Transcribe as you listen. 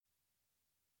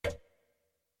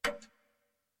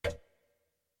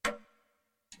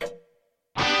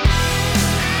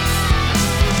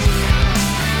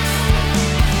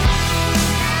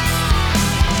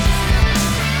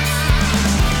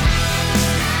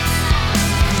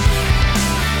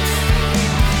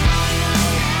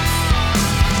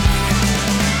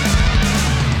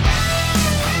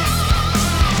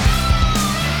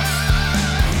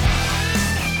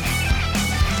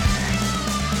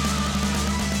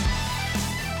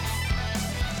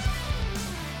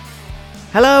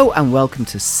Hello and welcome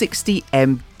to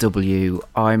 60MW.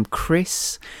 I'm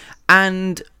Chris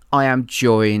and I am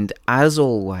joined, as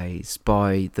always,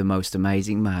 by the most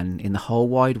amazing man in the whole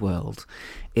wide world.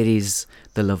 It is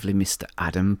the lovely Mr.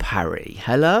 Adam Parry.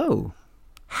 Hello.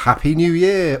 Happy New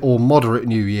Year, or moderate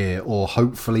New Year, or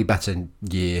hopefully better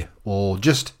year, or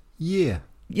just year.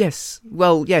 Yes,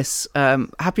 well, yes.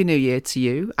 Happy New Year to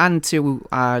you and to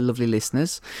our lovely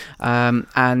listeners.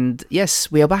 And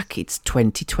yes, we are back. It's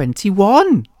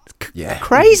 2021. Yeah.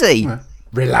 Crazy.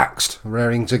 Relaxed,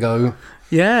 raring to go.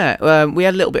 Yeah, we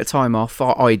had a little bit of time off.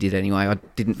 I did anyway. I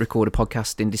didn't record a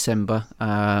podcast in December.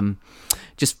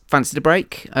 Just fancied a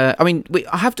break. I mean,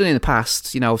 I have done in the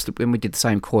past. You know, when we did the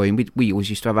same coin, we always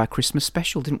used to have our Christmas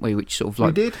special, didn't we? Which sort of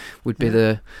like would be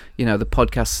the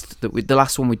podcast that the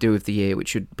last one we do of the year,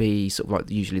 which would be sort of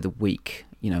like usually the week,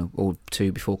 or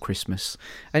two before Christmas,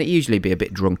 and it usually be a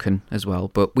bit drunken as well.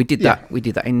 But we did that. We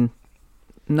did that in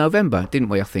November, didn't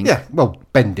we? I think. Yeah. Well,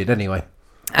 Ben did anyway.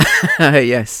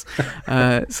 Yes,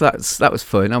 so that was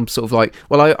fun. I'm sort of like,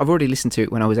 well, I've already listened to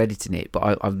it when I was editing it,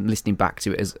 but I'm listening back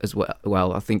to it as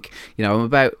well. I think I'm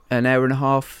about an hour and a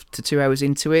half to 2 hours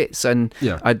into it, and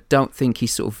I don't think he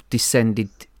sort of descended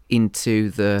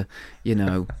into the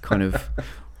kind of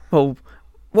well,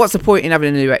 what's the point in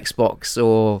having a new Xbox,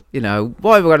 or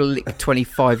why have I got to lick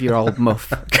 25-year-old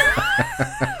muff?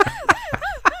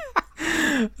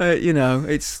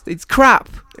 It's crap.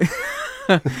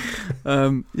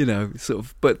 Sort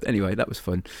of, but anyway, that was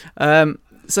fun.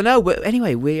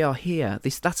 Anyway, we are here.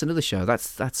 That's another show.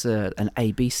 That's an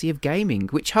ABC of gaming,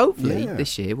 which hopefully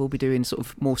this year we'll be doing sort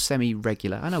of more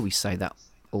semi-regular. I know we say that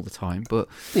all the time, but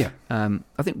I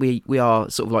think we are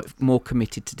sort of like more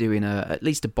committed to doing at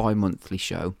least a bi-monthly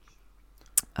show,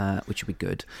 which would be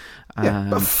good.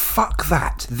 But fuck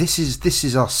that. This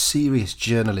is our serious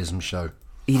journalism show.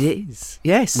 It is,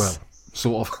 yes. Well,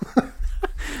 sort of.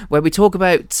 Where we talk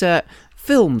about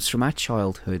films from our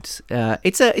childhood.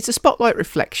 It's a spotlight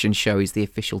reflection show is the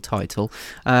official title.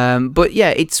 But yeah,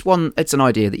 it's an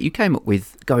idea that you came up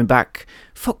with going back.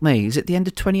 Fuck me, is it the end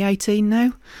of 2018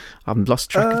 now? I've lost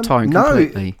track of time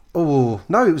completely. It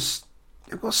was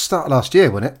start last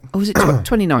year, wasn't it? Oh, was it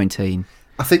 2019?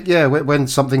 I think when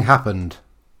something happened.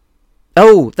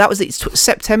 Oh, that was it. It's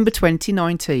September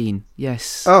 2019.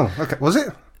 Yes. Oh, okay. Was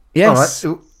it? Yes.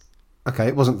 All right. Okay,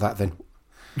 it wasn't that then.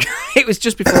 It was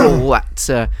just before all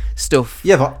that stuff.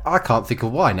 Yeah, but I can't think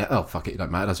of why now. Oh, fuck it, it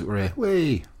don't matter, does it? We're here.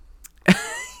 Whee!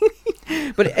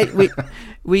 But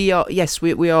we are. Yes,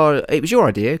 we are. It was your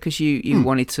idea because you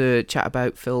wanted to chat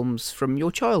about films from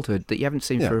your childhood that you haven't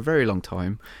seen for a very long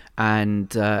time,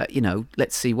 and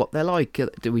let's see what they're like.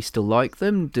 Do we still like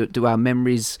them? Do our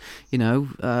memories,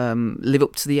 live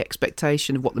up to the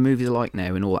expectation of what the movies are like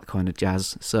now, and all that kind of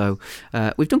jazz? So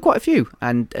we've done quite a few,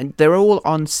 and they're all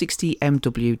on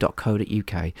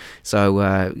 60mw.co.uk. So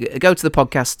go to the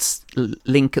podcast's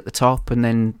link at the top, and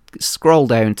then scroll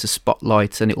down to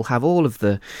Spotlight, and it will have all of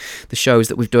the shows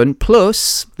that we've done,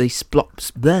 plus the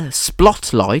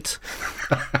Splotlight.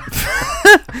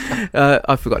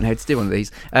 I've forgotten how to do one of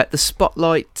these. The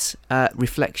Spotlight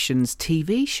Reflections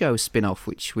TV show spin-off,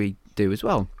 which we do as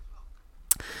well.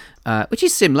 Which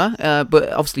is similar,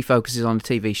 but obviously focuses on a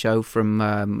TV show from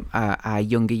our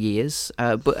younger years.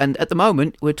 And at the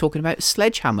moment, we're talking about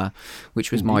Sledgehammer,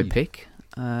 which was my pick.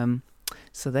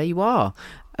 So there you are.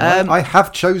 I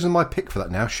have chosen my pick for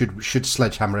that now. Should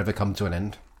Sledgehammer ever come to an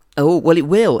end? Oh, well, it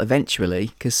will eventually,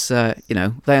 because, they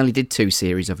only did 2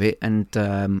 series of it, and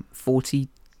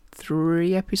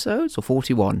 43 episodes, or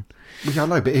 41. Yeah, I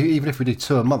know, but even if we did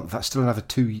 2 a month, that's still another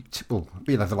 2, well,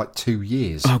 be another like 2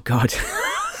 years. Oh, God.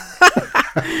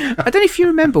 I don't know if you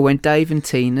remember when Dave and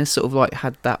Tina sort of like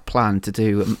had that plan to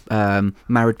do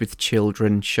Married with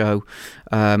Children show,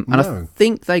 and no. I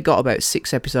think they got about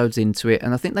 6 episodes into it,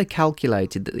 and I think they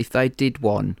calculated that if they did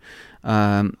one,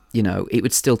 it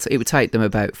would still it would take them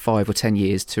about 5 or 10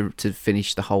 years to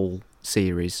finish the whole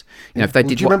series. If they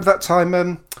did. Do you remember that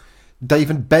time Dave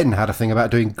and Ben had a thing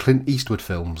about doing Clint Eastwood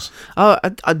films? Oh,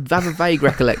 I'd have a vague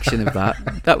recollection of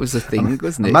that. That was the thing,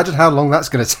 wasn't it? Imagine how long that's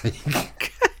going to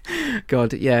take.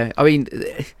 God, yeah. I mean,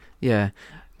 yeah.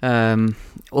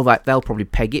 All that, they'll probably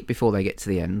peg it before they get to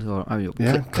the end. Or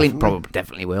Clint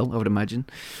definitely will, I would imagine.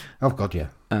 Oh, God, yeah.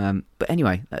 But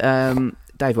anyway,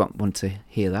 Dave won't want to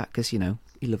hear that because, he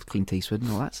loves Clint Eastwood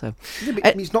and all that. So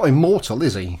he's not immortal,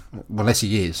 is he? Unless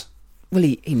he is. Well,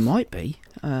 he might be.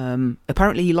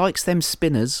 Apparently, he likes them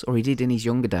spinners, or he did in his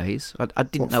younger days. I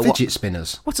didn't know fidget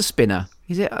spinners. What's a spinner?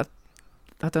 Is it? I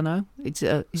don't know. Is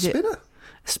it spinner?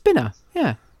 A spinner,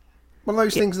 yeah. One of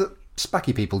those things that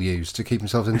spacky people use to keep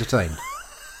themselves entertained.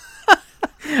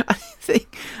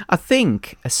 I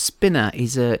think a spinner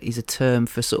is a term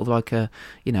for sort of like a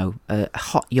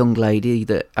hot young lady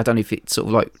that I don't know if it sort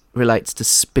of like relates to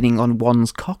spinning on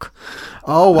one's cock.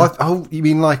 Oh, you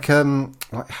mean like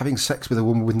having sex with a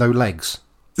woman with no legs?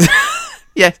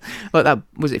 Yeah, like that.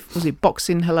 Was it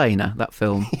Boxing Helena, that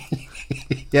film?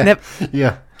 Yeah,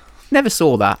 yeah. Never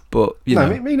saw that, but you know.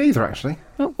 Me neither, actually.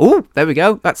 Oh, there we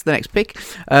go. That's the next pick.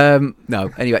 No,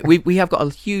 anyway, we have got a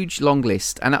huge long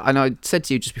list, and I said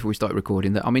to you just before we started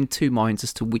recording that I'm in two minds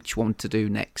as to which one to do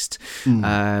next.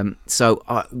 So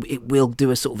we'll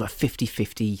do a sort of a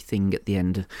 50-50 thing at the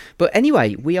end. But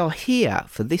anyway, we are here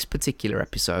for this particular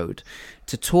episode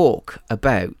to talk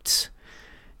about.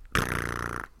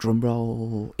 Drum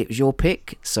roll. It was your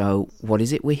pick. So what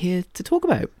is it we're here to talk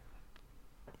about?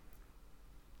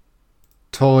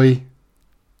 Toy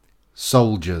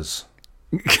soldiers.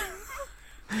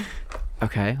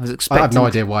 Okay, I was expecting. I have no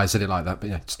idea why I said it like that, but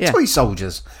yeah. Toy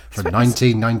soldiers from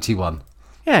 1991.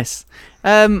 Yes,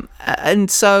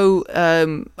 and so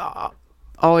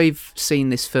I've seen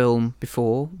this film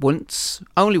before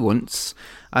only once.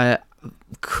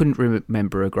 Couldn't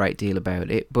remember a great deal about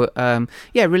it, but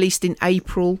released in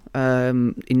April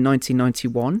in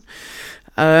 1991,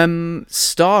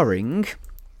 starring.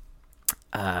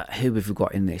 Who have we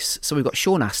got in this? So we've got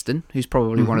Sean Astin, who's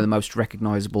probably one of the most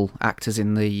recognisable actors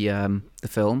in the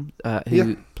film,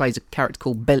 who plays a character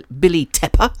called Billy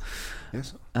Tepper.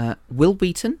 Yes. Will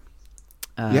Wheaton.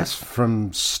 Yes,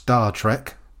 from Star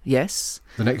Trek. Yes.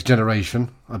 The Next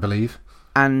Generation, I believe.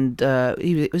 And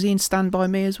was he in Stand By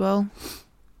Me as well?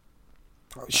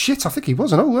 Oh, shit, I think he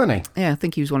was an old, wasn't he? Yeah, I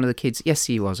think he was one of the kids. Yes,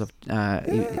 he was.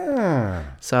 Yeah.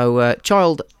 So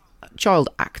child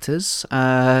actors.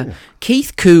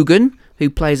 Keith Coogan, who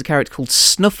plays a character called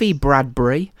Snuffy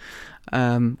Bradbury.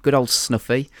 Good old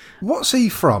Snuffy. What's he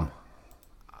from?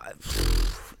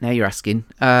 Now you're asking.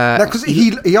 Because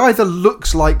he either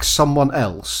looks like someone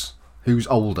else who's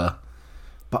older,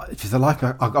 but for the life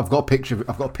of me, I've got a picture.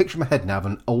 I've got a picture in my head now of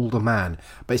an older man,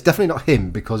 but it's definitely not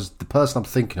him because the person I'm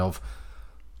thinking of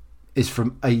is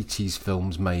from 80s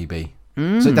films, maybe. So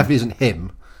it definitely isn't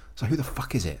him. So who the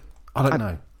fuck is it? I don't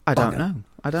know. I don't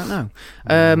know.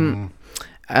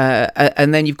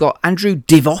 And then you've got Andrew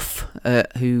Divoff,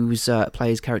 who's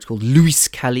plays a character called Louis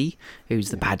Kelly, who's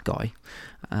the bad guy.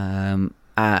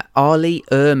 Ali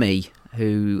Ermey,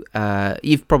 who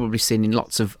you've probably seen in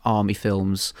lots of army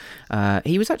films.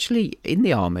 He was actually in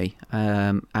the army,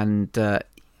 and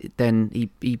then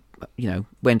he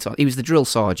went on. He was the drill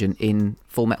sergeant in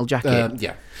Full Metal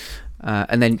Jacket.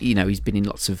 And then he's been in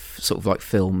lots of sort of like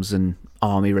films and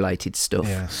army related stuff.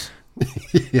 Yes.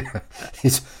 Yeah,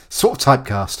 he's sort of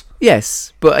typecast.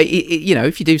 Yes, but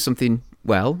if you do something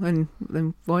well, then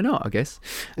why not? I guess.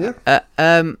 Yeah.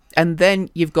 And then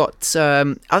you've got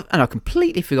and I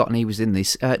completely forgotten he was in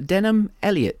this. Denham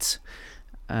Elliott,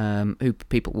 who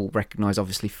people will recognise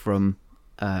obviously from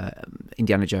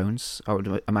Indiana Jones, I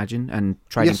would imagine, and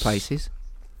Trading Places,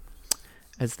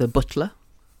 as the butler.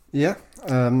 Yeah.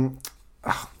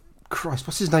 Christ,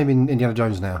 what's his name in Indiana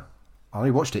Jones now? I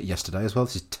only watched it yesterday as well.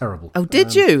 This is terrible. Oh,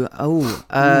 did you?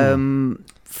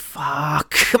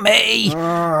 Fuck me.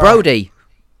 Brody.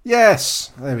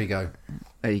 Yes. There we go.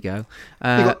 There you go.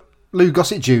 You got Lou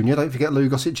Gossett Jr. Don't forget Lou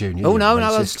Gossett Jr. Oh, no.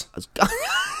 I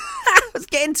was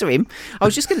getting to him. I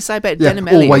was just going to say about Denham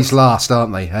Elliott. Always last,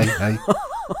 aren't they? Hey.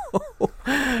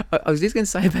 I was just going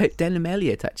to say about Denham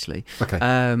Elliott, actually. Okay.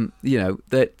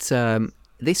 That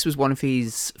this was one of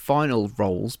his final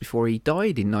roles before he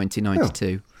died in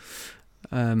 1992.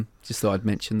 Just thought I'd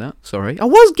mention that. Sorry. I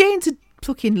was getting to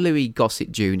fucking Louis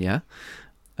Gossett Jr.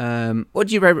 What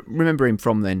do you remember him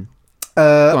from then?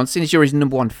 Go on, seeing as you're his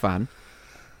number one fan.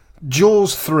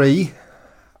 Jaws 3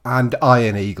 and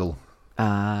Iron Eagle.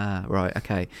 Ah, right,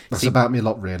 okay. That's about me a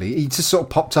lot, really. He just sort of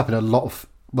popped up in a lot of...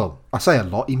 Well, I say a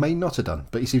lot, he may not have done,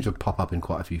 but he seems to pop up in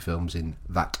quite a few films in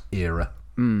that era.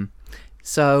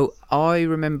 So I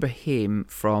remember him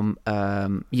from,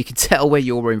 you can tell where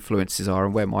your influences are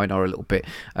and where mine are a little bit.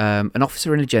 An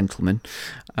Officer and a Gentleman,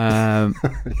 one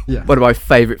of my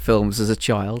favourite films as a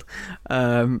child.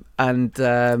 Oh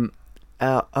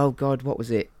God, what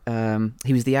was it?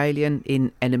 He was the alien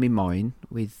in Enemy Mine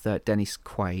with Dennis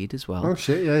Quaid as well. Oh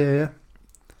shit, yeah.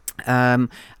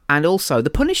 And also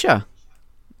The Punisher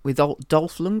with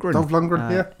Dolph Lundgren. Dolph Lundgren,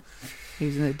 yeah. He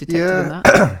was a detective in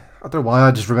that. I don't know why I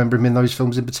just remember him in those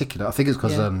films in particular. I think it's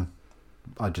because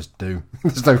I just do.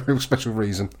 There's no real special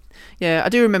reason. Yeah, I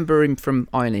do remember him from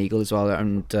Iron Eagle as well,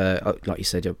 and like you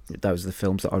said, those are the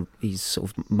films that he's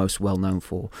sort of most well known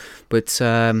for. But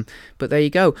there you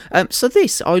go. So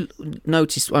this, I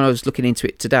noticed when I was looking into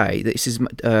it today, this is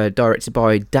directed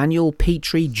by Daniel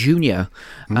Petrie Jr.,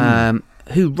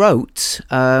 who wrote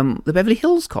the Beverly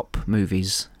Hills Cop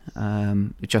movies,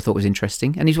 which I thought was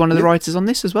interesting, and he's one of the writers on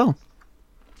this as well.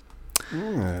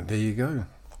 Yeah, there you go.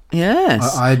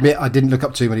 Yes. I admit I didn't look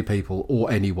up too many people or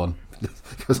anyone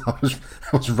because I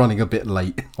was running a bit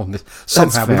late on this.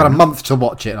 Somehow we've had a month to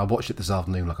watch it, and I watched it this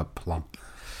afternoon like a plum.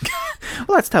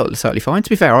 Well, that's totally fine. To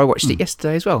be fair, I watched it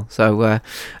yesterday as well. So,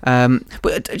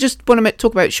 but I just want to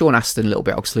talk about Sean Astin a little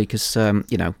bit, obviously, because I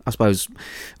suppose,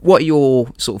 what are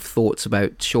your sort of thoughts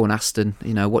about Sean Astin?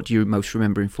 What do you most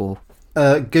remember him for?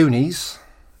 Goonies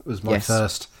was my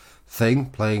first thing,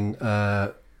 playing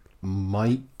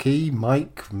Mickey,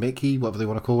 whatever they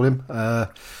want to call him.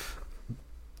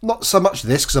 Not so much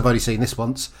this, because I've only seen this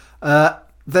once.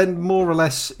 Then more or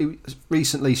less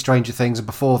recently Stranger Things, and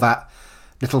before that,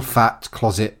 little fat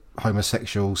closet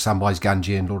homosexual Samwise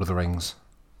Gamgee in Lord of the Rings.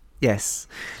 Yes.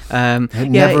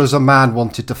 Never as a man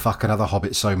wanted to fuck another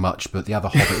hobbit so much, but the other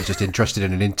hobbit was just interested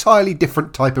in an entirely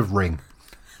different type of ring.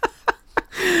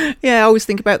 Yeah, I always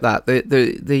think about that.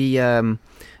 The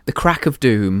Crack of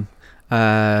Doom.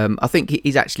 I think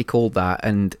he's actually called that,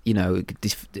 and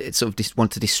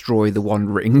want to destroy the One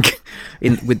Ring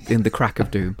in the Crack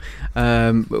of Doom.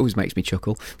 It always makes me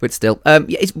chuckle, but still,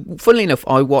 it's funnily enough.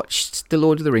 I watched the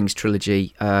Lord of the Rings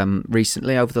trilogy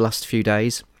recently over the last few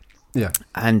days. Yeah,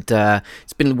 and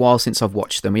it's been a while since I've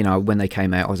watched them. When they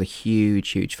came out, I was a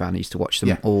huge fan. I used to watch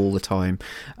them all the time,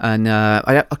 and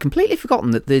I completely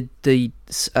forgotten that the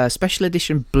special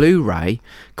edition Blu-ray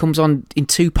comes on in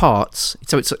 2 parts.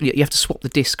 So you have to swap the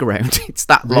disc around. It's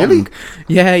that long.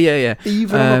 Yeah.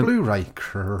 Even on a Blu-ray.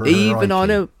 Even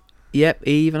on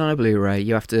a Blu-ray,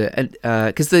 you have to,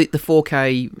 because the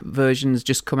 4K versions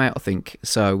just come out, I think.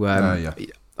 So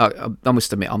I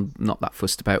must admit, I'm not that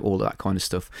fussed about all of that kind of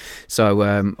stuff. So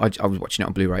I was watching it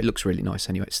on Blu-ray. It looks really nice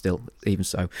anyway, still, even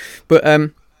so. But,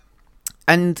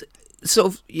 and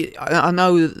sort of, I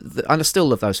know, and I still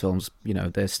love those films,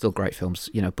 they're still great films,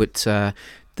 but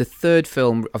the third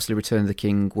film, obviously Return of the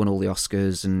King, won all the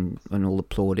Oscars and all the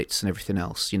plaudits and everything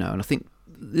else, and I think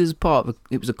there's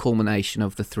it was a culmination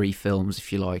of the 3 films,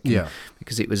 if you like. Yeah.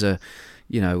 Because it was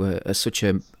such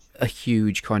a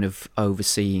huge kind of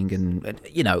overseeing and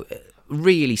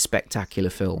really spectacular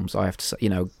films, I have to say.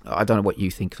 I don't know what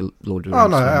you think of Lord of the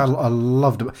Rings. I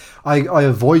loved them. I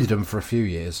avoided them for a few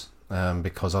years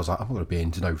because I was like, I'm not going to be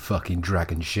into no fucking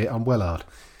dragon shit. I'm well hard.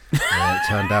 It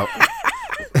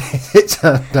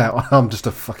turned out I'm just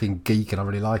a fucking geek and I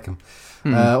really like them.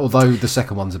 Although the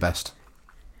second one's the best.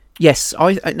 Yes,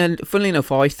 and funnily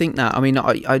enough, I think that. I mean,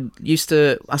 I used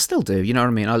to, I still do. You know what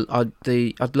I mean? I'd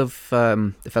love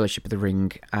the Fellowship of the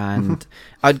Ring, and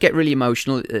I'd get really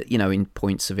emotional, in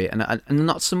points of it, and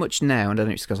not so much now. And I don't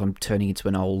know if it's because I'm turning into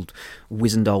an old,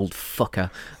 wizened old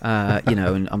fucker,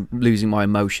 and I'm losing my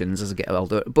emotions as I get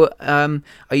older. But I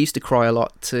used to cry a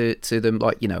lot to them,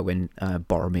 like when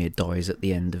Boromir dies at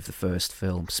the end of the first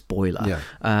film. Spoiler,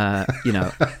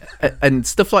 and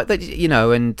stuff like that.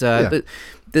 And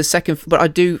the second, but I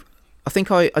think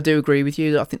I do agree with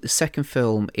you that I think the second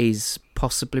film is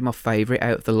possibly my favourite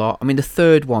out of the lot. I mean, the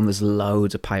third one, there's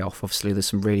loads of payoff. Obviously, there's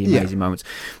some really amazing moments.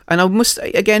 And I must,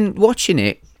 again, watching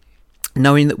it,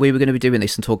 knowing that we were going to be doing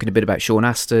this and talking a bit about Sean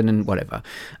Astin and whatever,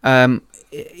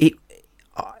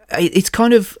 it's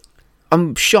kind of,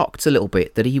 I'm shocked a little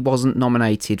bit that he wasn't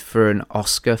nominated for an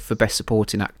Oscar for Best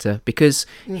Supporting Actor, because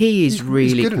he's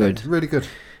really good. Really good.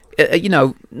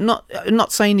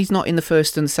 Not saying he's not in the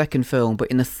first and the second film, but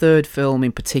in the third film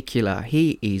in particular,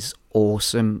 he is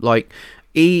awesome. Like,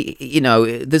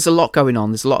 there's a lot going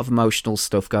on. There's a lot of emotional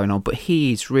stuff going on, but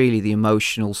he is really the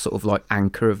emotional sort of like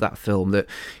anchor of that film. That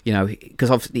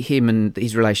because obviously him and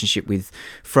his relationship with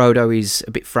Frodo is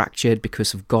a bit fractured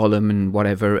because of Gollum and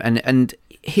whatever, and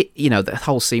the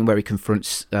whole scene where he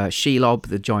confronts Shelob,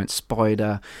 the giant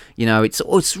spider.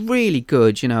 It's really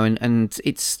good. And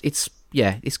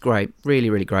it's great, really,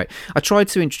 really great. I tried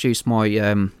to introduce my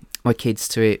my kids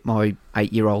to it, my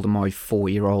 8-year-old and my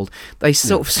 4-year-old. They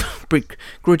sort of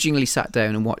grudgingly sat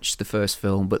down and watched the first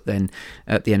film, but then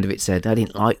at the end of it said, "I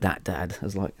didn't like that, Dad." I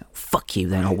was like, "Fuck you,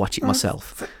 then I'll watch it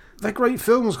myself." They're great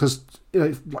films because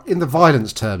in the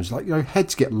violence terms,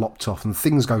 heads get lopped off and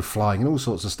things go flying and all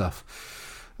sorts of stuff.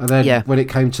 And then when it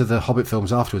came to the Hobbit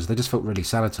films afterwards, they just felt really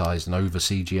sanitised and over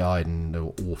CGI'd, and they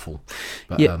were awful.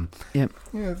 But the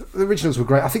originals were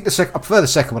great. I think I prefer the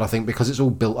second one, I think, because it's all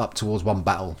built up towards one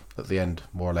battle at the end,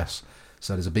 more or less.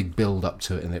 So there's a big build up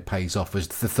to it, and it pays off. Whereas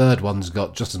the third one's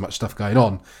got just as much stuff going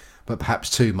on, but perhaps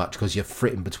too much because you're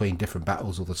fritting between different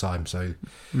battles all the time. So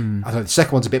I don't know. The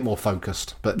second one's a bit more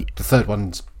focused, but the third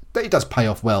one's it does pay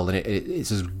off well, and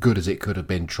it's as good as it could have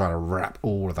been trying to wrap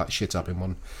all of that shit up in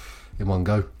one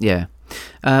go. Yeah.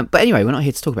 But anyway, we're not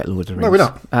here to talk about Lord of the Rings. No, we're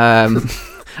not.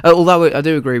 Although I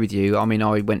do agree with you. I mean,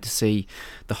 I went to see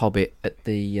The Hobbit at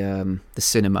the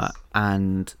cinema,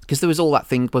 and because there was all that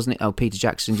thing, wasn't it? Oh, Peter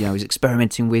Jackson, he's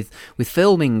experimenting with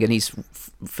filming, and he's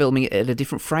filming it at a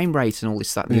different frame rate, and all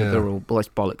this, that, and the other, all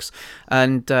bollocks.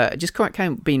 And I just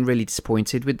came being really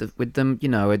disappointed with them.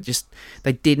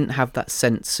 They didn't have that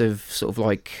sense of sort of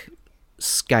like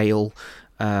scale.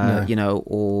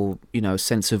 Or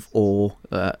sense of awe,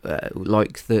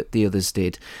 like the others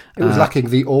did. It was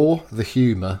lacking the awe, the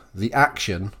humour, the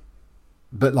action,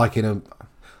 but like I don't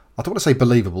want to say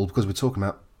believable because we're talking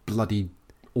about bloody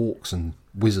orcs and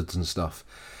wizards and stuff.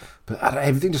 But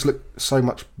everything just looked so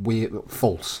much weird,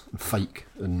 false, and fake,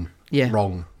 and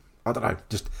wrong. I don't know. I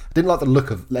didn't like the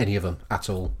look of any of them at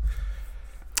all.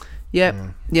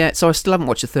 Yeah. So I still haven't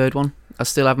watched the third one. I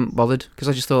still haven't bothered because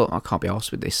I just thought I can't be arsed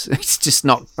with this. It's just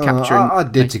not capturing. I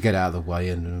did to get out of the way,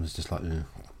 and it was just like,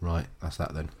 right, that's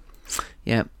that then.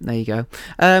 Yeah, there you go.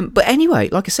 But anyway,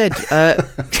 like I said,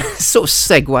 sort of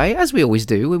segue as we always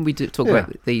do when we talk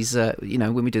about these.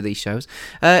 When we do these shows.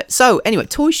 So anyway,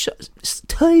 toy soldiers.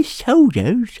 You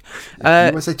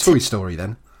want to say Toy Story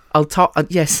then? I'll talk.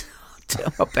 Yes, I'll do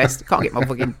my best. I can't get my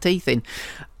fucking teeth in.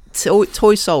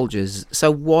 Toy Soldiers.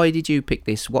 So why did you pick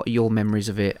this? What are your memories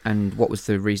of it, and what was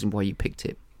the reason why you picked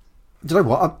it? Do you know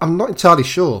what? I'm not entirely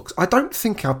sure. I don't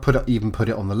think I even put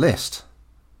it on the list,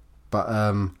 but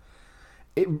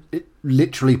it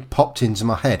literally popped into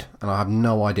my head, and I have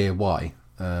no idea why.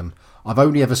 I've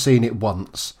only ever seen it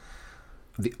once.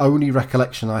 The only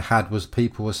recollection I had was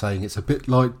people were saying it's a bit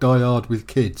like Die Hard with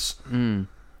kids.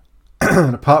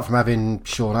 And apart from having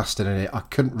Sean Astin in it, I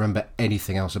couldn't remember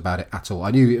anything else about it at all.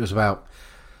 I knew it was about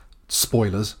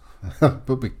spoilers, but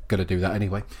we're going to do that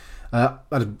anyway. I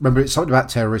remember it's something about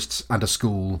terrorists and a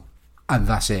school, and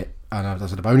that's it. And I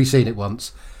said, I've only seen it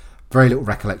once. Very little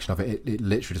recollection of it. It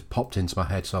literally just popped into my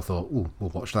head, so I thought, we'll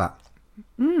watch that.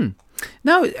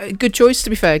 No, good choice to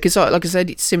be fair, because like I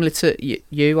said, it's similar to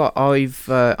you. I've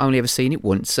only ever seen it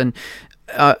once, and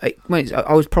I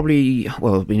was probably,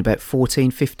 been about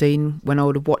 14, 15 when I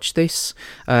would have watched this.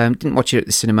 Didn't watch it at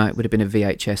the cinema. It would have been a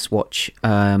VHS watch.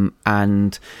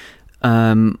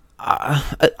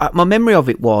 My memory of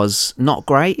it was not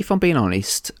great, if I'm being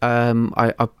honest.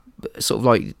 I sort of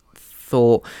like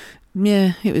thought,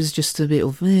 it was just a bit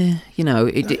of, Sorry,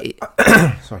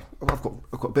 I've got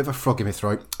a bit of a frog in my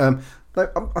throat. I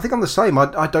think I'm the same.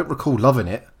 I don't recall loving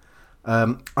it.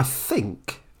 I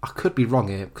think I could be wrong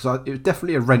here because it was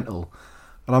definitely a rental,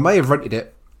 and I may have rented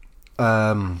it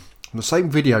from the same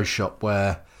video shop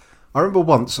where I remember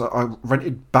once I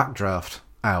rented Backdraft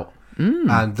out,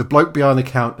 and the bloke behind the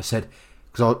counter said,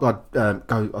 because I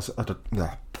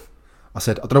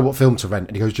said I don't know what film to rent,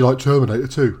 and he goes, "Do you like Terminator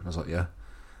 2?" And I was like, "Yeah."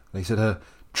 And he said,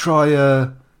 "Try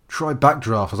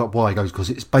Backdraft." I was like, "Why?" He goes,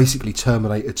 "Because it's basically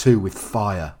Terminator 2 with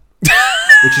fire."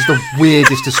 Which is the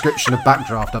weirdest description of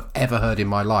Backdraft I've ever heard in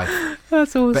my life.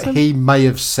 That's awesome. But he may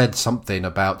have said something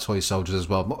about Toy Soldiers as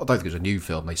well. I don't think it was a new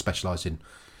film. They specialise in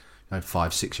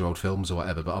 5-6-year-old films or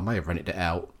whatever. But I may have rented it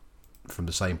out from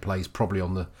the same place, probably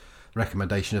on the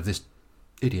recommendation of this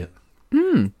idiot.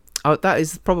 Oh, that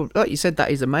is probably, like you said, that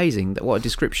is amazing. What a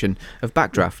description of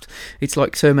Backdraft. It's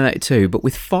like Terminator 2, but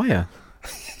with fire.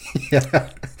 Yeah.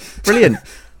 Brilliant.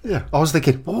 Yeah. I was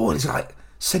thinking, it's like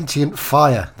sentient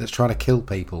fire that's trying to kill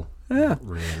people. Yeah.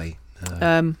 Really.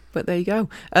 But there you go.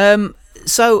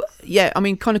 So, yeah, I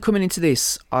mean, kind of coming into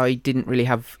this, I didn't really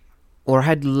have, or I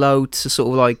had low to sort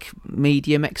of like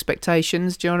medium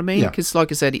expectations, do you know what I mean? Because,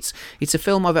 like I said, it's a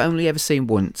film I've only ever seen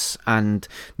once, and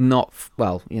not,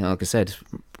 like I said,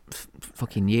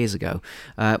 fucking years ago,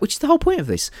 which is the whole point of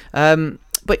this.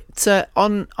 But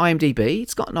on IMDb,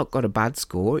 it's not got a bad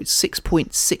score. It's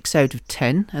 6.6 out of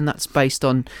 10, and that's based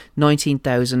on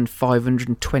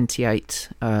 19,528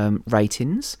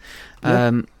 ratings.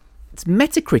 Its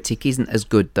Metacritic isn't as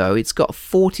good, though. It's got a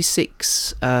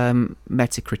 46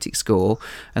 Metacritic score,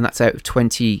 and that's out of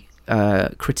 20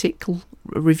 critical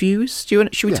reviews.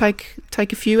 Should we take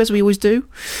a few, as we always do?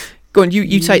 Go on,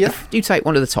 you take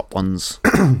one of the top ones.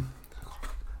 I'm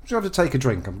just going to take a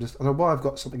drink. I don't know why I've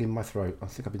got something in my throat. I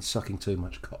think I've been sucking too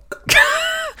much cock.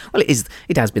 Well, it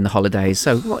has been the holidays,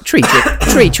 so treat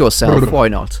yourself. Why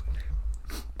not?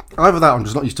 Either that, or I'm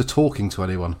just not used to talking to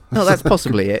anyone. No, that's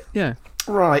possibly it. Yeah.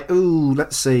 Right. Ooh,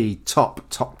 let's see.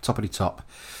 Toppity top.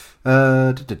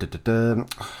 Let's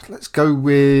go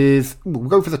with... We'll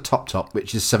go for the top,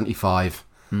 which is 75.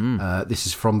 This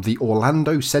is from the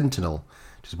Orlando Sentinel,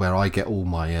 which is where I get all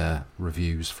my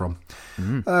reviews from.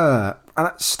 And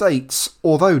that states,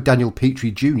 although Daniel Petrie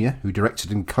Jr., who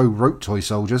directed and co-wrote Toy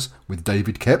Soldiers with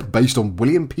David Koepp, based on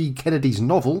William P. Kennedy's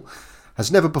novel,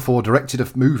 has never before directed a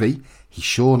movie, he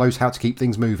sure knows how to keep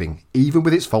things moving. Even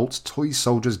with its faults, Toy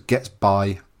Soldiers gets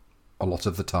by a lot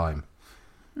of the time.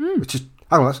 Which is...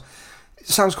 I don't know, it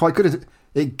sounds quite good.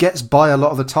 It gets by a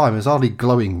lot of the time. It's hardly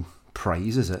glowing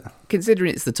praise, is it?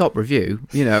 Considering it's the top review,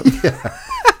 Yeah.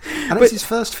 And it's his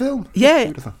first film. Yeah.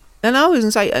 Beautiful. And I was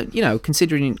going to say,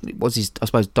 considering it was his, I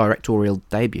suppose, directorial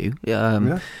debut,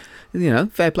 fair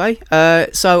play.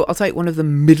 So I'll take one of the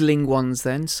middling ones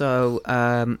then. So,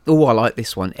 I like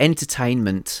this one.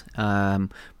 Entertainment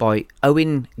by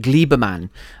Owen Gleiberman.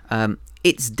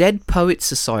 It's Dead Poets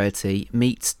Society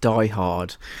meets Die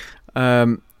Hard.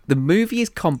 The movie is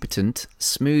competent,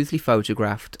 smoothly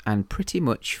photographed, and pretty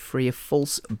much free of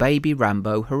false baby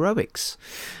Rambo heroics.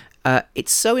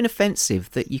 It's so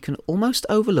inoffensive that you can almost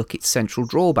overlook its central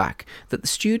drawback, that the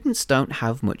students don't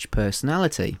have much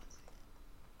personality.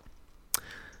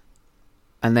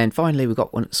 And then finally we've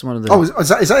got some of the... Oh, is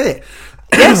that it?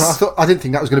 Yes! I didn't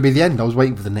think that was going to be the end. I was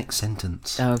waiting for the next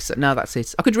sentence. Oh, no, that's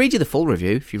it. I could read you the full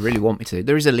review if you really want me to.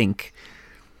 There is a link.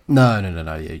 No.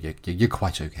 You're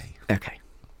quite okay. Okay.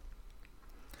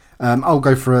 I'll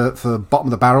go for bottom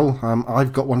of the barrel.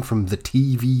 I've got one from the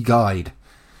TV Guide,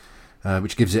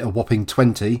 which gives it a whopping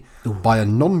 20 by a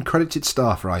non-credited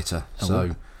staff writer.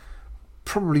 So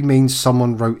probably means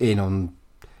someone wrote in on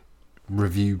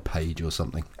review page or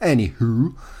something.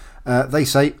 Anywho, they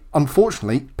say,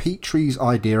 unfortunately, Petrie's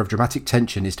idea of dramatic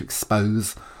tension is to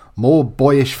expose more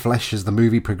boyish flesh as the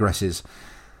movie progresses.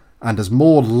 And as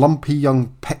more lumpy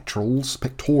young pectorals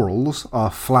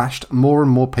are flashed, more and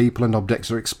more people and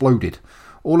objects are exploded.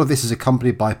 All of this is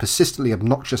accompanied by a persistently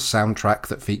obnoxious soundtrack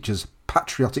that features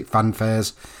patriotic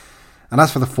fanfares. And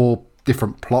as for the four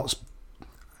different plots,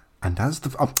 as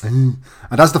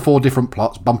the four different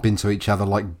plots bump into each other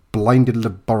like blinded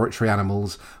laboratory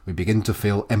animals, we begin to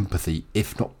feel empathy,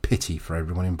 if not pity, for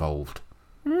everyone involved.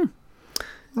 All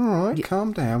right,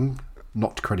 calm down.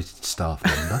 Not credited staff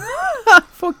member.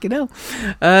 Fucking hell.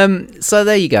 So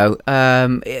there you go.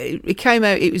 It came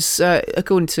out, it was,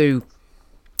 according to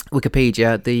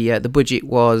Wikipedia, the budget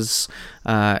was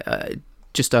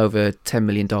just over $10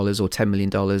 million or $10 million,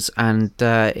 and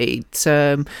it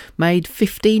made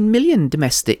 15 million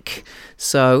domestic.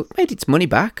 So it made its money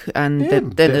back, and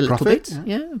then a little profit,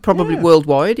 bit. Probably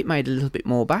worldwide it made a little bit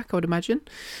more back, I would imagine.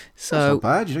 So that's not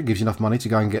bad. It gives you enough money to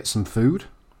go and get some food.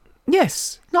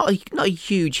 Yes, not a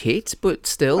huge hit, but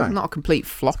still not a complete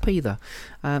flop either.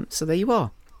 So there you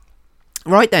are.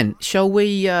 Right then, shall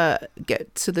we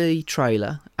get to the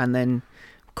trailer and then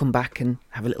come back and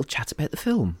have a little chat about the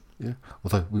film? Yeah,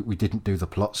 although we didn't do the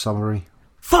plot summary.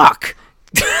 Fuck!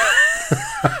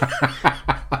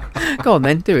 Go on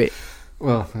then, do it.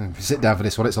 Well, sit down for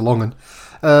this one, it's a long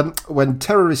one. When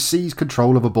terrorists seize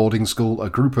control of a boarding school, a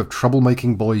group of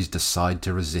troublemaking boys decide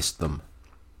to resist them.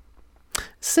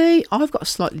 See, I've got a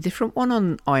slightly different one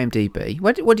on IMDb.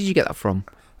 Where did you get that from?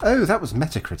 Oh, that was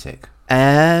Metacritic.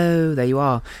 Oh, there you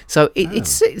are. So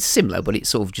it's similar, but it's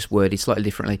sort of just worded slightly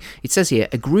differently. It says here,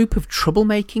 a group of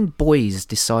troublemaking boys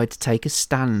decide to take a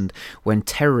stand when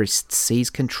terrorists seize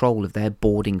control of their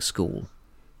boarding school.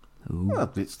 Ooh.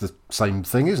 Well, it's the same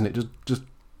thing, isn't it? Just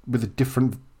with a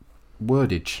different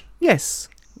wordage. Yes,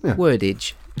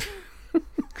 wordage.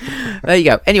 There you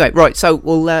go. Anyway, right, so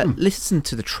we'll listen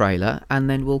to the trailer and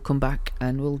then we'll come back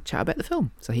and we'll chat about the film.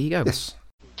 So here you go. Yes.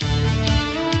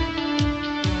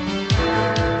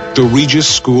 The Regis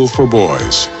School for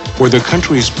Boys, where the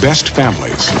country's best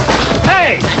families...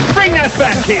 Hey! Bring that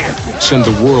back here! ...send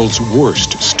the world's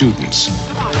worst students.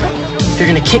 If you're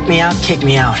gonna kick me out, kick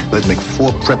me out. They'd make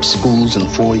 4 prep schools in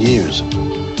 4 years.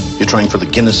 You're trying for the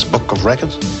Guinness Book of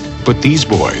Records? But these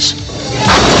boys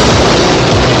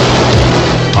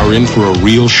are in for a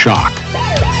real shock.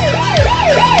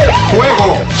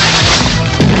 Fuego!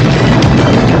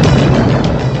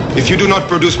 If you do not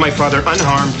produce my father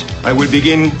unharmed, I will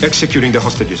begin executing the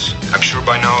hostages. I'm sure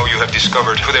by now you have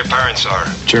discovered who their parents are.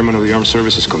 Chairman of the Armed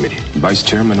Services Committee. Vice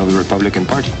Chairman of the Republican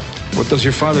Party. What does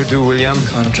your father do, William?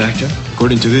 Contractor?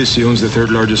 According to this, he owns the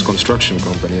 3rd largest construction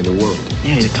company in the world.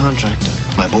 Yeah, he's a contractor.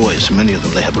 My boys, many of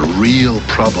them, they have a real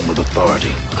problem with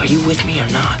authority. Are you with me or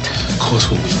not? Of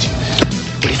course we're with you.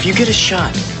 But if you get a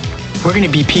shot, we're gonna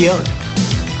be PO'd.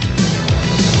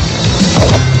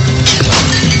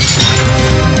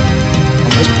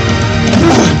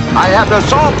 I have the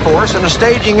assault force in a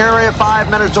staging area 5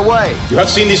 minutes away. You have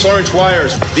seen these orange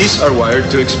wires. These are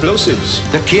wired to explosives.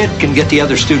 The kid can get the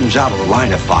other students out of the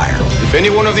line of fire. If any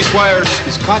one of these wires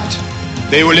is cut,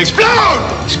 they will explode!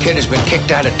 This kid has been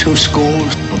kicked out of 2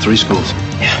 schools. Well, 3 schools.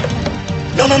 Yeah.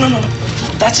 No.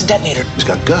 That's a detonator. He's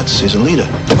got guts. He's a leader.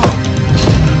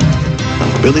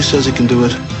 Billy says he can do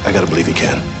it. I gotta believe he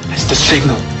can. It's the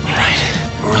signal. All right.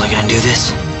 We're really gonna do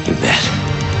this? You bet.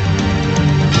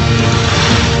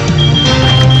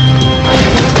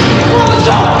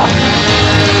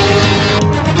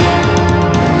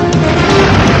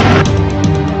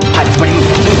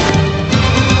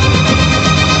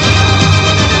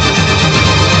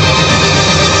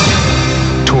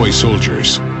 Toy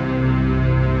soldiers.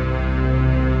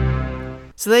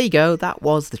 So there you go. That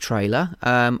was the trailer.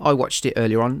 I watched it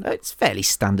earlier on. It's fairly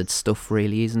standard stuff,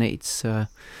 really, isn't it? It's there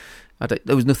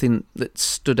was nothing that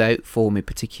stood out for me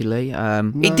particularly.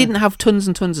 It didn't have tons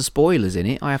and tons of spoilers in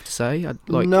it, I have to say.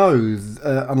 Unlike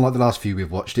the last few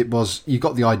we've watched, you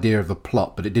got the idea of the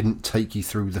plot, but it didn't take you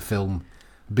through the film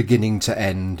beginning to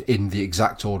end in the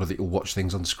exact order that you'll watch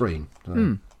things on screen.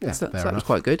 So that was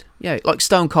quite good. Yeah, like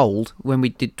Stone Cold, when we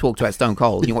talked about Stone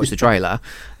Cold and you watched the trailer,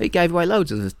 it gave away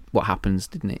loads of what happens,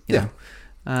 didn't it? You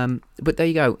know? But there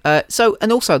you go.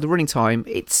 And also the running time,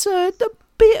 it's a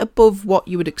bit above what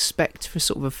you would expect for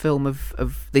sort of a film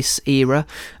of this era.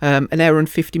 An hour and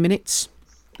 50 minutes.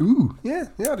 Ooh, yeah,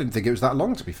 I didn't think it was that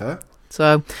long, to be fair.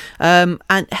 So, and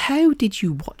how did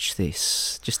you watch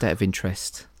this, just out of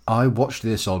interest? I watched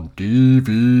this on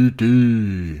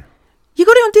DVD. You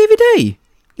got it on DVD?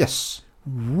 Yes.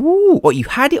 Ooh, what, you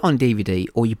had it on DVD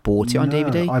or you bought it on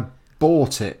DVD? I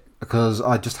bought it because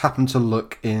I just happened to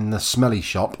look in the smelly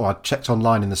shop, or I checked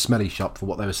online in the smelly shop for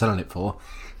what they were selling it for.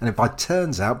 And it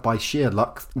turns out, by sheer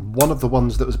luck, one of the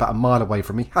ones that was about a mile away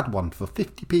from me had one for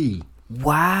 50p.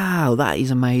 Wow, that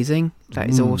is amazing. That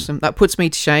is awesome. That puts me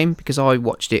to shame because I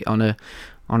watched it on a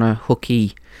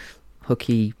hooky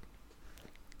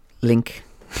link.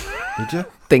 Did you?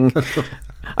 Thing.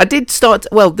 I did start.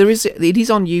 Well, it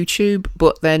is on YouTube,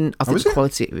 but then I think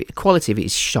the quality of it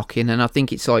is shocking, and I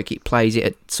think it's like it plays it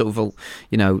at sort of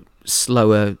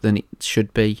slower than it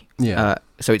should be. Yeah.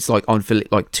 So it's like on for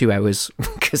like 2 hours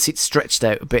because it's stretched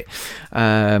out a bit.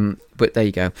 But there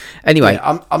you go. Anyway,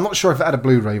 I'm not sure if it had a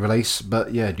Blu-ray release,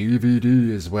 but yeah, DVD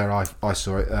is where I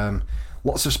saw it.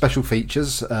 Lots of special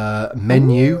features.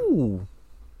 Menu. Ooh.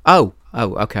 Oh,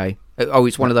 okay. Oh,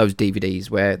 it's one of those DVDs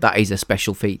where that is a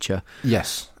special feature.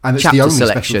 Yes, and it's Chapter the only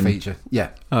selection. special feature. Yeah.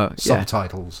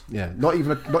 Subtitles. Yeah. Not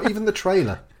even the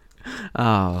trailer.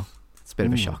 Oh, it's a bit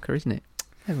of a shocker, isn't it?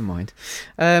 Never mind.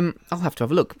 I'll have to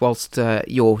have a look whilst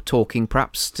you're talking,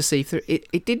 perhaps, to see if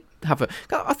it did have a.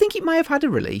 I think it may have had a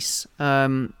release.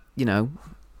 So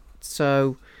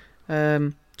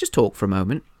just talk for a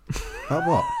moment. About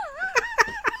what?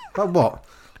 About what?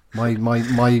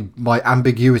 My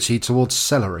ambiguity towards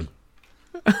celery.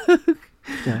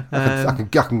 Yeah, I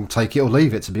can take it or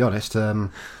leave it, to be honest.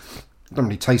 Don't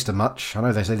really taste it much. I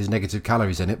know they say there's negative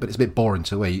calories in it, but it's a bit boring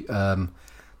to eat.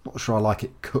 Not sure I like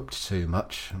it cooked too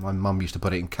much. My mum used to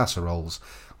put it in casseroles.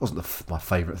 Wasn't my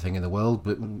favourite thing in the world,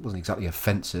 but it wasn't exactly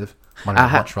offensive.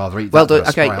 I'd much rather eat that than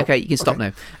a sprout. Okay, you can stop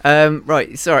now.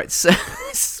 Right, it's all right.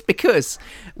 It's because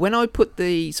when I put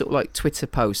the sort of like Twitter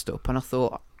post up, and I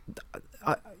thought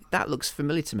that looks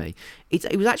familiar to me.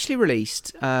 It was actually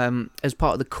released as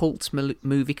part of the Cult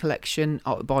movie collection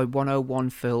by 101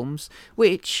 Films,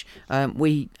 which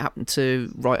we happen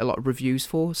to write a lot of reviews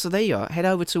for. So there you are. Head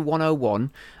over to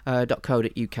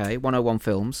 101.co.uk, 101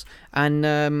 Films,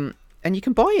 and you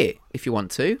can buy it if you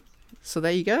want to. So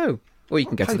there you go. Or you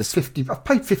can go to the 50. I've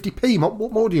paid 50p.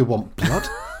 What more do you want, blood?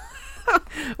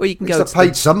 Or you can go. I've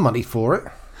paid some money for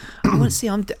it. I want to see.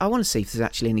 I want to see if there's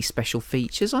actually any special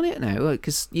features on it now,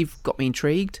 because you've got me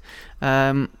intrigued.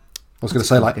 I was going to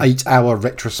say 8-hour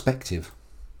retrospective.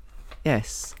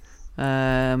 Yes.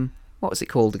 What was it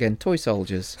called again? Toy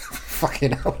Soldiers.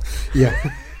 Fucking hell. Yeah.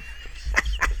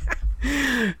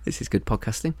 This is good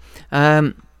podcasting.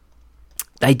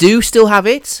 They do still have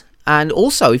it. And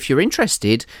also, if you're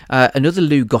interested, another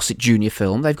Lou Gossett Jr.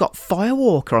 film, they've got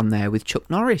Firewalker on there with Chuck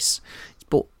Norris.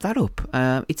 Bought that up.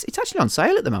 It's actually on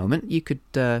sale at the moment. You can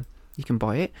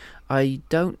buy it. I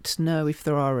don't know if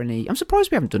there are any. I'm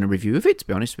surprised we haven't done a review of it, to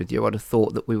be honest with you. I'd have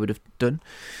thought that we would have done.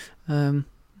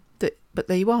 But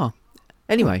there you are.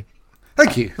 Anyway,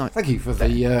 thank you for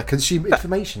the consumer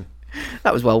information.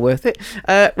 That was well worth it.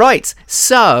 Right,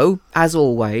 so as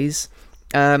always,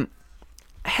 how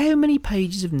many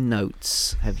pages of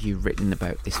notes have you written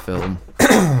about this film?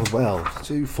 Well,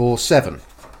 2, 4, 7.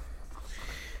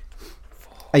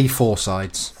 A4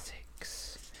 sides.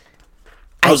 6,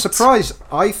 I was surprised.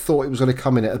 I thought it was going to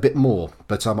come in at a bit more,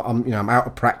 but I'm out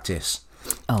of practice.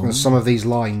 Oh. And some of these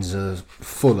lines are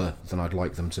fuller than I'd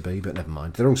like them to be, but never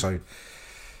mind. They're also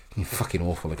fucking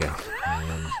awful again.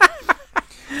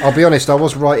 I'll be honest. I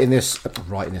was writing this.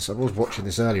 I was watching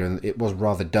this earlier, and it was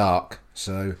rather dark.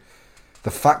 So the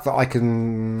fact that I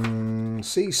can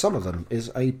see some of them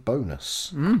is a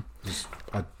bonus.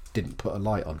 I didn't put a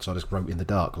light on, so I just wrote in the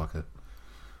dark like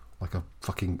a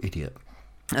fucking idiot.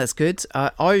 That's good.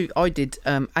 I did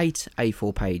 8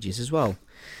 A4 pages as well.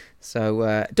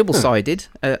 So double-sided,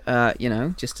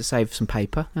 just to save some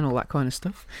paper and all that kind of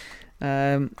stuff.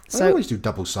 I always do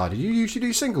double-sided. You usually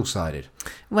do single-sided.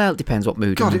 Well, it depends what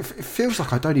mood. God, it feels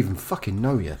like I don't even fucking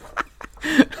know you.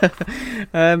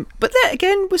 But there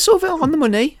again, we're sort of on the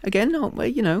money again, aren't we?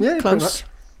 Yeah,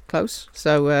 close.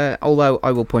 So, although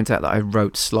I will point out that I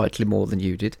wrote slightly more than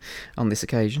you did on this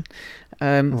occasion.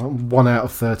 1 out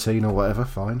of 13 or whatever.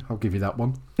 Fine, I'll give you that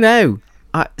one. No.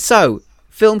 So,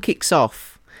 film kicks off.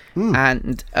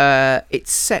 And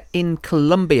it's set in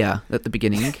Colombia at the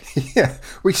beginning. Yeah,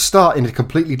 we start in a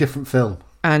completely different film.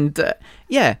 And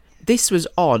this was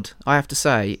odd, I have to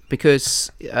say, because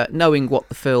knowing what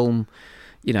the film,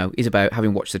 is about,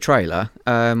 having watched the trailer,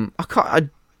 I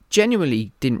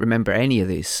genuinely didn't remember any of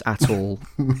this at all.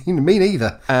 Me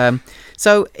neither.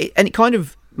 So it kind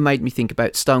of made me think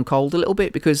about Stone Cold a little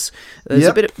bit, because there's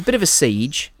a bit of a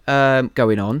siege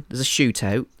going on. There's a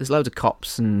shootout. There's loads of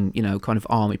cops and kind of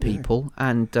army people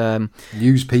and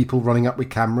news people running up with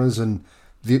cameras, and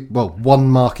one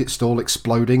market stall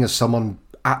exploding as someone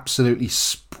absolutely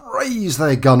sprays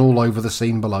their gun all over the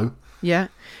scene below. Yeah.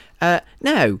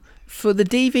 Now, for the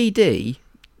DVD,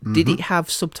 did it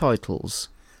have subtitles?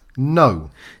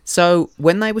 No. So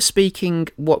when they were speaking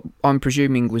what I'm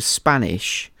presuming was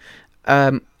Spanish,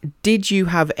 did you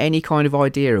have any kind of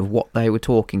idea of what they were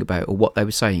talking about or what they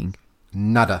were saying?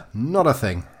 Nada. Not a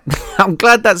thing. I'm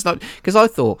glad that's not... Because I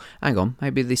thought, hang on,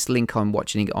 maybe this link I'm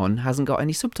watching it on hasn't got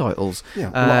any subtitles. Yeah,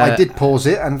 well, I did pause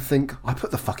it and think, I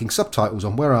put the fucking subtitles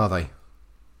on, where are they?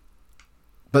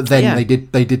 But then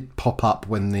they did pop up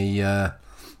when the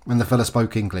fella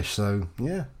spoke English, so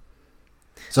yeah.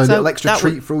 So a little extra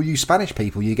treat for all you Spanish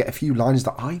people. You get a few lines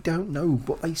that I don't know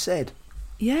what they said.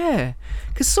 Yeah,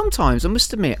 because sometimes, I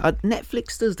must admit,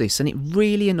 Netflix does this and it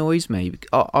really annoys me.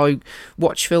 I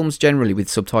watch films generally with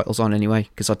subtitles on anyway,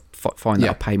 because I find that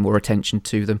I pay more attention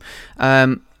to them.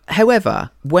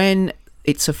 However, when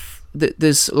it's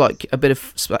there's like a bit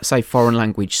of, say, foreign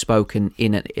language spoken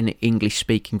in an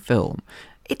English-speaking film,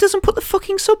 it doesn't put the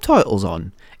fucking subtitles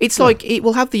on. It's like it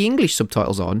will have the English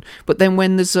subtitles on, but then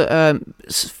when there's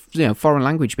foreign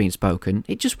language being spoken,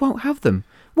 it just won't have them.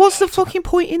 What's the fucking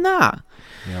point in that?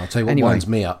 Yeah, I'll tell you what winds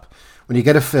me up. When you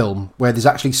get a film where there's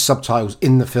actually subtitles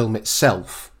in the film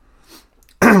itself,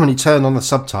 when you turn on the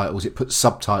subtitles, it puts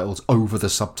subtitles over the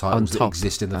subtitles that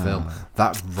exist in the film.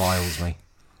 That riles me.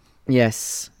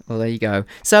 Yes. Well, there you go.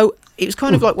 So it was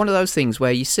kind of like one of those things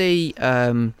where you see...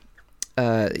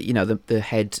 the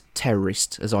head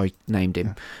terrorist, as I named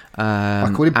him. I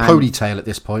called him Ponytail at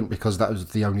this point because that was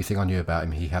the only thing I knew about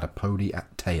him. He had a pony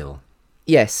tail.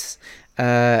 Yes.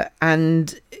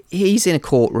 And he's in a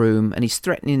courtroom and he's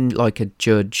threatening like a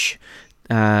judge.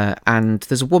 And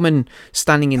there's a woman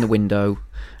standing in the window.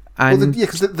 And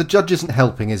because the judge isn't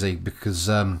helping, is he? Because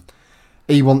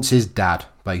he wants his dad,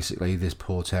 basically, this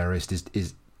poor terrorist.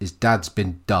 His dad's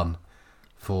been done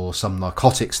for some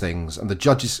narcotics things, and the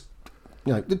judge is...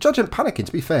 the judge ain't panicking,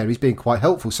 to be fair. He's being quite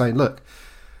helpful, saying, look,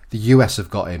 the US have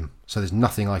got him, so there's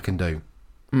nothing I can do.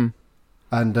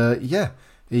 And,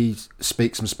 he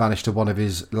speaks some Spanish to one of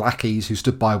his lackeys who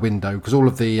stood by a window, because all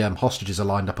of the hostages are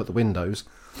lined up at the windows.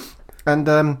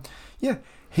 And,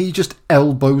 he just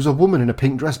elbows a woman in a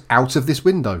pink dress out of this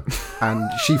window. And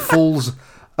she falls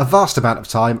a vast amount of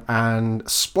time and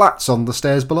splats on the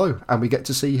stairs below. And we get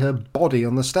to see her body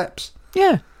on the steps.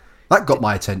 Yeah. That got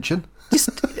my attention.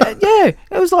 It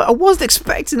was like I wasn't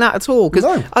expecting that at all,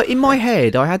 because in my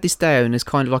head I had this down as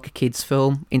kind of like a kids'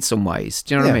 film in some ways.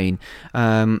 Do you know what I mean?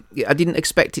 I didn't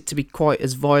expect it to be quite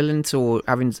as violent or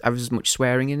having as much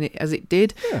swearing in it as it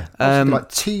did. Like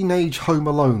Teenage Home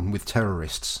Alone with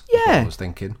terrorists. Yeah, I was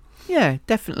thinking. Yeah,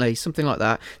 definitely something like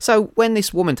that. So when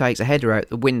this woman takes a header out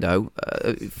the window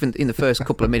in the first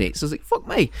couple of minutes, I was like, "Fuck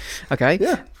me." Okay.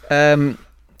 Yeah.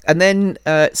 And then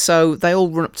so they all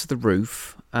run up to the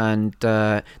roof. And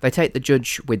they take the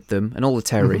judge with them and all the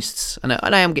terrorists. And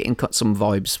I am getting some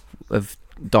vibes of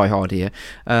Die Hard here.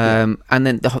 And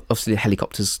then obviously the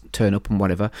helicopters turn up and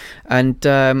whatever. And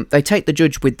they take the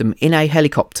judge with them in a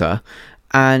helicopter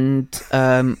and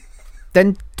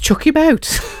then chuck him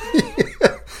out.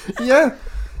 Yeah.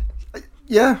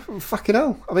 Yeah, fucking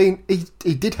hell. I mean,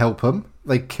 he did help them.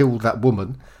 They killed that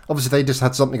woman. Obviously, they just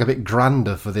had something a bit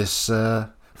grander for this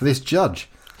judge.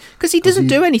 Because he doesn't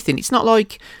do anything. It's not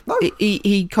like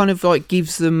he kind of like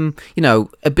gives them, you know,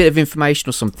 a bit of information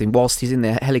or something whilst he's in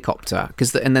the helicopter.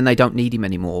 And then they don't need him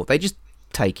anymore. They just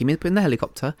take him up in the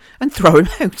helicopter and throw him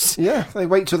out. Yeah, they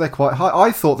wait till they're quite high.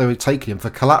 I thought they were taking him for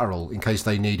collateral in case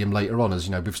they need him later on. As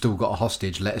you know, we've still got a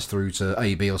hostage. Let us through to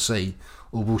A, B, or C,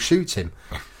 or we'll shoot him.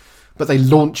 But they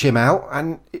launch him out,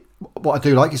 and what I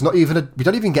do like is not even we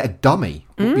don't even get a dummy.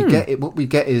 What we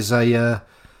get is a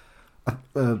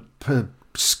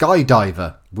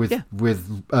skydiver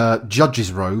with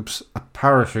judge's robes, a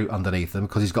parachute underneath them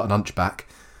because he's got an hunchback,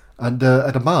 and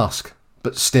a mask.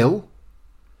 But still,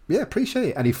 yeah, appreciate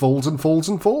it. And he falls and falls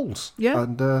and falls. Yeah,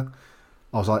 and I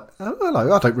was like, oh,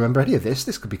 hello, I don't remember any of this.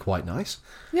 This could be quite nice.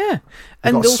 Yeah,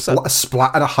 and also a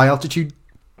splat and a high altitude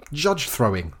judge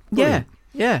throwing. Brilliant.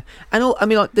 Yeah, and I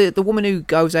mean, like the woman who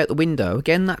goes out the window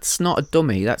again. That's not a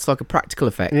dummy. That's like a practical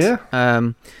effect. Yeah.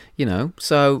 You know,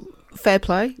 so fair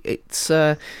play. It's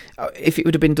if it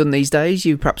would have been done these days,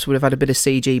 you perhaps would have had a bit of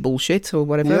CG bullshit or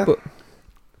whatever. Yeah. But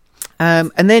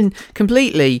and then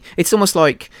completely, it's almost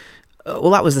like,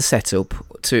 well, that was the setup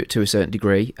to a certain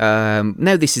degree.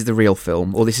 Now this is the real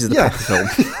film, or this is the proper film.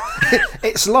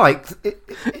 It's like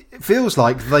it feels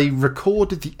like they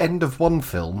recorded the end of one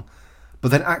film, but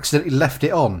then accidentally left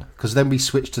it on, because then we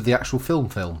switched to the actual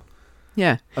film.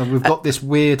 Yeah. And we've got this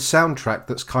weird soundtrack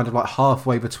that's kind of like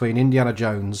halfway between Indiana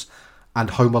Jones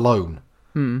and Home Alone.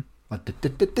 We've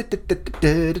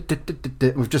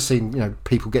just seen, you know,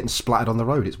 people getting splattered on the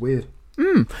road. It's weird.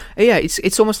 Yeah,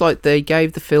 it's almost like they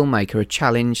gave the filmmaker a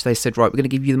challenge. They said, right, we're going to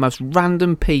give you the most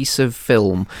random piece of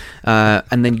film,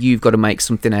 and then you've got to make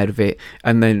something out of it.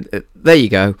 And then there you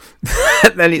go.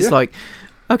 Then it's like,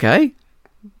 okay,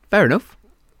 fair enough.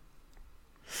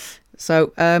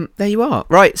 So there you are.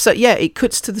 Right, so yeah, it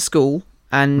cuts to the school,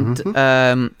 and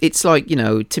it's like, you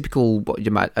know, typical, what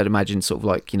I'd imagine, sort of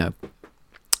like, you know,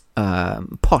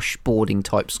 posh boarding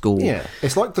type school. Yeah,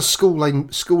 it's like the school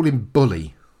in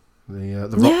Bully, the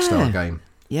Rockstar game.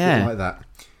 Yeah, like that.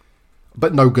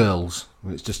 But no girls.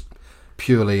 It's just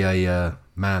purely a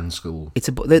man school.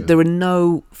 There are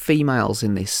no females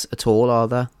in this at all, are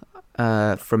there?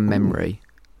 From memory.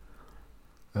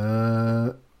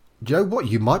 Joe, what?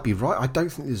 You might be right. I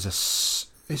don't think there's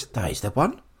is there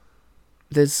one?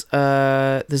 There's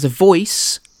a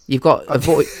voice. You've got a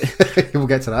voice. We'll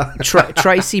get to that.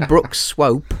 Tracy Brooks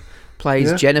Swope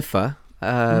plays Jennifer.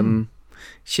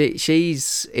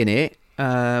 She's in it.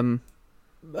 And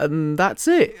that's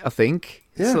it, I think.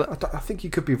 Yeah, so, I think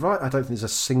you could be right. I don't think there's a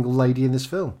single lady in this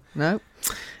film. No.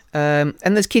 And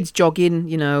there's kids jogging,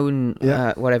 you know, and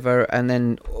whatever, and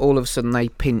then all of a sudden they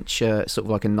pinch sort of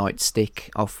like a nightstick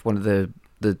off one of the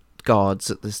guards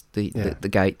at the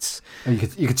gates. And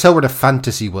you could tell we're in a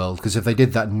fantasy world, because if they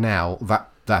did that now,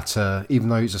 that even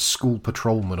though he's a school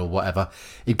patrolman or whatever,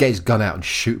 he'd get his gun out and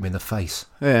shoot him in the face.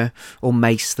 Yeah, or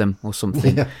mace them or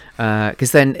something.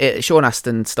 Because then Sean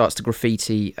Astin starts to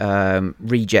graffiti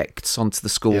rejects onto the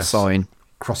school sign.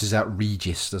 Crosses out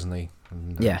Regis, doesn't he?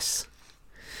 And, yes.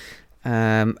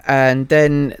 And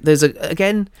then there's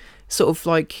again sort of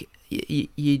like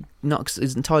you're not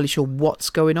entirely sure what's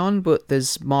going on, but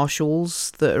there's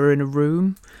marshals that are in a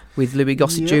room with Louis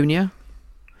Gossett Jr.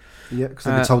 Yeah, because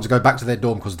they've been told to go back to their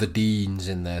dorm because the dean's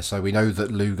in there, so we know that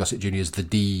Lou Gossett Jr. is the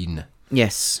dean.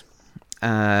 Yes.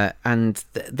 And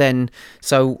then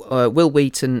Will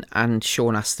Wheaton and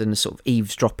Sean Astin are sort of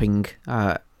eavesdropping,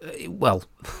 well,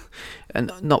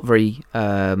 and not very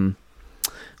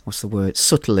what's the word?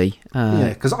 Subtly.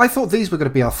 Because I thought these were going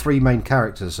to be our three main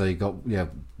characters. So you got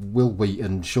Will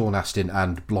Wheaton, Sean Astin,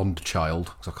 and Blonde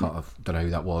Child. Because I don't know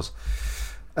who that was.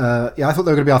 I thought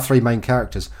they were going to be our three main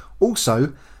characters.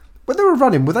 Also, when they were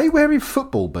running, were they wearing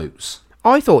football boots?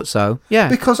 I thought so. Yeah.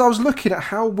 Because I was looking at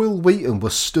how Will Wheaton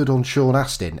was stood on Sean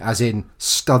Astin, as in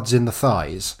studs in the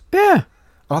thighs. Yeah.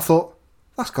 And I thought,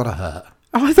 that's got to hurt.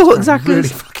 I thought exactly. Really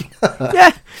fucking hurt.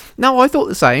 Yeah. No, I thought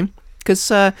the same.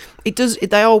 Because it does.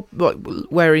 They are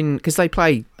wearing, because they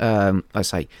play.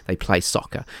 They play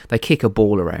soccer. They kick a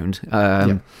ball around.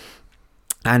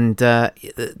 And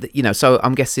so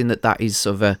I'm guessing that is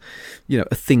sort of a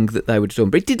thing that they would have done.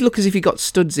 But it did look as if he got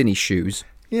studs in his shoes.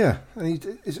 Yeah,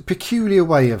 and it's a peculiar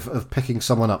way of picking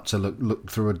someone up to look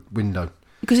through a window.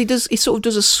 Because he sort of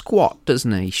does a squat,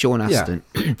 doesn't he, Sean Astin?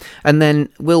 Yeah. And then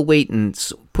Will Wheaton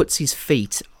puts his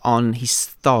feet on his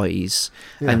thighs,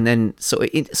 and then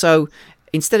so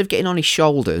instead of getting on his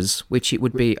shoulders, which it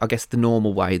would be, I guess, the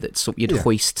normal way that you'd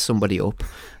hoist somebody up,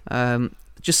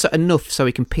 just enough so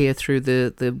he can peer through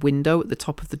the window at the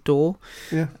top of the door.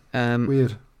 Yeah,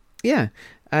 weird. Yeah,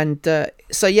 and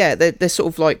so yeah, they're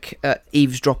sort of like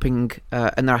eavesdropping,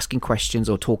 and they're asking questions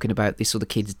or talking about this other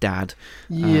kid's dad.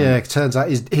 Yeah, it turns out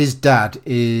his dad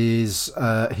is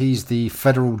he's the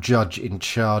federal judge in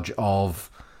charge of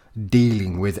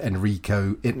dealing with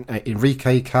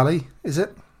Enrique Calli, is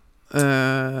it?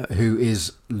 Who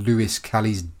is Lewis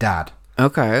Calli's dad.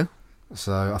 Okay.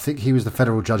 So I think he was the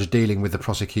federal judge dealing with the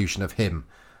prosecution of him.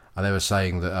 And they were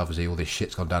saying that obviously all this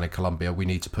shit's gone down in Colombia. We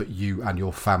need to put you and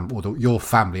your your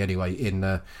family anyway,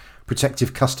 in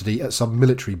protective custody at some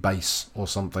military base or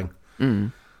something.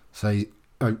 Mm. So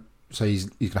he's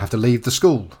going to have to leave the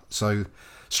school. So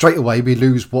straight away we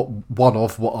lose one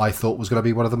of what I thought was going to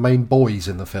be one of the main boys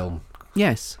in the film.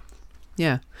 Yes.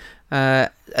 Yeah.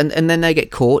 And then they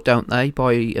get caught, don't they,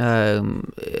 by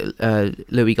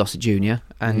Louis Gossett Jr.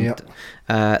 And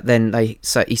then he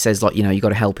says, like, you got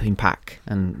to help him pack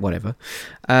and whatever.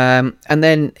 And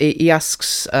then he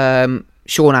asks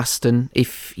Sean Astin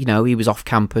if he was off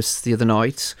campus the other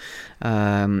night.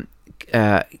 Because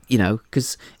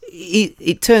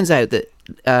it turns out that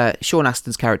Sean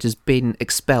Astin's character's been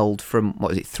expelled from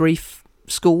 3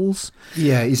 schools.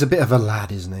 Yeah, he's a bit of a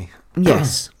lad, isn't he?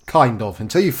 Yes. Kind of,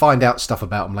 until you find out stuff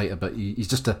about him later, but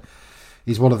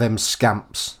he's one of them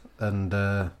scamps,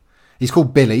 and he's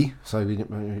called Billy, so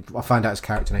I find out his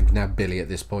character name's now Billy at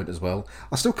this point as well.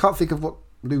 I still can't think of what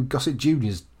Lou Gossett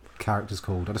Jr.'s character's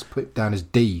called. I just put it down as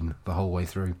Dean the whole way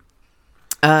through.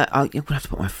 I'm going to have to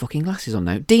put my fucking glasses on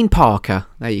now. Dean Parker,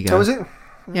 there you go. Oh, is it?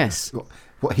 Yes.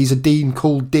 What, he's a Dean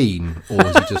called Dean, or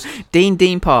is he just...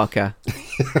 Dean Parker.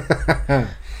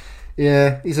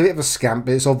 Yeah, he's a bit of a scamp,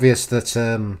 but it's obvious that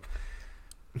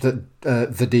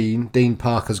the Dean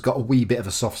Parker's got a wee bit of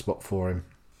a soft spot for him.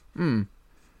 Hmm.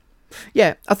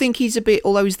 Yeah, I think he's a bit,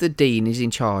 although he's the dean, he's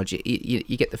in charge,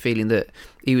 you get the feeling that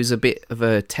he was a bit of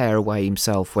a tearaway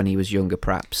himself when he was younger,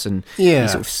 perhaps, and he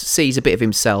sort of sees a bit of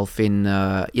himself in,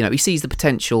 he sees the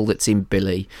potential that's in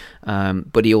Billy,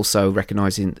 but he also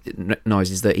recognises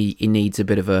that he needs a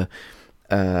bit of a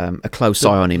close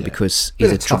eye on him because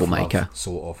he's a troublemaker. Love,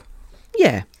 sort of.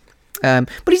 Yeah. But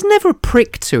he's never a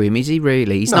prick to him, is he,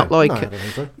 really? He's not like... No, I don't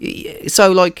think so.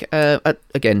 So, like,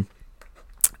 again...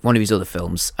 One of his other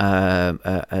films, what's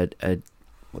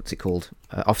it called?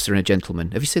 Officer and a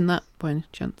Gentleman. Have you seen that by any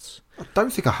chance? I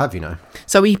don't think I have,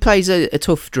 So he plays a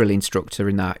tough drill instructor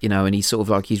in that, and he's sort of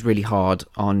like, he's really hard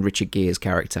on Richard Gere's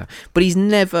character. But he's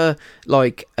never,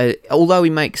 like, although he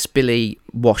makes Billy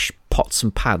wash pots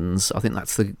and pans, I think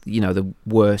that's the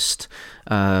worst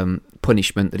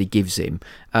punishment that he gives him.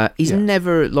 He's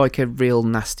never, like, a real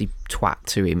nasty twat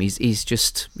to him. He's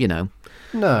just, No,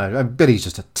 and Billy's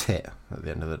just a tit at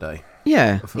the end of the day.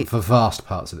 Yeah. For vast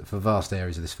parts of it, for vast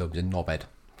areas of this film, he's a knobhead.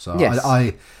 So yes.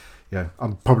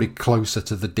 I'm probably closer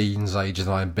to the Dean's age than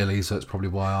I am Billy, so it's probably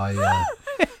why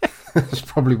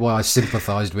I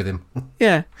sympathised with him.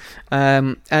 Yeah.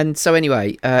 And so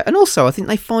anyway, and also I think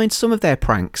they find some of their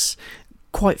pranks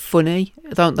quite funny,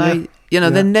 don't they? Yeah.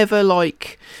 They're never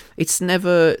like, it's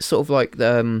never sort of like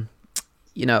I'm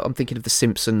thinking of The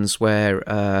Simpsons where,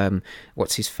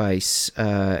 what's his face?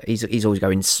 He's always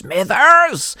going,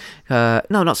 Smithers! No,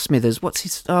 not Smithers. What's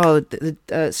his...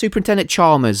 Superintendent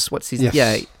Chalmers. What's his... Yes.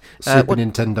 Yeah. Super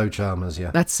Nintendo Chalmers,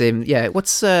 yeah. That's him, yeah.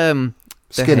 What's... Skinner.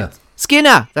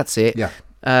 Skinner! That's it.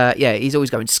 Yeah. He's always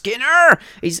going, Skinner!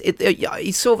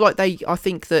 He's sort of like I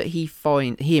think that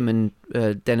him and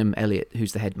Denham Elliott,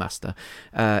 who's the headmaster,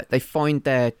 they find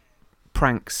their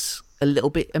pranks a little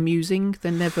bit amusing.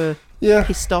 They're never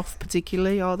pissed off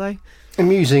particularly, are they?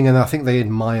 Amusing, and I think they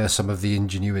admire some of the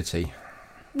ingenuity.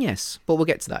 Yes, but we'll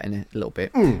get to that in a little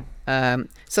bit.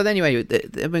 So anyway,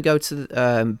 then we go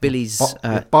to Billy's...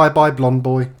 Bye, blonde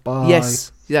boy. Bye.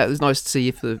 Yes. Yeah, it was nice to see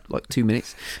you for like 2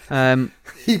 minutes.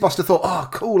 He must have thought, oh,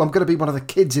 cool, I'm going to be one of the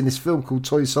kids in this film called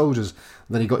Toy Soldiers.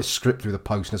 And then he got his script through the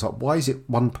post, and it's like, why is it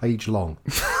 1 page long?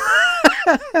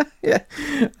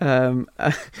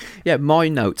 My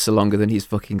notes are longer than his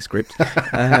fucking script.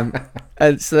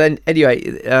 And so then, anyway,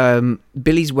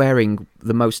 Billy's wearing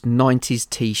the most 90s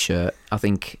t-shirt, I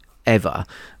think, ever.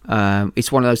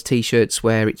 It's one of those t-shirts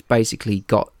where it's basically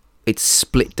it's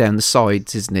split down the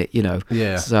sides, isn't it?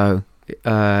 Yeah. So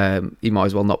you might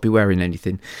as well not be wearing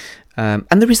anything. And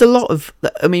there is a lot of...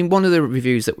 one of the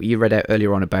reviews that you read out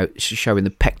earlier on about showing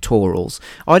the pectorals,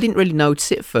 I didn't really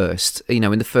notice it at first,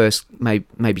 in the first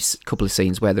maybe couple of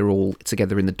scenes where they're all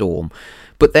together in the dorm.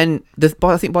 But then,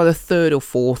 I think by the third or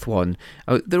fourth one,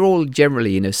 they're all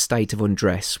generally in a state of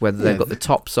undress, whether they've got the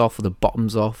tops off or the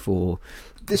bottoms off or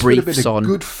this briefs would have been on. a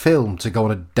good film to go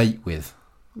on a date with.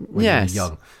 when Yes. you're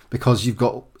young, because you've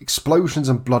got explosions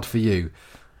and blood for you,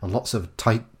 and lots of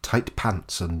tight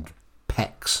pants and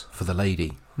pecs for the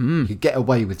lady. You could get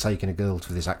away with taking a girl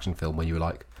to this action film when you were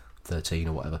like 13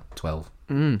 or whatever, 12,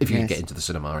 if you could get into the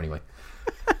cinema anyway.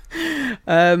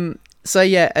 So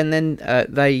yeah, and then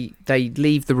they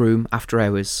leave the room after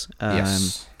hours.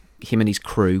 Yes. Him and his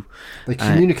crew. They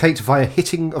communicate via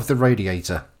hitting of the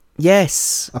radiator.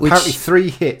 Yes. Apparently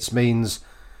 3 hits means,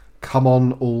 come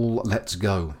on all, let's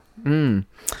go.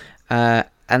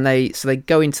 And they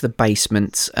go into the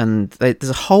basement, and there's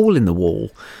a hole in the wall.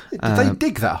 Did they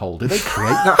dig that hole? Did they create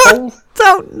that hole?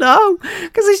 Don't know,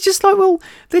 because it's just like, well,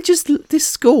 they're just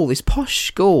this posh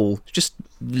school, just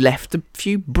left a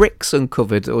few bricks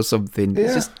uncovered or something.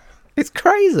 Yeah. It's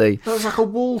crazy. There's like a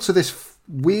wall to this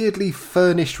weirdly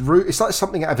furnished room. It's like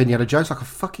something out of Indiana Jones, like a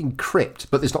fucking crypt,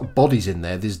 but there's not bodies in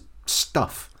there. There's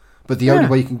stuff, but the only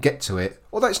way you can get to it,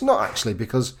 although it's not actually,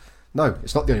 because no,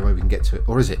 it's not the only way we can get to it,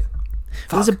 or is it?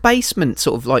 There's a basement,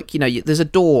 sort of like, there's a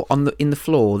door in the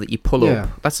floor that you pull Yeah.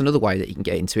 up. That's another way that you can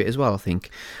get into it as well, I think.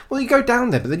 Well, you go down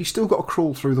there, but then you still got to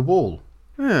crawl through the wall.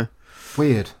 Yeah,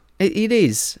 Weird. it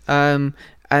is. So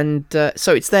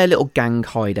it's their little gang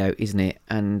hideout, isn't it?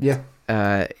 And Yeah.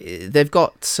 they've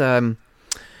got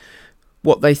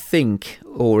what they think,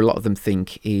 or a lot of them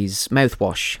think, is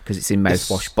mouthwash, because it's in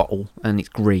mouthwash bottle and it's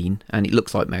green and it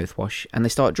looks like mouthwash, and they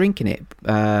start drinking it.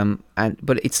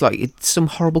 But it's some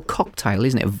horrible cocktail,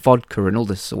 isn't it? Of vodka and all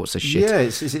this sorts of shit. Yeah,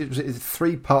 it's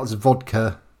 3 parts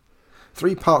vodka,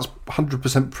 3 parts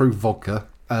 100% proof vodka,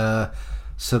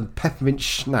 some peppermint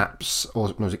schnapps,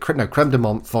 or was it creme de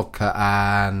menthe vodka,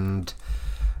 and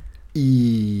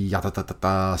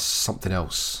something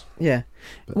else. Yeah.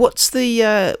 What's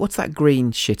that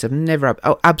green shit? I've never had.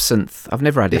 Oh, absinthe. I've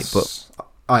never had it, but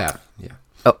I have. Yeah.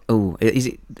 Oh, is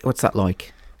it? What's that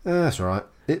like? That's all right.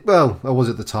 I was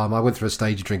at the time. I went through a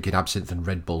stage of drinking absinthe and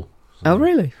Red Bull. Oh,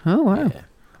 really? Oh, wow. Yeah.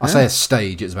 I say a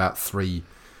stage. It's about three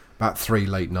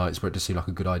late nights where it just seemed like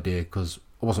a good idea, because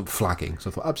I wasn't flagging. So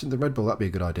I thought absinthe and Red Bull, that'd be a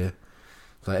good idea.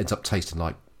 So it ends up tasting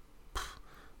like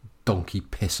donkey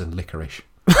piss and licorice.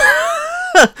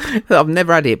 I've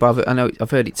never had it, but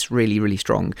I've heard it's really, really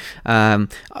strong.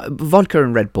 Vodka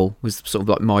and Red Bull was sort of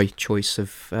like my choice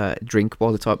of drink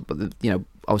by the time. But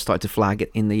I was starting to flag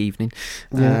it in the evening.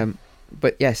 Yeah.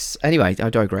 But yes, anyway, I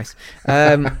digress.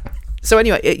 So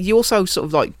anyway, you also sort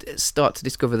of like start to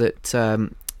discover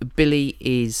that Billy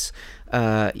is,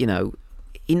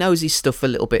 he knows his stuff a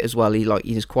little bit as well.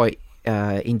 He's quite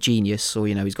ingenious, or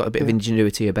he's got a bit of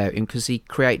ingenuity about him, because he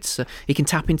creates he can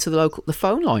tap into the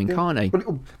phone line, can't he?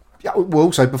 Well,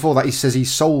 also before that, he says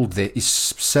he's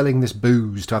selling this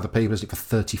booze to other people for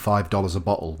 $35 a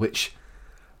bottle, which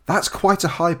that's quite a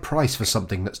high price for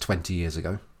something that's 20 years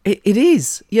ago. It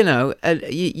is, I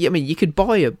mean, you could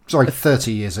buy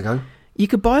 30 years ago. You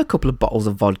could buy a couple of bottles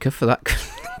of vodka for that.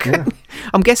 Yeah.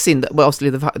 I'm guessing that, well, obviously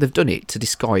they've done it to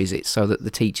disguise it so that the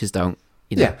teachers don't,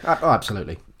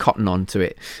 absolutely cotton on to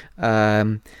it.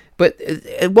 But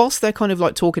whilst they're kind of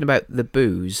like talking about the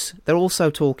booze, they're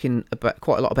also talking about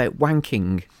quite a lot about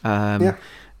wanking,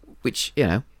 which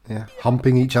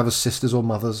humping each other's sisters or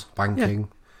mothers, wanking. Yeah.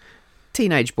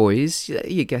 Teenage boys,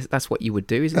 you guess that's what you would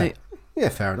do, isn't it? Yeah,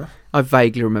 fair enough. I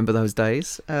vaguely remember those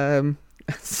days. So.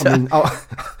 I mean, I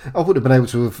would have been able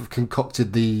to have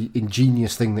concocted the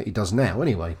ingenious thing that he does now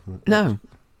anyway. No.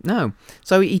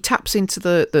 So he taps into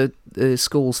the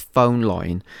school's phone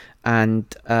line, and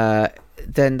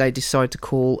then they decide to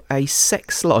call a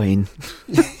sex line.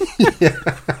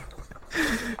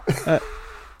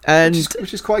 And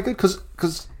which is quite good,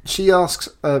 because she asks,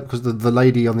 because the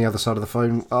lady on the other side of the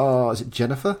phone, is it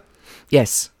Jennifer?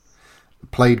 Yes.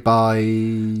 Played by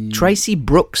Tracy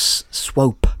Brooks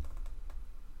Swope.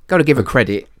 Got to give her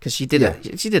credit, because she did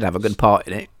have a good part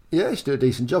in it. Yeah, she did a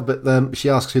decent job. But she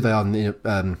asks who they are,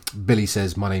 and Billy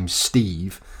says, "My name's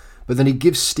Steve." But then he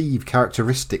gives Steve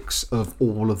characteristics of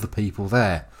all of the people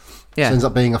there. Yeah, so ends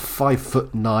up being a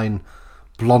 5'9",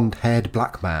 blonde-haired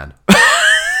black man.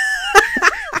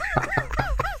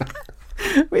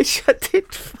 Which I did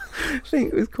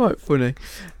think was quite funny.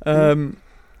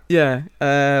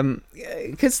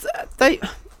 Because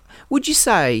would you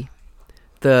say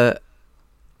that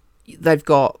they've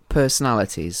got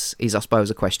personalities, is I suppose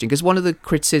a question, because one of the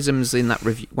criticisms in that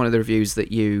review, one of the reviews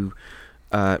that you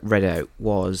read out,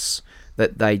 was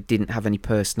that they didn't have any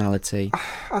personality.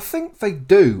 I think they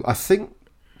do. I think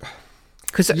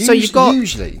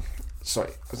usually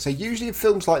in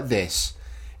films like this,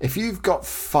 if you've got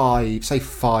five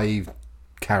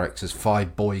characters,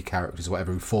 5 boy characters,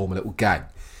 whatever, who form a little gang,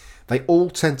 they all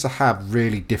tend to have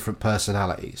really different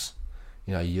personalities.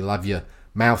 You'll have your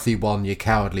mouthy one, your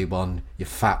cowardly one, your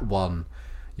fat one,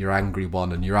 your angry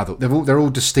one, and your other. They're all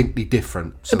distinctly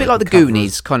different. So a bit like the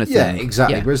Goonies kind of thing. Yeah,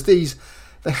 exactly. Yeah. Whereas these,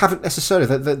 they haven't necessarily.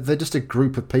 They're just a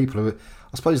group of people who,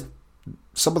 I suppose,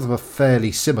 some of them are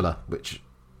fairly similar, which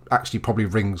actually probably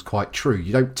rings quite true.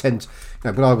 You don't tend to,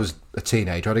 when I was a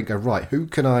teenager, I didn't go, right, who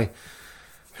can I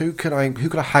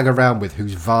hang around with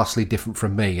who's vastly different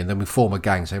from me, and then we form a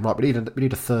gang, say, right, we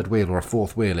need a third wheel or a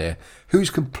fourth wheel here, who's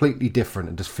completely different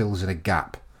and just fills in a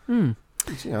gap. It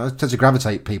tends to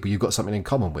gravitate people you've got something in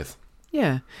common with.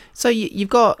 Yeah. So you've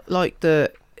got like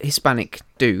the Hispanic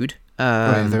dude.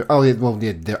 It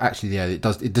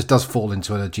does fall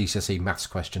into a GCSE maths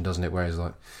question, doesn't it? Whereas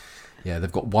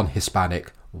they've got one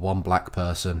Hispanic, one black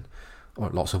person, or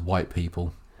lots of white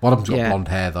people. One of them's got blonde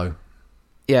hair though.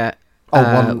 Yeah.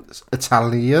 One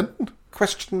Italian?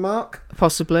 Question mark?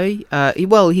 Possibly.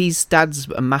 His dad's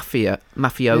a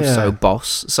mafioso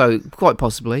boss, so quite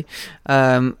possibly.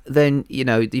 Then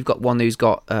you've got one who's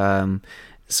got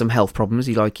some health problems.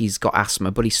 He's got asthma,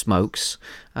 but he smokes.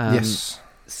 Yes.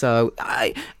 So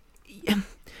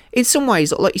in some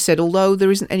ways, like you said, although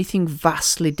there isn't anything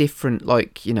vastly different,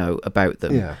 about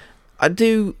them, I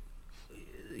do,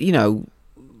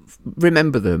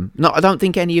 remember them. I don't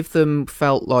think any of them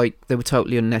felt like they were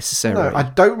totally unnecessary. No, I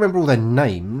don't remember all their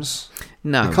names.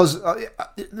 No, because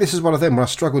this is one of them where I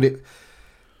struggled.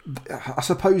 I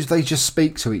suppose they just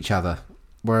speak to each other,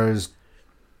 whereas,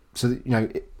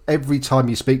 every time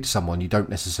you speak to someone, you don't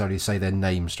necessarily say their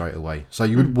name straight away. So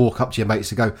you wouldn't walk up to your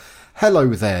mates and go, "Hello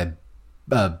there,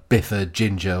 Biffer,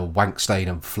 Ginger, Wankstain,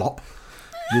 and Flop."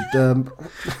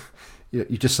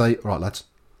 You just say, "All right, lads."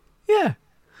 Yeah.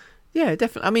 Yeah,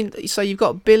 definitely. I mean, so you've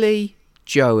got Billy,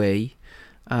 Joey,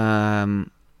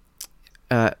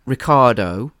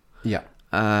 Ricardo,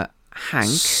 Hank,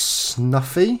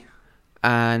 Snuffy,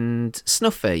 and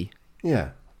Snuffy. Yeah.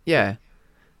 Yeah.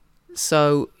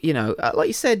 So, like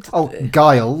you said... Oh,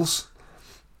 Giles.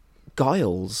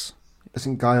 Giles?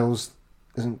 Isn't Giles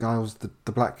the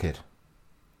black kid?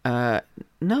 No,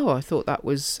 I thought that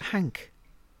was Hank.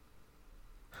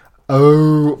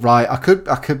 Oh, right. I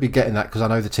could be getting that because I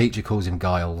know the teacher calls him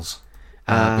Giles.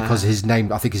 Because his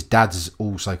name, I think his dad's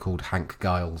also called Hank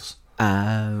Giles.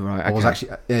 Right. Okay. I was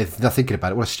actually thinking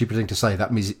about it. What a stupid thing to say.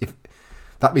 That means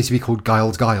to be called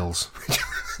Giles.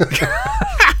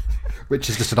 Which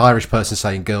is just an Irish person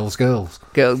saying girls. Girls.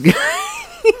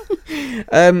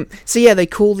 So they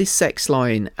call this sex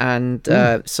line, and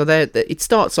so it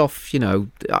starts off.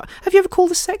 Have you ever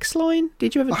called a sex line?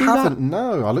 Did you ever do that? I haven't.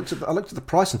 No, I looked at the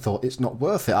price and thought it's not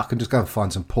worth it. I can just go and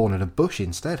find some porn in a bush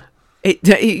instead. I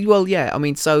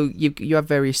mean, so you have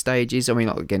various stages. I mean,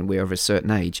 again, we're of a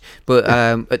certain age, but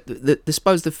I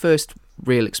suppose the first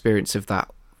real experience of that,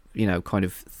 kind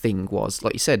of thing was,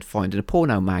 like you said, finding a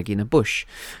porno mag in a bush.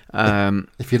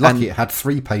 If you're lucky, it had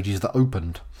 3 pages that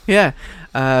opened. Yeah,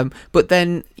 but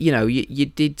then you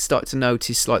did start to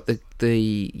notice like the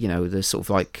sort of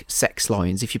like sex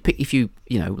lines. If you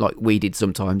like we did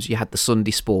sometimes, you had the Sunday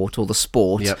Sport or the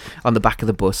Sport on the back of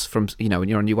the bus from when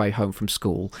you're on your way home from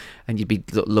school, and you'd be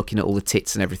looking at all the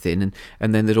tits and everything,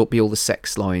 and then there'd be all the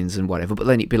sex lines and whatever. But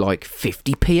then it'd be like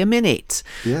 50p a minute.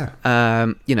 Yeah.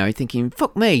 Thinking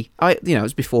fuck me. It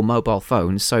was before mobile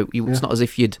phones, so it's not as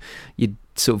if you'd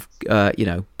sort of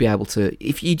be able to,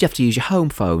 if you'd have to use your home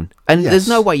phone, and there's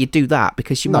no way you'd do that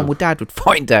because your mum or dad would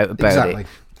find out about it.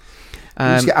 You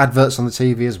used to get adverts on the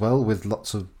TV as well with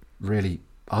lots of really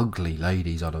ugly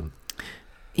ladies on them.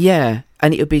 Yeah,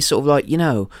 and it would be sort of like,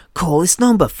 call this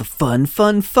number for fun,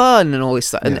 and all this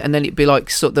stuff. And then it'd be like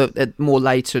sort of more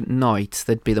later at night,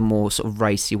 there'd be the more sort of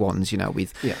racy ones,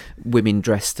 with women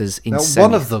dressed as insane. Now,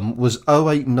 one of them was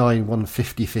 0891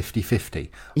 50 50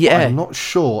 50. Yeah. I'm not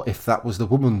sure if that was the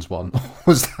woman's one, or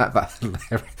was that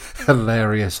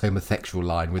hilarious homosexual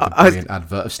line with the brilliant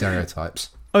advert of stereotypes.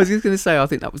 I was just going to say, I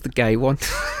think that was the gay one.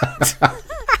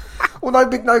 Well, no,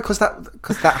 because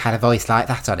that had a voice like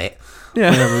that on it.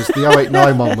 Yeah. Whereas the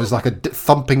 089 one was like a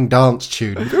thumping dance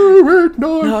tune.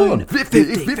 0891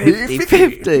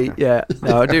 50. Yeah,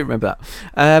 no, I do remember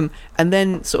that. And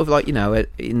then sort of like,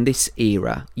 in this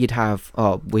era, you'd have,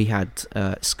 we had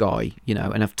Sky,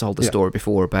 and I've told the story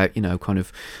before about, kind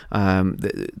of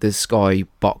the Sky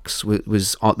box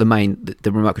was the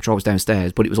remote control was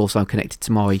downstairs, but it was also connected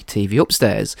to my TV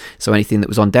upstairs. So anything that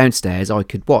was on downstairs, I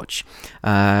could watch.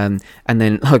 And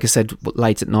then, like I said,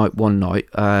 late at night, one night,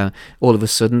 all of a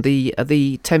sudden the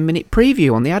 10-minute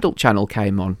preview on the adult channel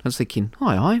came on. I was thinking,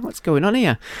 hi, what's going on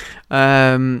here?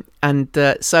 So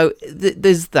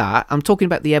there's that. I'm talking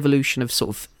about the evolution of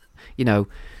sort of,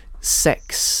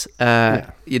 sex,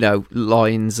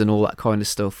 lines and all that kind of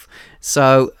stuff.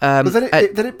 So, but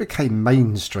then it became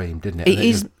mainstream, didn't it? It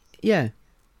is, yeah.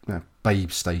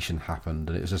 Babe Station happened,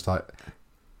 and it was just like,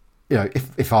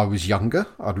 if I was younger,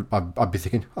 I'd be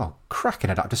thinking, oh, cracking,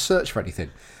 I'd have to search for anything.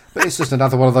 But it's just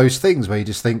another one of those things where you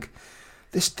just think,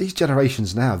 these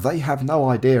generations now, they have no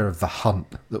idea of the hunt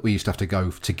that we used to have to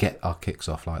go to get our kicks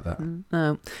off like that.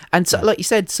 No, and so, like you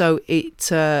said, so it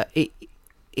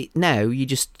now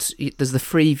there's the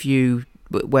free view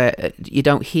where you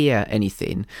don't hear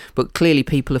anything, but clearly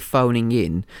people are phoning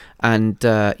in, and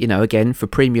again for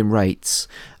premium rates,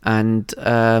 and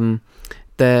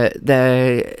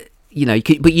they're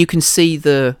you can see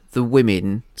the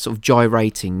women sort of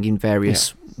gyrating in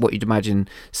various what you'd imagine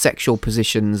sexual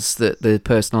positions that the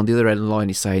person on the other end of the line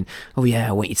is saying, oh yeah,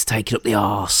 I want you to take it up the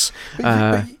arse.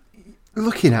 But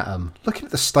looking at them, looking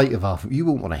at the state of our, you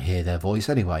wouldn't want to hear their voice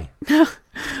anyway.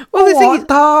 Well, the thing is,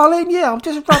 darling, I'm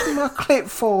just rubbing my clit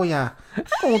for you.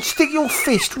 Go on, stick your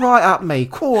fist right up me.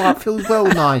 Cool, that feels well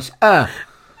nice. But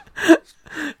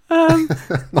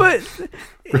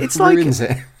it's like,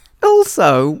 it.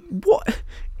 Also, what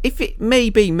if it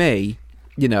may be me,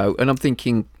 and I'm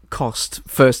thinking cost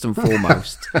first and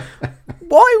foremost.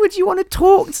 Why would you want to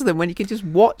talk to them when you can just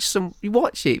watch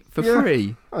it for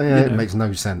free? Oh, yeah, it makes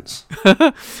no sense.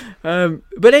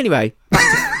 But anyway,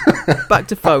 back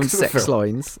to phone sex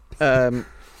lines. I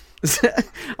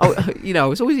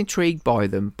was always intrigued by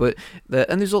them, but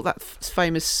and there's all that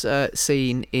famous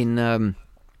scene in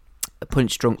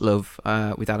Punch Drunk Love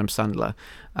with Adam Sandler.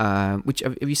 Which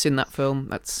have you seen that film?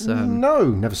 That's no,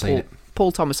 never seen it.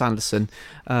 Paul Thomas Anderson,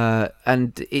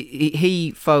 and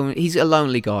he's a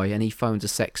lonely guy, and he phones a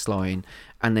sex line,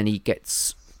 and then he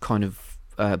gets kind of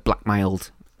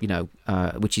blackmailed,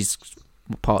 which is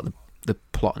part of the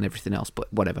plot and everything else,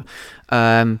 but whatever.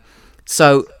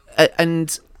 So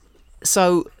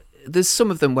there's some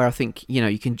of them where I think,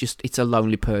 you can it's a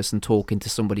lonely person talking to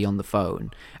somebody on the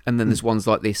phone, and then there's ones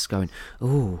like this going,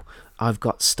 oh, I've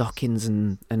got stockings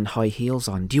and high heels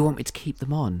on. Do you want me to keep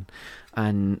them on?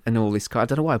 And all this kind. I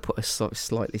don't know why I put a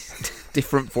slightly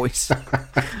different voice.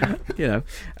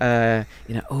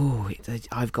 Oh,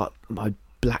 I've got my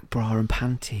black bra and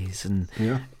panties, and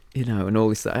and all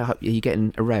this. You're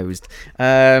getting aroused,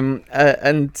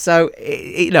 and so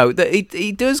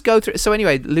he does go through. So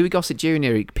anyway, Louis Gossett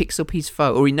Jr. he picks up his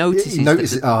phone, or he notices.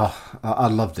 I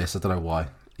love this. I don't know why.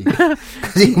 He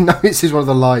notices one of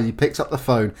the lines. He picks up the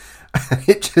phone, and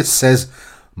it just says,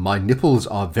 "My nipples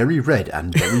are very red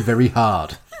and very, very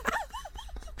hard."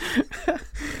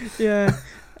 Yeah.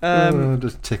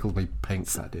 Just tickled me pink,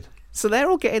 that did. So they're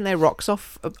all getting their rocks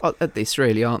off at this,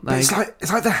 really, aren't they? It's like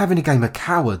they're having a game of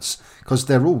cowards, because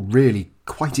they're all really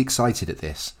quite excited at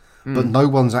this. But no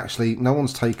one's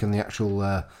taken the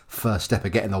actual first step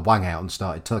of getting the wang out and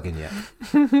started tugging yet.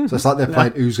 So it's like they're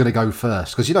playing who's going to go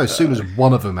first. Because, as soon as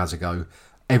one of them has a go,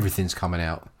 everything's coming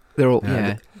out. They're all,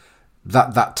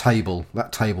 That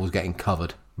table's getting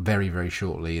covered very, very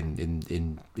shortly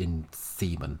in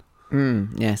Themen.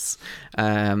 Yes.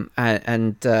 Or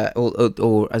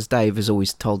as Dave has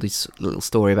always told his little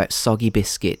story about Soggy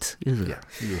Biscuit.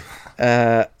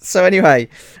 Yeah. So anyway,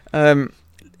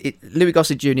 Louis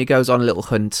Gossett Jr. goes on a little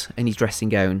hunt in his dressing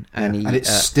gown, and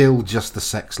it's still just the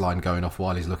sex line going off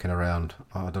while he's looking around.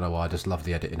 I don't know why, I just love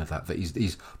the editing of that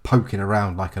he's poking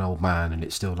around like an old man, and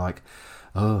it's still like,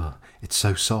 oh, it's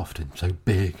so soft and so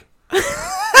big. Do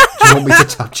you want me to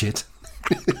touch it?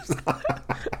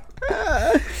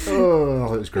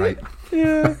 Oh, it was great.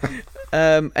 Yeah.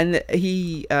 And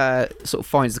he sort of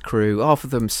finds the crew. Half of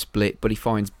them split, but he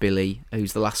finds Billy,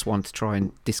 who's the last one to try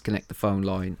and disconnect the phone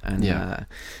line. And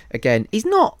again, he's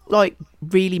not like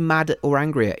really mad or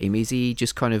angry at him, is he?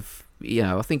 Just kind of,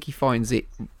 I think he finds it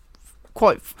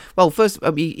quite well. First,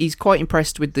 he's quite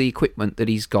impressed with the equipment that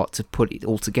he's got to put it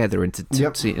all together and to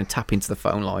tap into the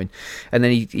phone line. And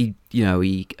then he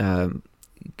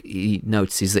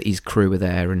notices that his crew are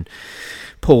there and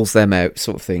pulls them out,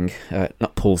 sort of thing.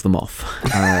 Not pulls them off.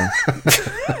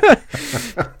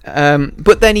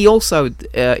 But then he also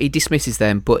he dismisses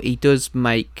them, but he does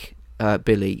make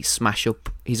Billy smash up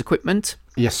his equipment.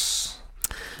 Yes.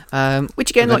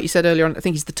 Which again, like you said earlier on, I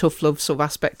think is the tough love sort of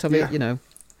aspect of it.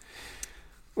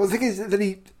 Well, the thing is that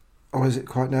he. Oh, is it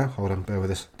quite now? Hold on, bear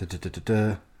with us.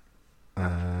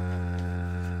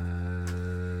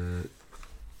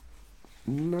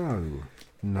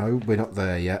 No, we're not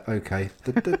there yet. Okay.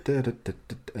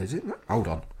 Is it? Hold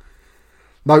on.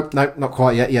 No, not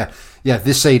quite yet. Yeah.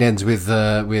 This scene ends with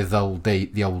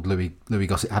the old Louis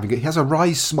Gossett he has a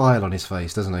wry smile on his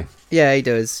face, doesn't he? Yeah, he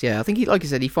does. Yeah, I think like I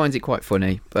said, he finds it quite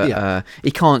funny, but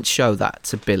he can't show that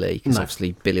to Billy because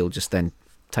obviously Billy will just then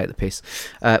take the piss,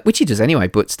 which he does anyway.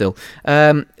 But still,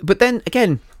 but then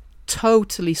again,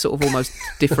 totally sort of almost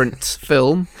different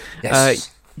film.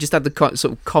 Yes. Just had the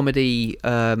sort of comedy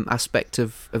aspect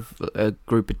of a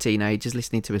group of teenagers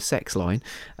listening to a sex line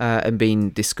and being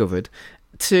discovered,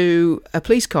 to a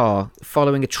police car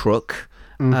following a truck,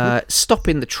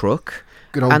 stopping the truck.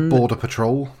 Good old border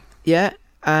patrol. Yeah,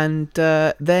 and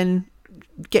then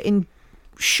getting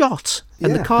shot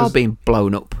and the car being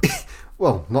blown up.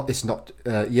 Well, it's not.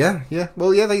 Yeah.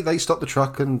 Well, yeah, they stop the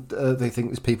truck and they think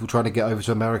there's people trying to get over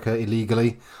to America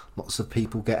illegally. Lots of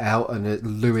people get out,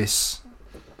 and Lewis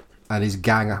and his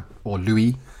gang, or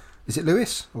Louis. Is it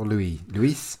Lewis or Louis?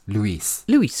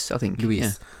 Louis, I think. Louis. Yeah.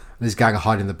 And his gang are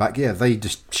hiding in the back. Yeah, they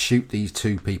just shoot these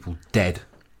two people dead.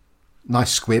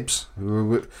 Nice squibs.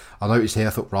 I noticed here, I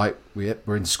thought, right,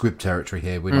 we're in squib territory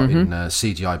here. We're not in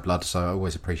CGI blood, so I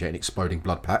always appreciate an exploding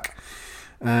blood pack.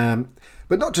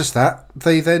 But not just that,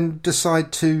 they then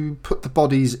decide to put the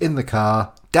bodies in the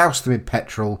car, douse them in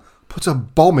petrol, put a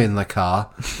bomb in the car,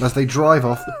 and as they drive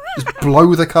off, just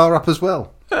blow the car up as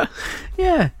well.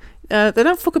 Yeah. They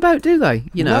don't fuck about, do they?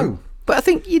 You know? No. But I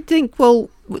think you'd think, well,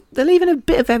 they're leaving a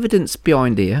bit of evidence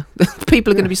behind here.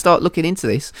 People are going to start looking into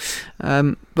this.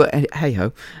 But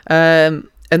hey-ho. And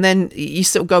then you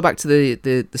still go back to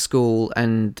the school,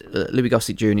 and Louis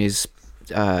Gossett Jr. is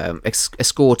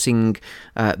escorting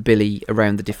Billy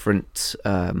around the different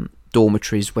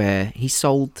dormitories where he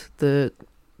sold the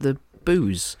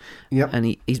booze. Yep.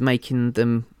 And he's making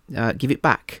them give it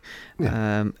back.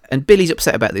 Yeah. And Billy's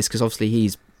upset about this because obviously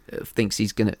he's thinks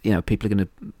he's going to, people are going to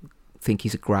think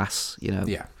he's a grass,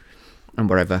 Yeah. And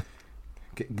whatever.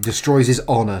 Destroys his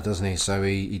honour, doesn't he? So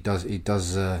he does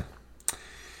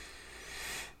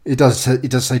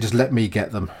say, just let me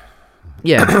get them.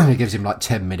 Yeah. He gives him like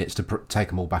 10 minutes to take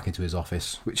them all back into his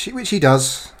office, which he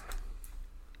does.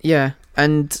 Yeah,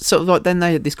 and sort of like then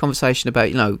they had this conversation about,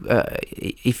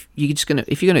 if you're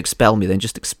gonna expel me, then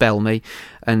just expel me,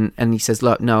 and he says,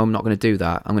 look, no, I'm not going to do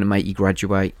that. I'm going to make you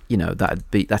graduate.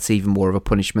 That's even more of a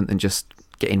punishment than just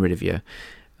getting rid of you.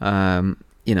 And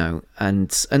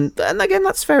again,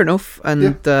 that's fair enough.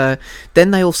 And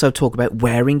then they also talk about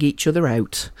wearing each other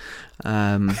out.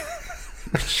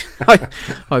 Which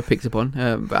I picked up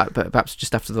on, but perhaps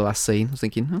just after the last scene, I was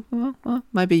thinking, well,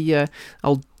 maybe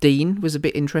old Dean was a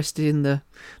bit interested in the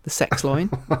sex line,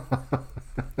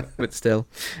 but still,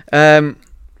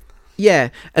 yeah.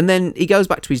 And then he goes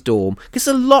back to his dorm because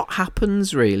a lot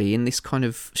happens really in this kind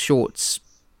of short,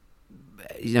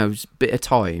 bit of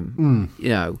time,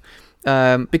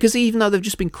 because even though they've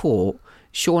just been caught,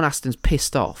 Sean Astin's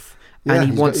pissed off, Yeah,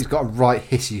 and he's got a right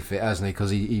hissy fit, hasn't he? Because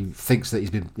he thinks that he's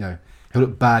been, he'll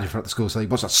look bad in front of the school, so he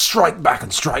wants to strike back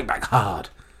and strike back hard.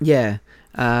 Yeah,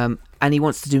 and he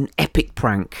wants to do an epic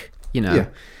prank, Yeah.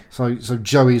 So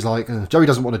Joey's like, Joey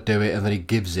doesn't want to do it, and then he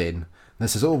gives in. And then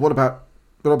says, "Oh, what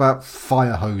about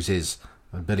fire hoses?"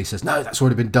 And Billy says, "No, that's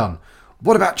already been done."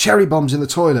 "What about cherry bombs in the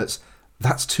toilets?"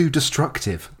 "That's too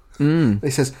destructive." He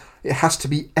says it has to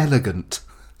be elegant,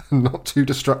 and not too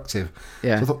destructive.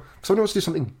 Yeah. So I thought, if somebody wants to do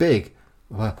something big,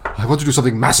 well, I want to do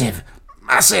something massive,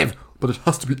 but it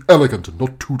has to be elegant and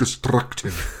not too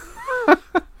destructive.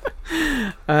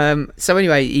 So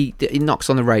anyway, he knocks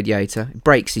on the radiator,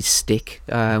 breaks his stick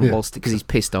because he's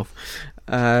pissed off.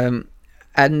 So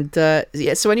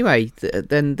anyway,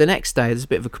 then the next day there's a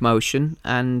bit of a commotion,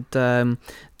 and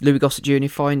Louis Gossett Jr.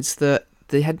 finds that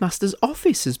the headmaster's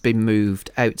office has been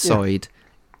moved outside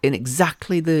in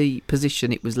exactly the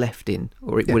position it was left in,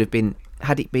 or it would have been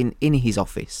had it been in his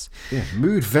office. Yeah,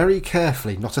 moved very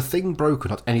carefully, not a thing broken,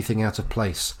 not anything out of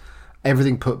place.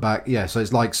 Everything put back. Yeah, so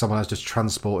it's like someone has just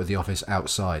transported the office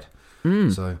outside.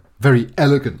 So very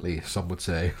elegantly, some would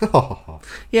say.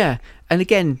 Yeah, and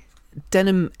again,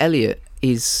 Denham Elliott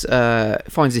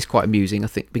finds this quite amusing, I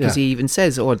think, because he even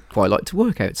says, "Oh, I'd quite like to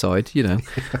work outside," and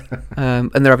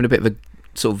they're having a bit of a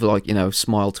sort of like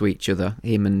smile to each other,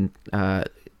 him and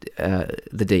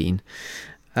the dean,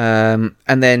 and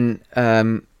then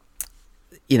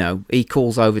he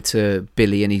calls over to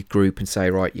Billy and his group and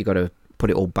say, "Right, you got to put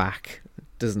it all back,"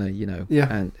 doesn't he?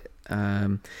 Yeah.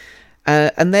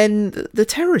 And then the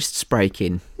terrorists break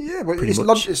in. Yeah, well,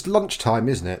 it's lunchtime,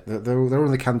 isn't it? They're all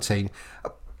in the canteen.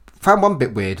 Found one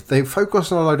bit weird. They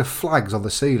focus on a load of flags on the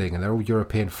ceiling, and they're all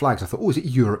European flags. I thought, is it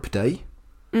Europe Day?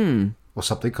 Or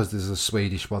something, because there's a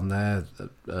Swedish one there,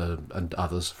 and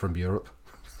others from Europe.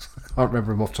 I can't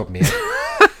remember them off the top of my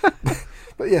head.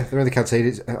 But yeah, they're in the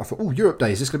canteen. I thought, oh, Europe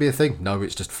Day, is this going to be a thing? No,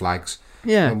 it's just flags.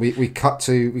 Yeah. And we cut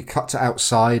to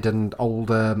outside, and old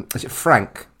is it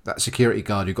Frank, that security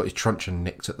guard who got his truncheon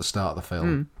nicked at the start of the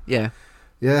film? Yeah.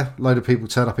 Yeah, a load of people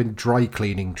turn up in dry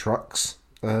cleaning trucks.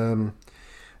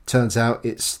 Turns out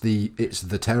it's the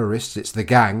terrorists, it's the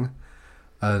gang,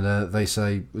 and they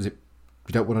say, "Was it?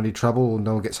 You don't want any trouble,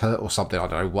 no one gets hurt or something." I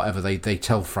don't know. Whatever they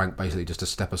tell Frank basically just to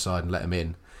step aside and let him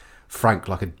in. Frank,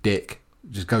 like a dick,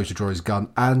 just goes to draw his gun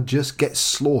and just gets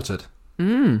slaughtered.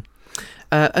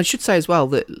 I should say as well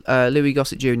that Louis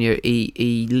Gossett Jr.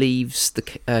 he leaves the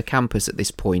campus at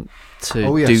this point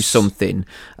to do something,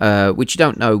 which you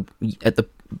don't know at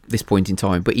this point in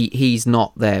time, but he's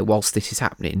not there whilst this is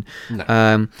happening.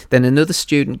 No. Then another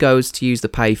student goes to use the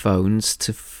payphones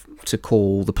to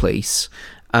call the police,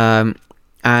 and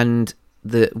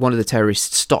one of the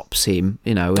terrorists stops him,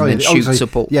 and then shoots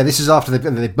up all... Yeah, this is after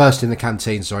they burst in the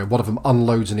canteen, sorry. One of them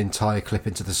unloads an entire clip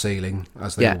into the ceiling,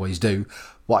 as they always do.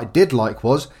 What I did like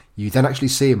was, you then actually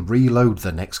see him reload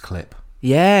the next clip.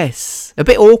 Yes. A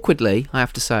bit awkwardly, I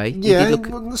have to say. Yeah, it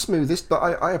wasn't the smoothest, but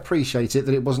I appreciate it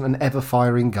that it wasn't an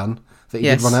ever-firing gun, that he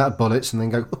did run out of bullets and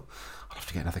then go, oh, I'll have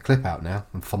to get another clip out now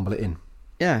and fumble it in.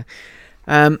 Yeah.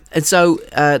 And so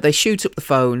they shoot up the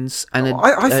phones, and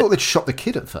I thought they'd shot the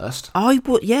kid at first.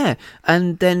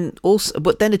 And then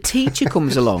a teacher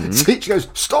comes along. The teacher goes,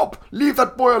 "Stop! Leave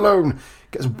that boy alone!"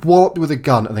 Gets walloped with a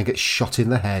gun and then gets shot in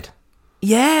the head.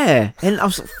 Yeah, and I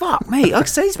was like, "Fuck me!" Like I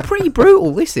say, it's pretty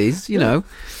brutal. This is,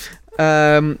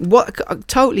 I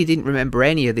totally didn't remember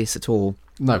any of this at all.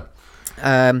 No.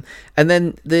 And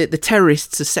then the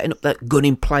terrorists are setting up that gun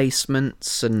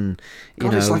emplacements, and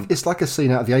it's like a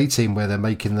scene out of the A-Team where they're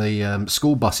making the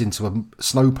school bus into a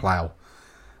snowplow.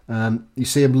 You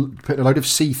see them putting a load of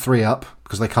C3 up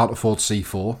because they can't afford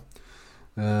C4.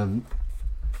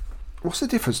 What's the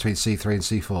difference between C3 and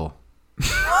C4?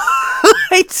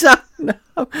 I don't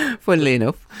know. Funnily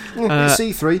enough,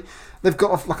 C3. They've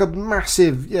got like a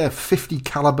massive 50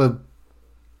 caliber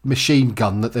machine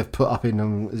gun that they've put up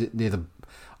in is it near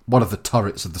one of the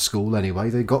turrets of the school. Anyway,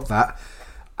 they got that.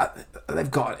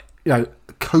 They've got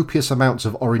copious amounts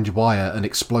of orange wire and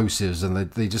explosives, and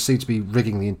they just seem to be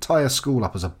rigging the entire school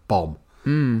up as a bomb.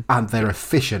 And they're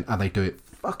efficient, and they do it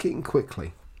fucking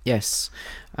quickly. Yes.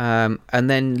 And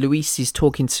then Luis is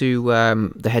talking to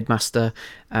the headmaster,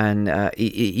 and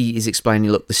he is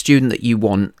explaining, look, the student that you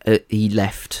want, he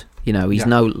left. He's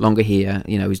no longer here.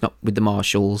 He's not with the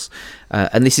marshals,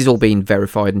 and this is all being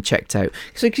verified and checked out.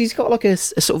 So he's got like a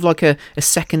sort of like a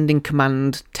second in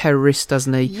command terrorist,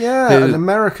 doesn't he? Yeah, an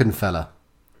American fella.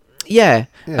 Yeah.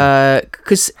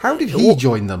 Because how did he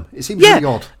join them? It seems really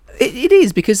odd. It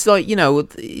is because,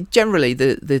 generally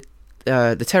the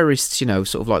terrorists,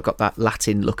 sort of like got that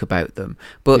Latin look about them,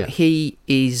 but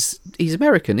he's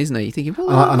American, isn't he? You're thinking,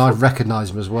 and I recognise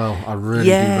him as well. I really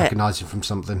do recognise him from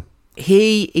something.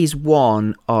 He is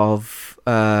one of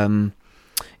in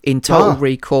Total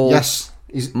Recall. Yes,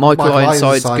 he's Michael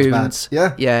Ironside's goons.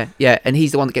 Bad. Yeah, and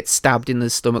he's the one that gets stabbed in the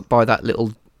stomach by that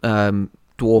little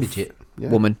dwarf midget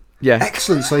woman. Yeah,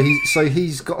 excellent. So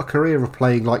he's got a career of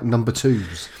playing like number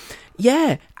twos.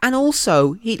 Yeah, and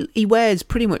also he wears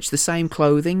pretty much the same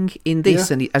clothing in this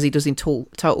as he does in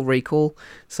Total Recall.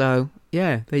 So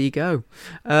yeah, there you go.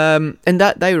 And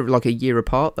that they were like a year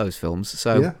apart, those films.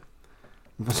 So yeah.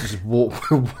 Just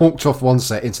walked off one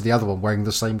set into the other one wearing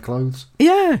the same clothes.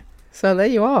 Yeah, so there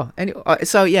you are. Anyway,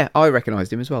 so yeah, I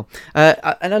recognised him as well.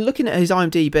 And looking at his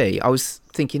IMDb, I was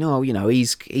thinking,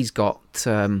 he's got,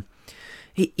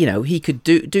 he could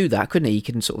do that, couldn't he? He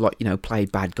can sort of like play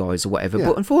bad guys or whatever. Yeah.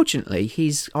 But unfortunately,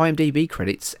 his IMDb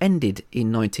credits ended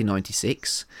in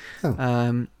 1996,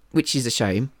 which is a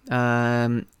shame.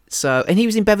 So, and he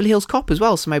was in Beverly Hills Cop as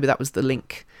well. So maybe that was the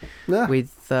link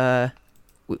with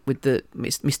the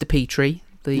Mr. Petrie,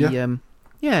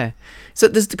 So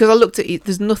because I looked at it,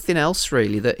 there's nothing else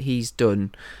really that he's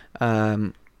done,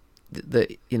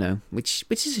 which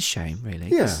is a shame really.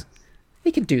 Yeah,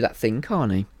 he can do that thing,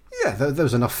 can't he? Yeah, there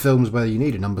was enough films where you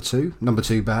need a number two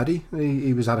baddie.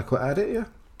 He was adequate at it.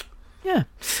 Yeah.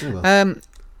 Oh, well.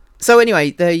 So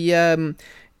anyway, they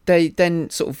then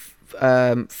sort of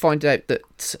find out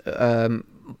that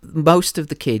most of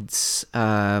the kids,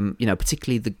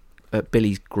 particularly the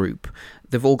Billy's group,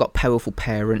 they've all got powerful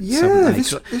parents. Yeah,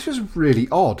 this was really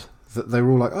odd that they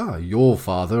were all like, your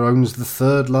father owns the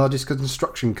third largest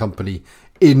construction company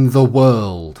in the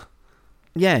world.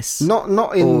 Yes. Not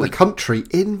in the country,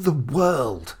 in the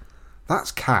world.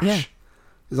 That's cash. Yeah.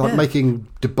 It's like making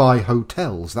Dubai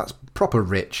hotels. That's proper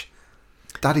rich.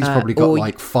 Daddy's probably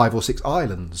got 5 or 6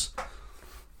 islands.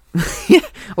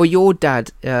 Or your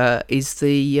dad is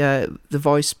the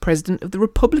vice president of the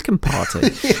Republican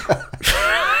Party.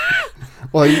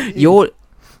 Well, you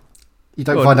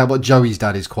don't find out what Joey's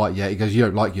dad is quite yet. He goes, "You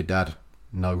don't like your dad?"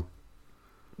 No.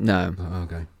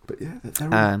 Okay, but yeah,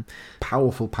 they're all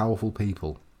powerful, powerful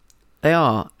people. They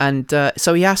are, and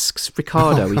so he asks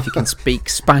Ricardo if he can speak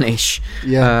Spanish.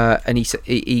 Yeah, and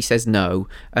he says no,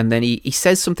 and then he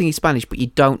says something in Spanish, but you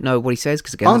don't know what he says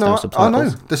because again, there's no subtitles. Oh no,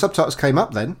 the subtitles came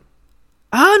up then.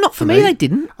 Not for me. They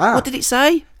didn't. What did it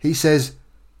say? He says,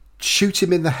 "Shoot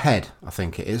him in the head." I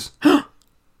think it is.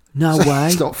 No way.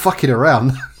 He's not fucking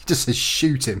around. He just says,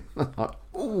 "Shoot him." I'm like,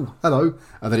 "Oh, hello,"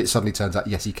 and then it suddenly turns out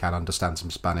yes, he can understand some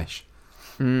Spanish.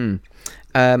 And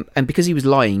because he was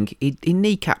lying, he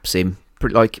kneecaps him.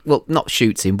 Not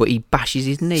shoots him, but he bashes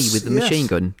his knee with the machine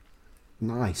gun.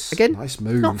 Nice. Again, nice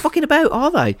move. Not fucking about,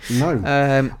 are they?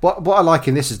 No. What I like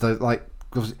in this is though, like,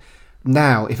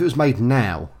 now, if it was made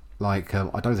now, like,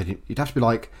 I don't think you'd have to be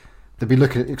like, they'd be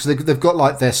looking at, because they've got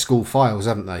like their school files,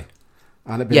 haven't they?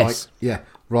 And it'd be like, yeah,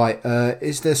 right.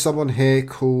 Is there someone here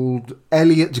called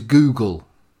Elliot Google?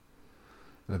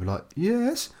 And they'd be like,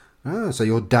 yes. So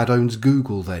your dad owns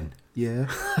Google then? Yeah.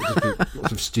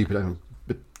 Lots of stupid.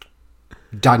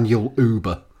 Daniel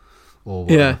Uber. Or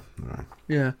whatever.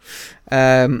 Yeah.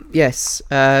 Yes.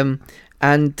 And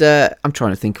I'm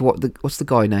trying to think of what's the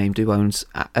guy named who owns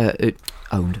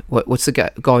what's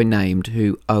the guy named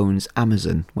who owns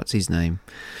Amazon? What's his name?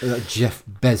 Jeff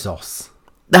Bezos.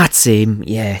 That's him.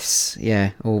 Yes.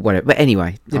 Yeah. Or whatever. But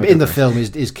anyway, but in the film,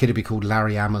 his kid would be called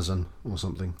Larry Amazon or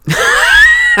something.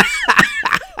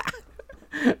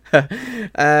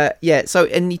 So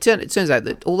and it turns out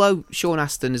that although Sean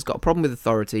Astin has got a problem with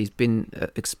authority, he's been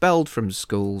expelled from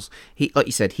schools. He, like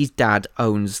you said, his dad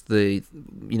owns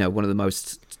one of the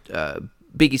most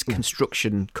biggest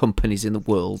construction companies in the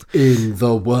world.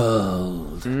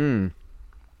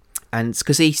 And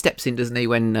because he steps in, doesn't he,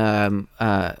 when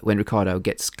Ricardo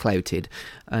gets clouted,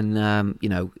 and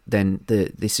then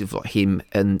this is like him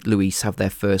and Luis have their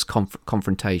first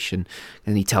confrontation,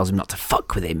 and he tells him not to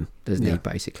fuck with him, doesn't he,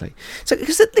 basically? So,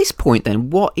 because at this point, then,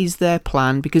 what is their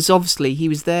plan? Because obviously he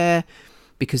was there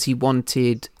because he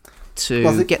wanted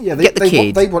to get the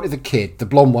kid. They wanted the kid, the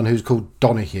blonde one who's called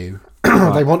Donahue.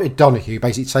 Right. They wanted Donahue,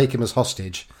 basically take him as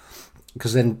hostage,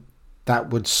 because then that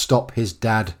would stop his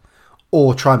dad.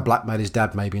 Or try and blackmail his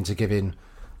dad maybe into giving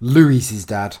Luis's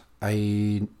dad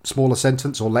a smaller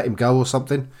sentence or let him go or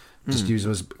something. Just use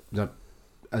him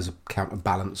as a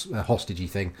counterbalance, a hostagey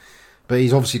thing. But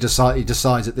he's obviously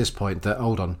decides at this point that,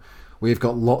 hold on, we've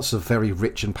got lots of very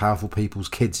rich and powerful people's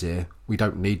kids here. We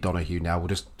don't need Donahue now. We'll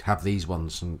just have these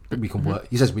ones and we can work.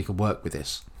 He says we can work with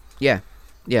this. Yeah.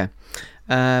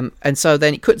 And so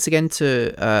then it cuts again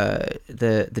to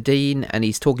the dean, and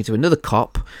he's talking to another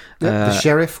cop. The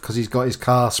sheriff, because he's got his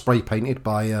car spray painted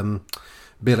by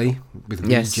Billy with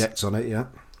rejects on it,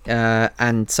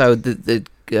 and so the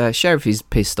sheriff is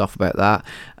pissed off about that.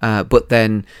 But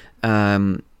then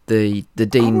the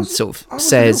dean says... I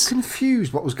was a little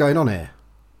confused what was going on here.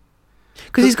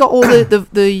 Because he's got all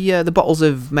the bottles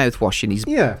of mouthwash in his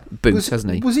boots,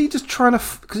 hasn't he? Was he just trying to...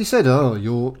 Because he said,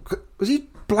 was he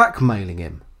blackmailing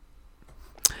him?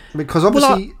 Because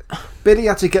obviously Billy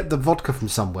had to get the vodka from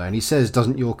somewhere, and he says,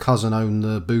 doesn't your cousin own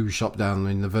the booze shop down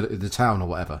in the town or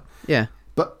whatever? Yeah.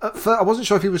 But at first, I wasn't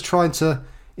sure if he was trying to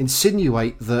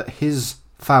insinuate that his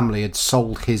family had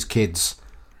sold his kids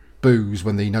booze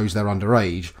when he knows they're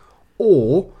underage,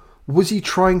 or was he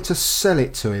trying to sell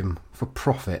it to him for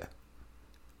profit?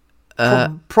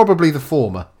 Probably the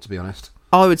former, to be honest.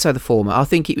 I would say the former. I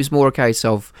think it was more a case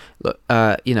of, look,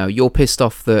 you're pissed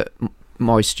off that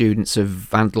my students have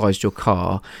vandalised your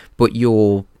car, but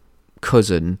your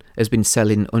cousin has been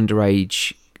selling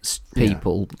underage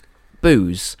people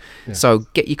booze. Yeah. So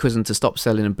get your cousin to stop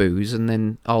selling them booze, and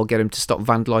then I'll get him to stop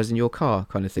vandalising your car,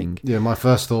 kind of thing. Yeah, my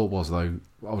first thought was, though,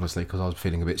 honestly, because I was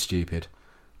feeling a bit stupid,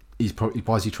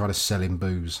 why is he trying to sell him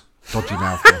booze? Dodgy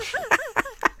mouthwash.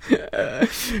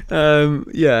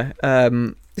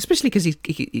 Especially because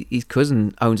his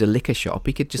cousin owns a liquor shop.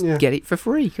 He could just get it for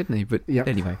free, couldn't he? But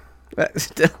anyway,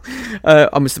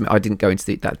 I must admit I didn't go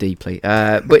into that deeply.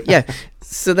 But yeah,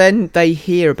 so then they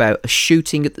hear about a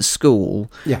shooting at the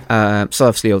school. Yeah. So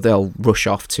obviously they'll rush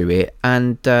off to it,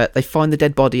 and they find the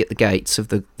dead body at the gates of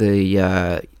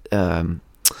the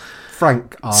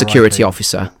Frank security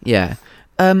officer. Yeah.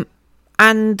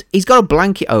 And he's got a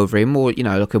blanket over him, or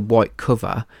like a white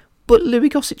cover. But Louis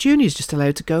Gossett Jr. is just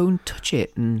allowed to go and touch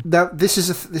it. And now this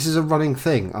is a running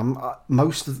thing.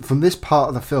 From this part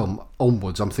of the film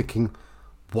onwards, I'm thinking,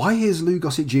 why is Louis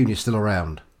Gossett Jr. still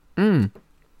around?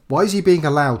 Why is he being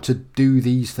allowed to do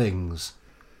these things?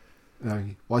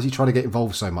 Why is he trying to get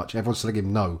involved so much? Everyone's telling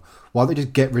him no. Why don't they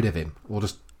just get rid of him, or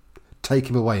just take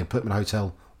him away and put him in a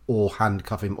hotel, or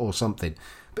handcuff him, or something?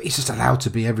 But he's just allowed to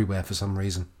be everywhere for some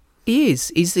reason. He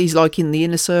is. He's like in the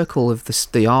inner circle of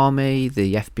the army,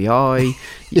 the FBI.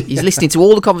 He's listening to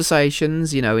all the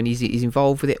conversations, and he's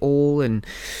involved with it all. And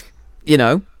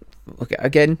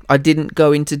again, I didn't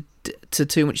go into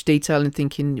too much detail and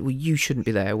thinking, well, you shouldn't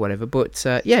be there or whatever. But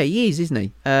he is, isn't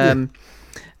he?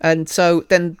 And so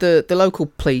then the local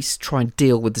police try and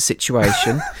deal with the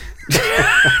situation.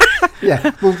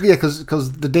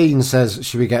 Because the dean says,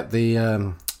 should we get the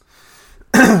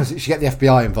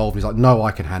FBI involved? He's like, no,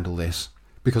 I can handle this,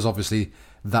 because obviously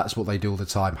that's what they do all the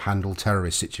time, handle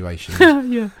terrorist situations.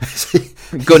 Gun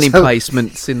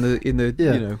emplacements in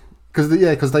the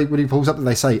because when he pulls up and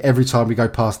they say every time we go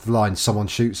past the line someone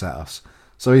shoots at us,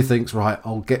 so he thinks, right,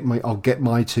 I'll get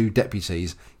my 2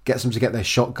 deputies, gets them to get their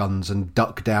shotguns and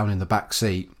duck down in the back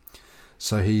seat,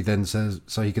 so he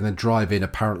can then drive in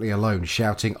apparently alone,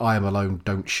 shouting, I am alone,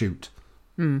 don't shoot,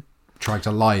 trying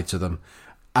to lie to them.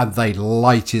 And they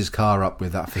light his car up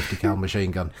with that 50 cal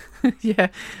machine gun. Yeah,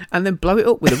 and then blow it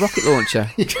up with a rocket launcher.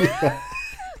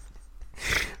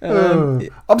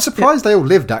 I'm surprised they all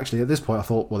lived, actually. At this point, I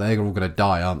thought, well, they're all going to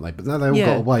die, aren't they? But then they all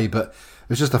got away. But it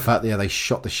was just the fact that they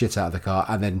shot the shit out of the car,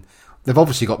 and then they've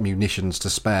obviously got munitions to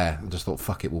spare. And just thought,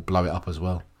 fuck it, we'll blow it up as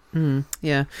well. And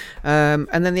then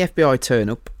the FBI turn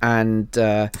up, and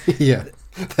they've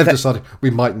decided we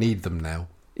might need them now.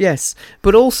 Yes,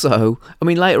 but also, I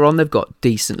mean, later on they've got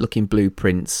decent-looking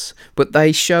blueprints, but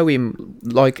they show him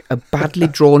like a badly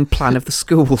drawn plan of the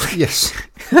school. Yes,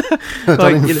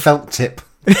 felt tip.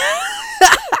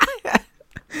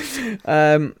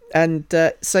 And then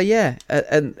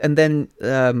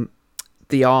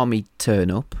the army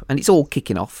turn up, and it's all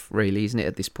kicking off, really, isn't it?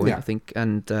 At this point, I think,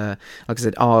 and like I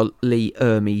said, R. Lee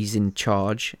Ermey's in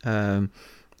charge, the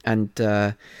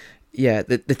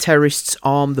terrorists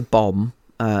arm the bomb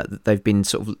that they've been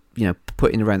sort of,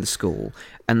 putting around the school,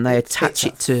 and they attach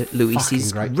it to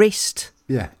Luis's wrist.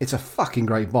 Yeah, it's a fucking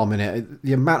great bomb, innit?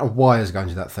 The amount of wires going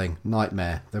to that thing,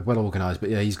 nightmare. They're well organised, but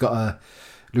yeah,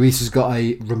 Luis has got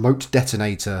a remote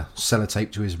detonator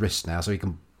sellotaped to his wrist now, so he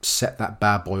can set that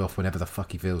bad boy off whenever the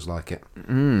fuck he feels like it.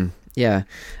 And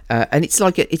it's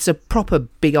like it's a proper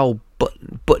big old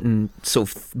button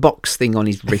sort of box thing on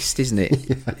his wrist, isn't it?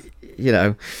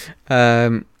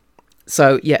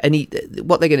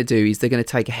 What they're going to do is they're going to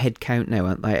take a head count now,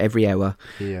 aren't they, every hour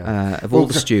of all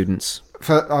the students.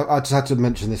 I just had to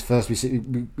mention this first. We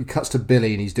cuts to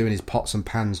Billy, and he's doing his pots and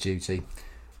pans duty.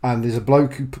 And there's a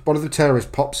bloke one of the terrorists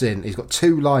pops in. He's got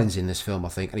 2 lines in this film, I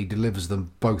think, and he delivers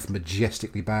them both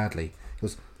majestically badly. He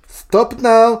goes, "Stop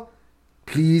now.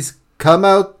 Please come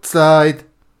outside."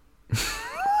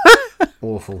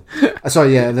 Awful. They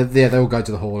all go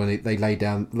to the hall, and they lay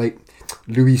down...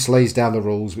 Luis lays down the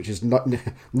rules, which is no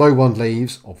one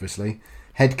leaves, obviously.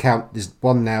 Head count is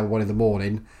 1 now, 1 in the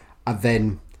morning, and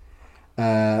then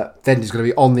there's going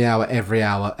to be on the hour, every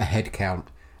hour, a head count.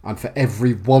 And for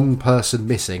every 1 person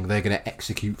missing, they're going to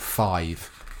execute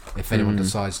 5 if anyone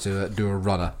decides to do a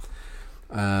runner.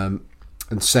 And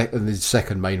the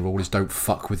second main rule is don't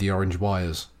fuck with the orange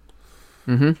wires.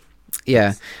 Mm-hmm.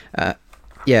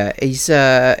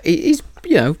 He's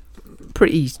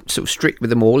pretty sort of strict with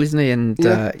them all, isn't he? And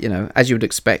as you would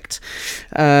expect.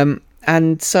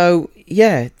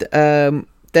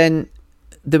 Then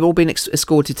they've all been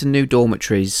escorted to new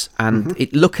dormitories, and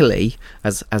it luckily,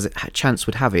 as chance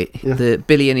would have it, the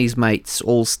Billy and his mates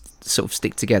all sort of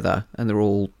stick together, and they're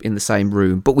all in the same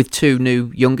room, but with 2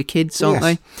 new younger kids, aren't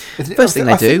they? First thing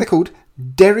they do, I think they're called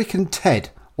Derek and Ted,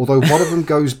 although one of them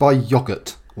goes by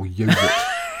Yogurt or Yogurt.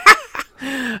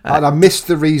 And I missed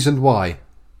the reason why. I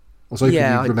was hoping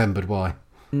you remembered why.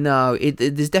 No,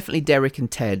 there's definitely Derek and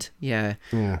Ted. Yeah.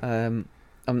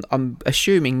 I'm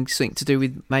assuming something to do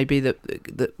with maybe the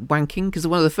wanking, because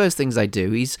one of the first things they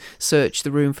do is search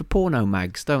the room for porno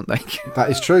mags, don't they? That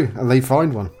is true, and they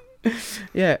find one.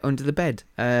 Yeah, under the bed.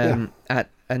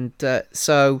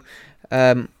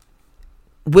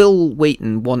 Will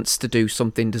Wheaton wants to do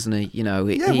something, doesn't he?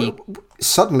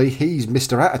 Suddenly he's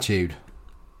Mr. Attitude.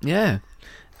 Yeah.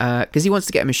 Because he wants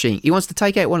to get a machine. He wants to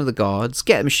take out one of the guards,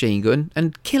 get a machine gun,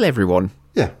 and kill everyone.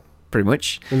 Yeah. Pretty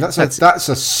much. And that's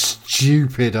a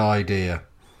stupid idea.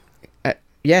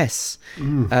 Yes.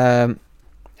 So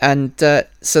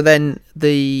then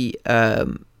the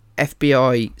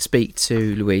FBI speak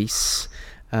to Luis,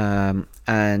 are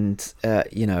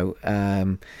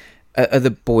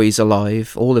the boys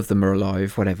alive? All of them are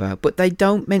alive, whatever. But they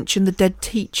don't mention the dead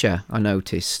teacher, I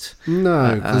noticed.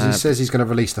 No, because he says he's going to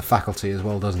release the faculty as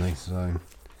well, doesn't he? So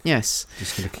Yes.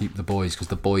 Just going to keep the boys because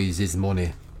the boys is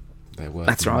money. They're worth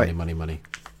That's right. money.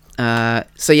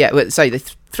 So yeah, so they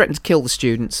threaten to kill the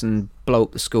students and blow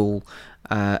up the school,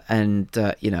 and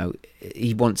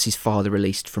he wants his father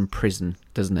released from prison,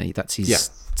 doesn't he? That's his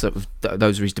sort of.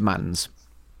 Those are his demands.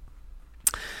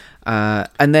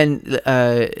 And then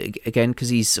again, because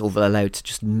he's sort of allowed to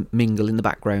just mingle in the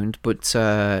background, but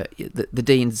the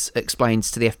dean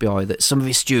explains to the FBI that some of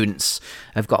his students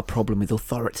have got a problem with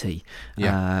authority.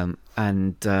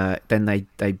 And then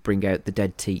they bring out the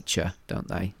dead teacher, don't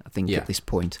they? I think at this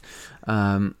point.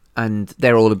 And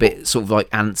they're all a bit sort of like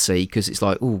antsy because it's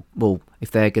like, oh, well,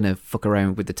 if they're going to fuck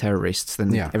around with the terrorists,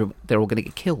 then they're all going to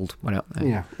get killed, why not?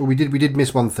 Yeah. Well, we did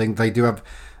miss one thing. They do have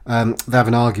they have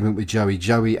an argument with Joey.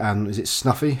 Joey and is it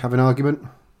Snuffy have an argument?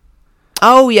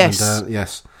 Oh yes, and,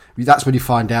 yes. That's when you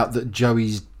find out that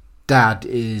Joey's dad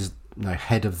is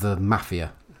head of the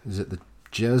mafia. Is it the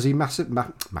Jersey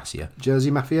Mafia?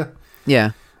 Jersey Mafia.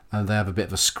 Yeah. And they have a bit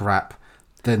of a scrap.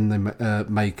 Then they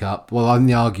make up. Well, in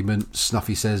the argument,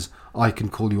 Snuffy says, "I can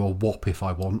call you a wop if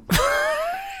I want."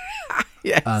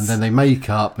 Yes. And then they make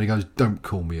up, and he goes, "Don't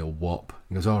call me a wop."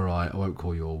 He goes, "All right, I won't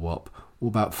call you a wop. What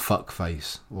about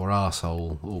fuckface or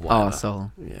arsehole or whatever?"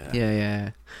 Arsehole.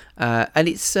 Yeah. And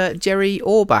it's Jerry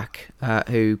Orbach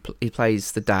who he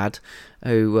plays the dad,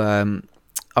 who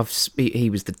he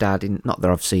was the dad in, not that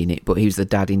I've seen it, but he was the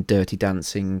dad in Dirty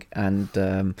Dancing and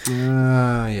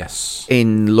yes,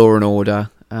 in Law and Order,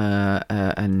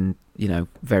 and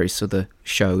various other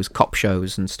shows, cop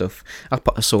shows and stuff.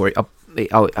 I saw it.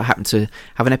 I happened to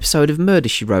have an episode of Murder,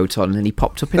 She Wrote on, and he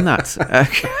popped up in that.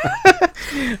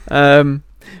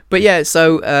 But yeah,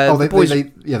 so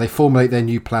they formulate their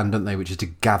new plan, don't they? Which is to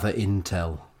gather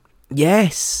intel.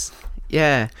 Yes,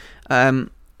 yeah.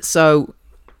 So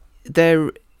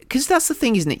they're, because that's the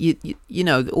thing, isn't it? You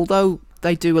know, although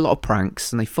they do a lot of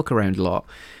pranks and they fuck around a lot,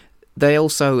 they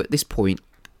also at this point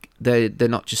they're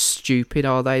not just stupid,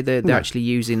 are they? They're actually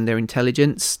using their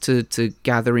intelligence to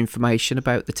gather information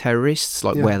about the terrorists,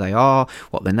 like where they are,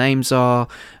 what their names are,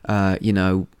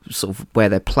 sort of where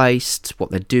they're placed,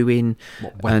 what they're doing,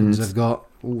 what weapons they've got,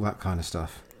 all that kind of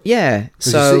stuff. Yeah,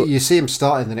 so you see them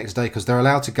starting the next day because they're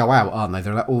allowed to go out, aren't they?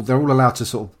 They're all allowed to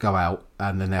sort of go out,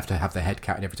 and then they have to have their head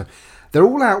counted every time. They're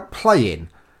all out playing,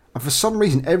 and for some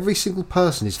reason, every single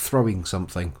person is throwing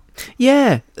something.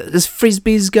 Yeah, there's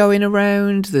frisbees going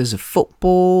around. There's a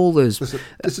football. There's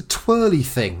a twirly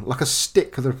thing, like a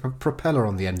stick with a propeller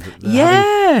on the end. That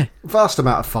having a vast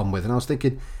amount of fun with. And I was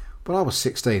thinking, when I was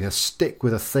 16, a stick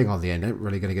with a thing on the end ain't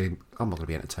really going to get. I'm not going to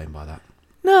be entertained by that.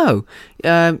 No,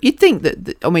 you'd think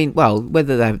that. I mean, well,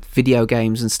 whether they have video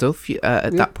games and stuff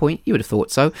at that point, you would have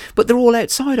thought so. But they're all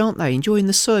outside, aren't they, enjoying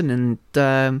the sun and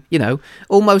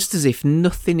almost as if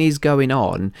nothing is going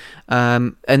on.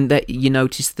 And that you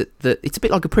notice that it's a bit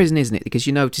like a prison, isn't it? Because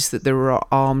you notice that there are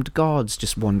armed guards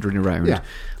just wandering around,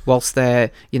 whilst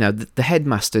they're the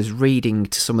headmaster's reading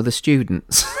to some of the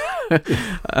students. You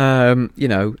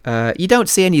don't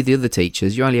see any of the other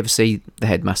teachers. You only ever see the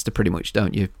headmaster, pretty much,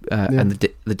 don't you? And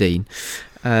the dean.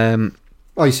 You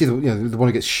see the one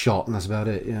who gets shot, and that's about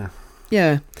it. Yeah.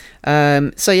 Yeah.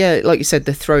 So like you said,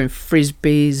 they're throwing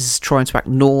frisbees, trying to act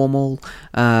normal,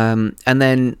 and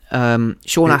then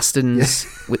Sean Astin's.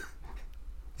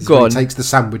 He takes the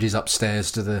sandwiches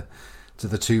upstairs to the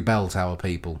two bell tower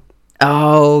people.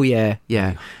 Oh yeah.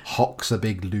 Hocks a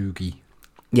big loogie.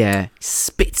 Yeah,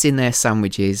 spits in their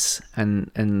sandwiches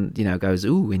and goes,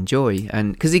 ooh, enjoy.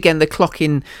 And because again, they're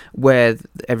clocking where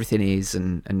everything is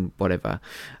and whatever.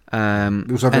 We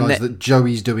also realise that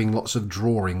Joey's doing lots of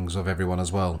drawings of everyone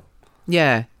as well.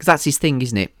 Yeah, because that's his thing,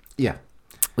 isn't it? Yeah.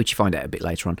 Which you find out a bit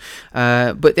later on.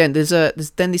 But then there's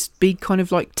this big kind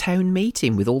of like town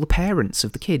meeting with all the parents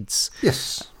of the kids.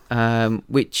 Yes.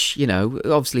 Which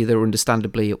obviously they're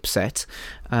understandably upset.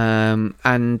 And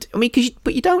I mean,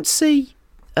 but you don't see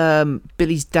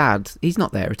Billy's dad. He's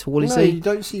not there at all, is he? No, you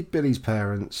don't see Billy's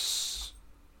parents.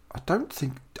 I don't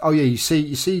think. Oh yeah, you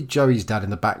see Joey's dad in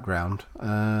the background.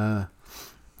 I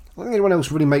don't think anyone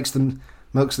else really makes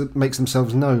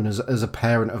themselves known as a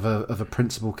parent of a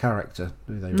principal character,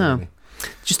 do they? No. Really?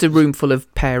 Just a room full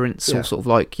of parents, all sort of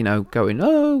like going,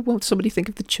 oh, won't somebody think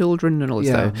of the children and all this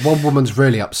stuff. One woman's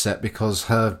really upset because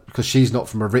she's not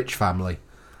from a rich family.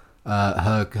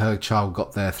 Her child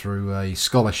got there through a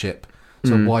scholarship.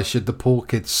 So why should the poor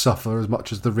kids suffer as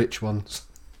much as the rich ones?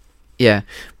 Yeah,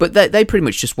 but they pretty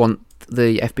much just want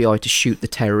the FBI to shoot the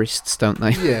terrorists, don't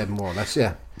they? Yeah, more or less,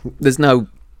 yeah. There's no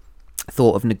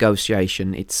thought of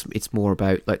negotiation. It's more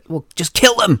about, like, well, just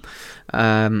kill them!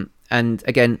 And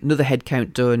again, another head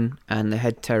count done, and the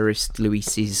head terrorist,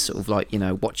 Luis, is sort of like,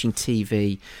 watching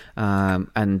TV,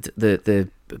 and the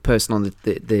person on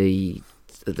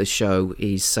the show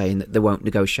is saying that they won't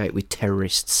negotiate with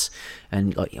terrorists,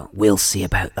 and like, we'll see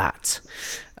about that.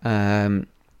 And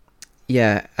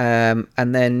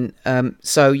then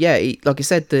like I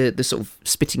said, the sort of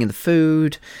spitting in the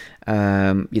food,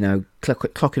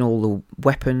 clocking all the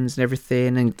weapons and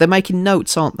everything, and they're making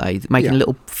notes, aren't they? They're making a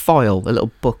little file, a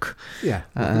little book, a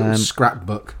little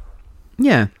scrapbook.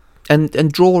 Yeah,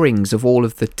 and drawings of all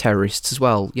of the terrorists as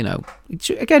well.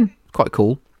 Again, quite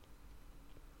cool.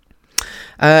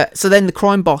 So then the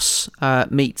crime boss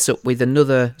meets up with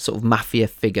another sort of mafia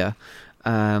figure,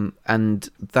 and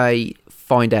they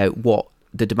find out what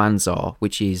the demands are,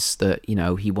 which is that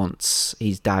he wants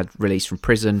his dad released from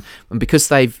prison, and because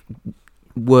they've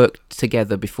worked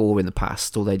together before in the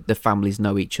past, or the families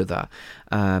know each other,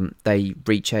 they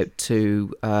reach out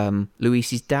to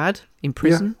Luis's dad in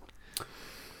prison.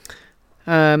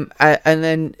 And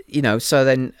then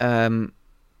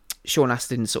Sean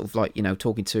Astin sort of like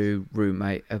talking to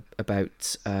roommate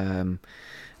about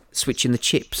switching the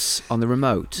chips on the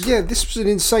remote. Yeah, this was an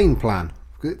insane plan.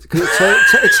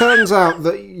 It turns out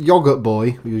that Yogurt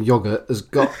Boy, has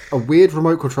got a weird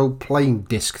remote control plane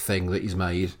disc thing that he's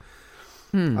made,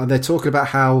 and they're talking about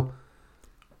how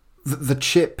the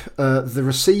chip, the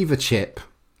receiver chip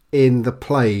in the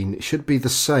plane should be the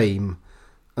same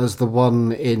as the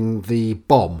one in the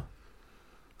bomb,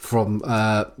 from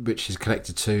which is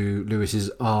connected to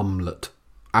Lewis's amulet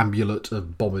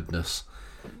of bombedness.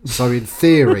 So in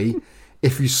theory,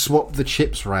 if you swap the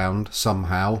chips round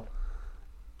somehow,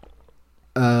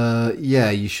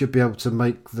 you should be able to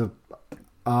make the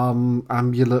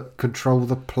amulet control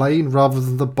the plane rather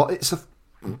than the it's a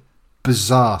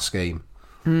bizarre scheme.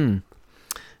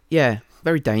 Yeah,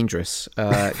 very dangerous.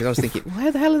 Because I was thinking,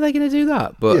 where the hell are they going to do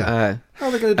that? But how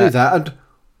are they going to do that? And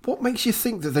what makes you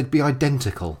think that they'd be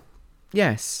identical?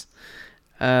 Yes.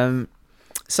 So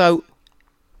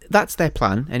that's their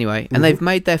plan anyway, and they've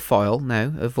made their file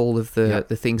now of all of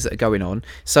the things that are going on.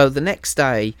 So the next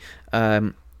day,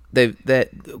 Sean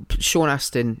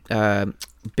Astin,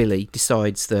 Billy,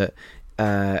 decides that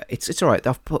it's all right.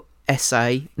 I've put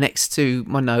SA next to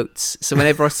my notes, so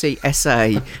whenever I see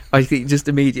SA, I just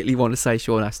immediately want to say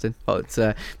Sean Astin. But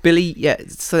Billy,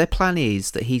 so their plan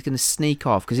is that he's going to sneak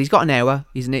off because he's got an hour,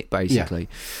 isn't it? Basically,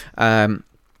 and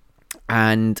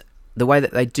the way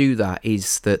that they do that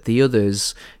is that the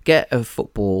others get a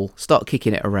football, start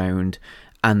kicking it around,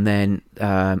 and then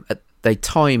they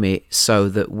time it so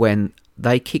that when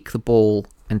they kick the ball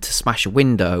and to smash a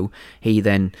window, he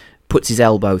then puts his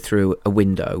elbow through a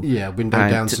window. Yeah, window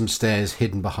down some stairs,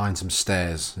 hidden behind some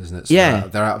stairs, isn't it? So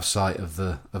they're out of sight of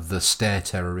the stair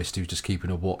terrorist who's just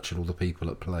keeping a watch on all the people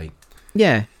at play.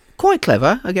 Yeah, quite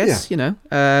clever, I guess.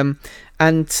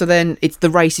 And so then the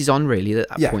race is on really at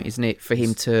that point, isn't it? For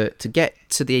him to get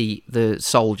to the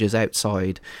soldiers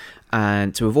outside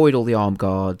and to avoid all the armed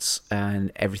guards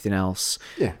and everything else.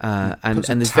 Yeah, and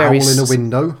there's various in a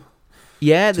window.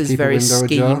 Yeah, there's various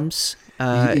schemes.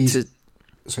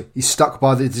 He's stuck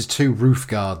by there's two roof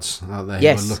guards out there who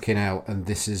are looking out, and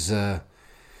this is.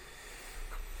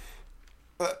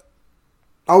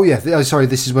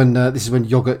 This is when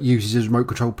Yogurt uses his remote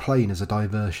control plane as a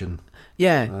diversion.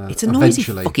 Yeah, it's a noisy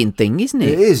fucking thing, isn't it?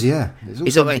 It is, yeah.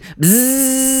 It's like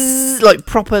bzzz, like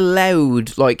proper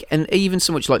loud, like, and even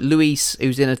so much like Luis,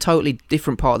 who's in a totally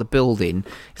different part of the building,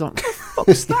 he's like, what the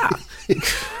fuck's that?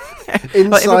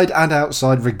 Inside and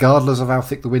outside, regardless of how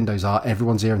thick the windows are,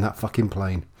 everyone's hearing that fucking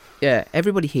plane. Yeah,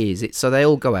 everybody hears it, so they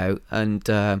all go out, and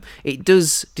it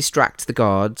does distract the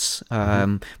guards,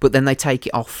 but then they take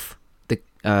it off the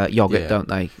Yogurt, don't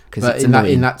they? Because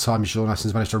in that time, Sean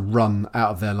Astin's managed to run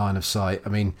out of their line of sight. I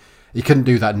mean, he couldn't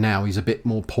do that now. He's a bit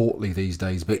more portly these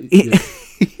days, but he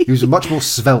was much more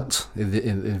svelte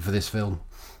for this film.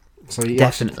 So he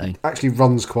actually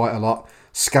runs quite a lot,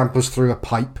 scampers through a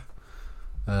pipe.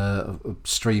 A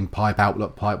stream pipe,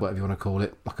 outlet pipe, whatever you want to call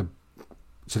it,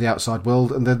 to the outside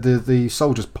world, and the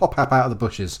soldiers pop up out of the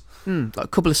bushes. Like a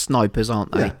couple of snipers,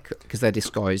 aren't they? Because they're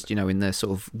disguised, in their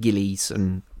sort of ghillies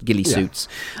and ghillie suits.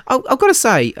 I've got to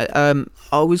say,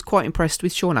 I was quite impressed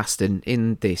with Sean Astin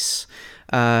in this,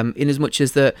 in as much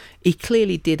as that he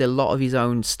clearly did a lot of his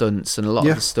own stunts and a lot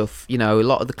of the stuff, a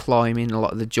lot of the climbing, a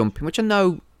lot of the jumping, which I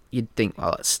know you'd think,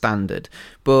 well, that's standard,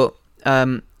 but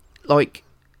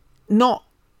not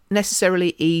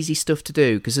necessarily easy stuff to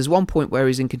do, because there's one point where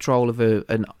he's in control of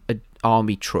an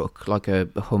army truck, like a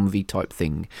Humvee type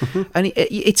thing, and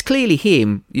it's clearly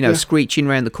him, screeching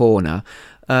around the corner.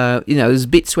 There's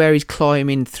bits where he's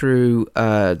climbing through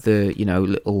the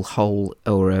little hole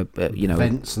or a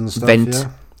vents and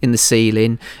stuff, in the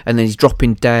ceiling, and then he's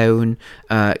dropping down,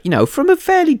 from a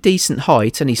fairly decent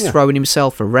height, and he's throwing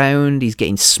himself around. He's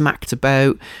getting smacked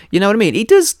about. You know what I mean? He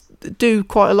does do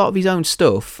quite a lot of his own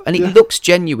stuff, and it looks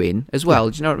genuine as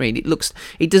well. Do you know what I mean?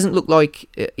 It doesn't look like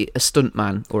a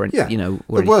stuntman or anything.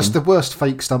 Or the worst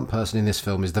fake stunt person in this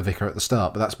film is the vicar at the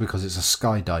start, but that's because it's a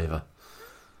skydiver.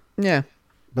 Yeah,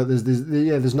 but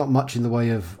there's not much in the way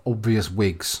of obvious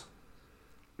wigs.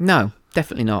 No,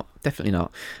 definitely not.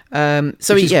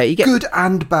 So he gets good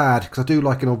and bad, because I do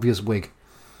like an obvious wig.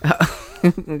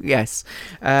 Yes.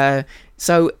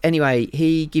 So anyway,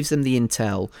 he gives them the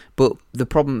intel, but the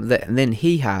problem that then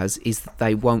he has is that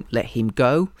they won't let him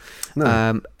go.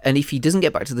 No. And if he doesn't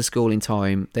get back to the school in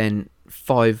time, then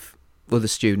 5 other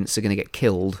students are going to get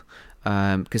killed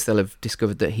because they'll have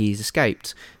discovered that he's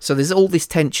escaped. So there's all this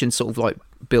tension sort of like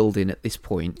building at this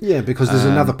point. Yeah, because there's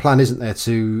another plan, isn't there,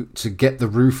 to get the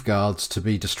roof guards to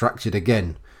be distracted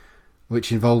again,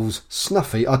 which involves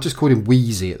Snuffy. I just called him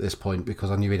Wheezy at this point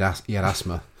because I knew he had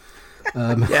asthma.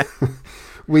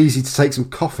 Wheezy to take some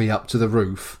coffee up to the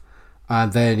roof,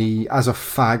 and then he has a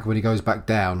fag when he goes back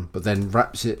down, but then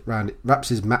wraps his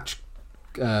matchbook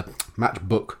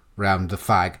round the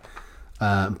fag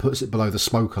and puts it below the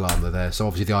smoke alarm there. So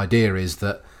obviously the idea is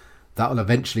that will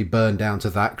eventually burn down to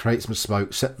that, create some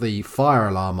smoke, set the fire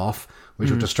alarm off,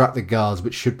 which will distract the guards,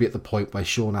 which should be at the point where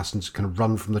Sean Astin can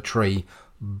run from the tree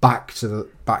back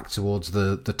towards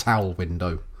the towel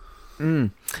window.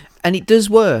 And it does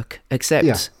work,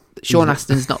 except Sean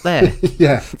Astin's not there.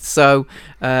 Yeah. So,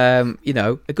 a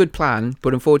good plan,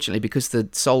 but unfortunately, because the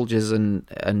soldiers and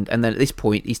then at this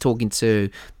point he's talking to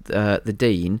the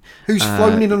dean, who's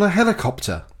flown in on a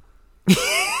helicopter.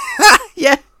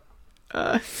 Yeah.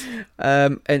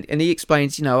 And he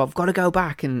explains, I've got to go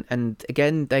back, and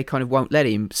again they kind of won't let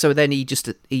him. So then he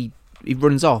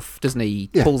runs off, doesn't he?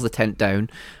 He pulls the tent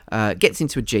down, gets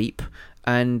into a jeep,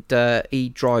 and he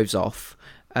drives off.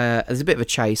 There's a bit of a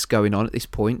chase going on at this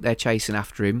point. They're chasing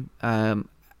after him, and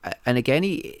again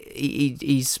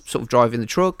he's sort of driving the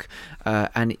truck,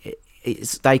 and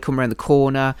they come around the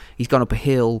corner. He's gone up a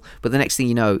hill, but the next thing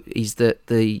you know is that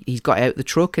he's got out the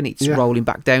truck and it's rolling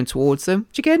back down towards them.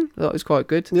 Which again, that was quite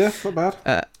good. Yeah, not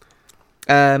bad.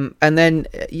 And then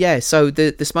so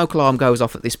the smoke alarm goes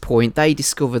off at this point. They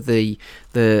discover the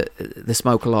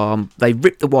smoke alarm. They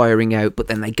rip the wiring out, but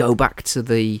then they go back to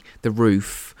the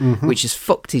roof, which has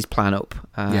fucked his plan up.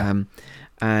 And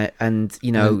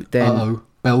then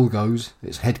bell goes.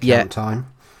 It's head count time.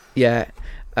 Yeah.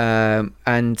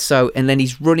 And then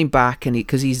he's running back, and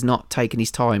because he's not taking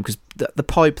his time, because the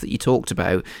pipe that you talked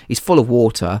about is full of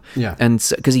water, and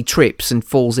because he trips and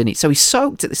falls in it, so he's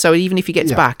soaked. So even if he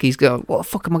gets back, he's going, "What the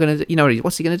fuck am I going to do?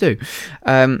 What's he going to do?"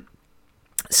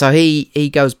 So he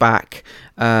goes back,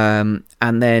 and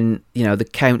then the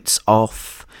count's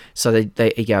off. So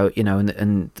they go,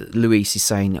 and Luis is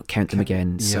saying, "Count them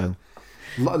again." Yeah. So.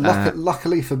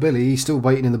 Luckily for Billy, he's still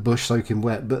waiting in the bush soaking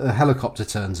wet, but a helicopter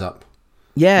turns up.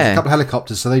 Yeah. There's a couple of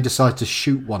helicopters, so they decide to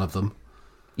shoot one of them.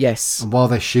 Yes. And while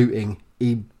they're shooting,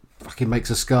 he fucking makes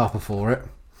a scarper for it.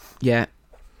 Yeah.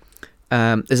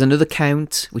 There's another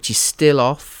count, which is still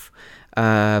off.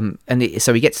 So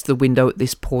he gets to the window at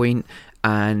this point,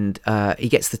 and he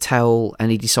gets the towel, and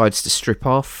he decides to strip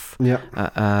off. Yeah.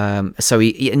 So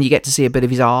you get to see a bit of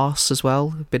his arse as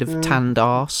well, a bit of tanned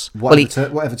arse.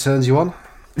 Whatever turns you on.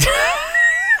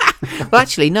 Well,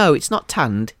 actually, no, it's not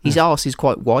tanned. His arse is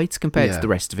quite white compared to the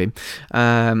rest of him.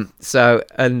 Then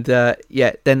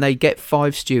they get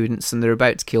 5 students, and they're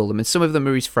about to kill them, and some of them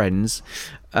are his friends.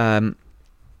 And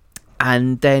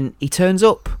then he turns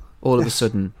up all of a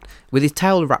sudden with his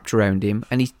towel wrapped around him,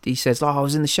 and he says, I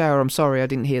was in the shower, I'm sorry, I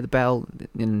didn't hear the bell,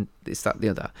 and this, that, the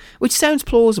other. Which sounds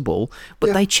plausible,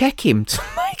 but they check him to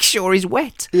make sure he's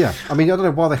wet. Yeah, I mean, I don't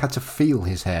know why they had to feel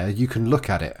his hair. You can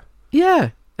look at it. Yeah.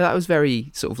 That was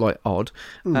very sort of like odd.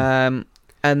 And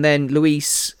then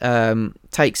Luis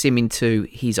takes him into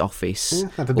his office.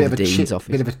 Have a bit of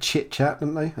a chit chat,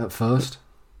 don't they, at first?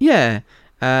 Yeah.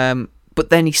 But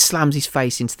then he slams his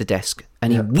face into the desk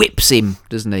and he whips him,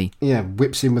 doesn't he? Yeah,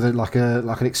 whips him with like an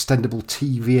extendable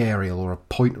TV aerial or a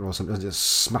pointer or something. Just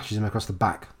smashes him across the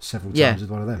back several times with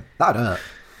one of them. That'd hurt.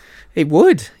 It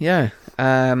would, yeah.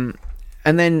 And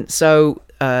then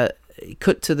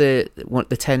cut to the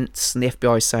tents, and the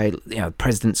FBI say, the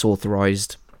president's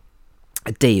authorised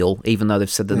a deal, even though they've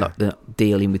said they're not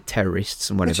dealing with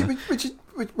terrorists and whatever.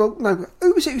 Well, no,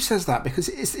 who is it who says that? Because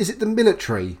is it the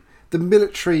military? The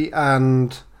military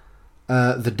and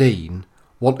the dean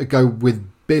want to go with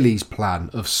Billy's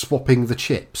plan of swapping the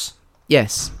chips.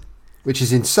 Yes, which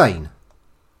is insane.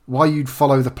 Why you'd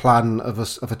follow the plan of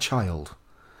a child?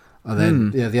 And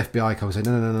then the FBI comes and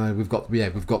say, no, we've got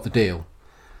the deal.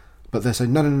 But they're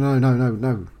saying,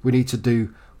 no, we need to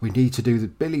do the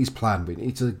Billy's plan. We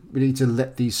need to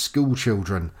let these school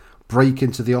children break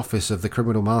into the office of the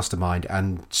criminal mastermind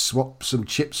and swap some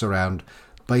chips around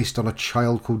based on a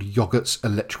child called Yogurt's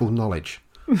electrical knowledge.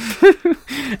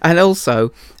 And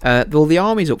also, the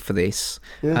army's up for this,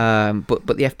 but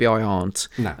the FBI aren't.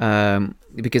 No.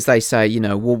 Because they say,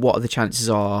 well, what are the chances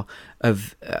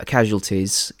of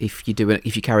casualties if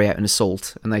you carry out an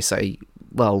assault? And they say,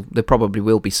 well, there probably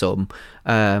will be some.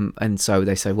 And so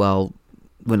they say, well,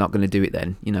 we're not going to do it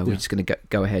then. We're just going to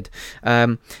go ahead.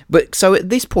 But so at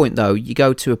this point, though, you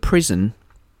go to a prison.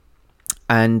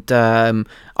 And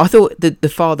I thought that the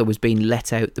father was being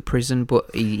let out the prison,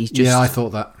 but he's just... Yeah, I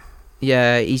thought that.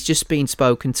 Yeah, he's just being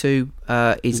spoken to,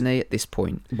 isn't he, at this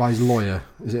point? By his lawyer.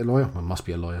 Is it a lawyer? Well, it must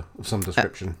be a lawyer of some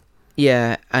description.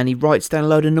 Yeah, and he writes down a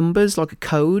load of numbers, like a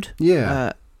code.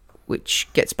 Yeah. Which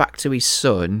gets back to his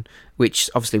son, which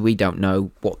obviously we don't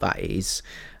know what that is.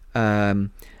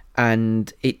 And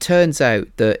it turns out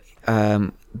that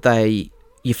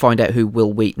you find out who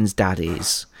Will Wheaton's dad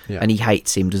is. Yeah. And he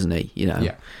hates him, doesn't he?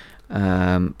 Yeah.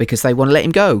 Because they want to let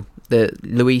him go.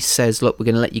 Luis says, look, we're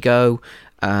going to let you go.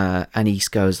 And he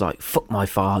goes like, fuck my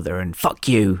father and fuck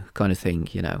you, kind of thing,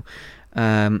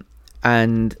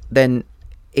 and then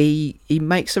he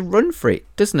makes a run for it,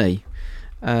 doesn't he?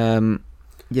 But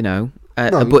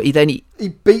he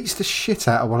beats the shit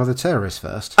out of one of the terrorists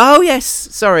first. Oh yes,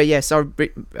 sorry, yes, I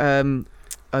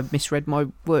misread my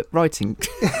writing.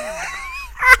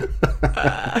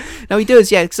 No, he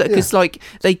does, yeah, because like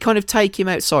they kind of take him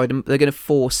outside and they're going to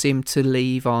force him to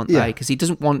leave, aren't they? Because he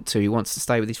doesn't want to. He wants to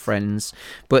stay with his friends.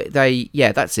 But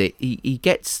that's it. He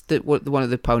gets one of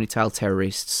the ponytail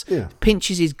terrorists,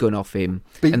 pinches his gun off him,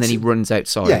 and then he runs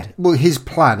outside. Yeah, well, his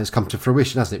plan has come to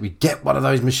fruition, hasn't it? We get one of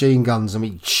those machine guns and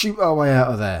we shoot our way out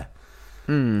of there.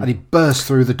 And he bursts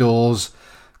through the doors.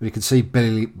 We can see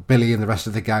Billy and the rest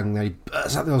of the gang. He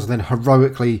bursts out the doors and then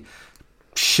heroically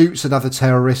shoots another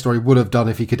terrorist, or he would have done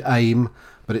if he could aim,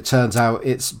 but it turns out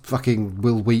it's fucking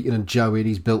Will Wheaton and Joey, and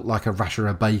he's built like a rasher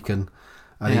of bacon,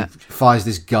 and he fires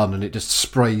this gun and it just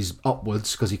sprays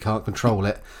upwards because he can't control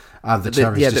it, and the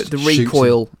terrorist just the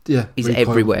recoil is recoil.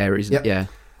 everywhere, isn't it? Yeah,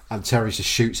 and the terrorist just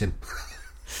shoots him.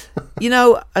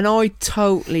 And I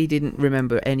totally didn't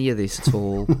remember any of this at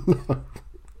all.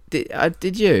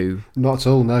 Did you? Not at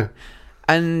all, no.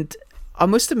 And I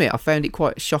must admit, I found it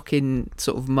quite a shocking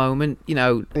sort of moment.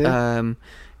 Not to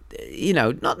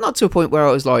a point where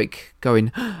I was like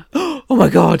going, "Oh my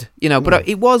god," But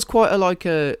it was quite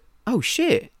oh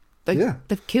shit,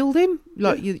 they've killed him.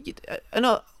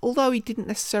 Although he didn't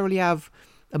necessarily have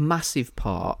a massive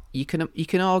part, you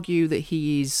can argue that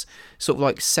he is sort of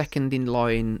like second in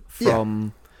line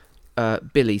from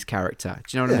Billy's character.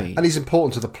 Do you know what I mean? And he's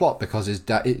important to the plot because his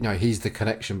dad, he's the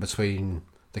connection between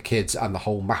the kids and the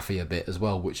whole mafia bit as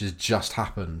well, which has just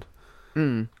happened.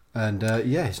 And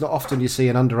it's not often you see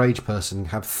an underage person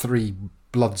have 3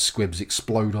 blood squibs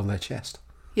explode on their chest.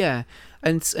 Yeah,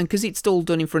 and because it's all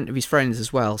done in front of his friends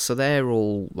as well, so they're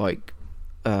all like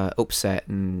upset,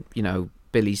 and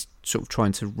Billy's sort of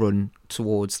trying to run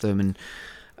towards them,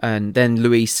 and then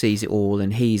Luis sees it all,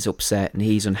 and he's upset and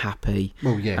he's unhappy.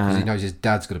 Well, yeah, because he knows his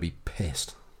dad's going to be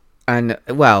pissed. And,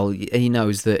 well, he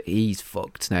knows that he's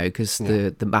fucked now because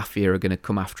the mafia are going to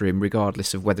come after him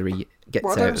regardless of whether he gets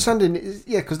out. I don't understand,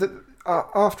 because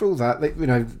after all that,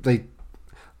 they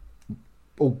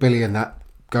all Billy and that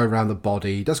go around the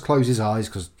body. He does close his eyes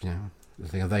because,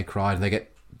 they cry and they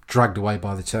get dragged away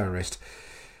by the terrorist.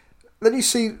 Then you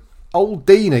see old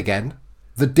Dean again.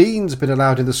 The Dean's been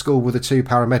allowed in the school with the 2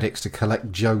 paramedics to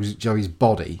collect Joey's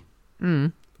body.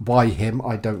 Why him?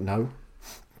 I don't know.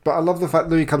 But I love the fact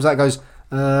Louis comes out and goes,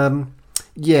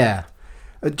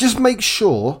 just make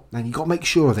sure, and you got to make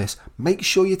sure of this, make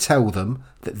sure you tell them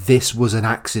that this was an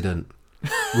accident.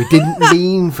 We didn't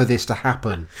mean for this to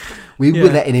happen. We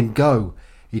were letting him go.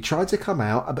 He tried to come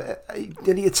out, but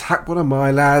then he attacked one of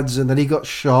my lads, and then he got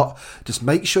shot. Just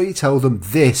make sure you tell them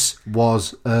this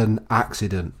was an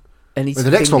accident. And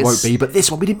the next one won't be, but this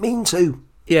one we didn't mean to.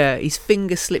 Yeah, his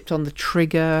finger slipped on the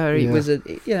trigger. It was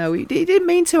it didn't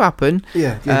mean to happen.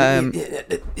 Yeah.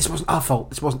 This wasn't our fault.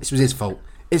 This was his fault.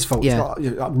 His fault. Yeah.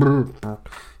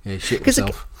 He shit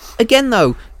himself. Again,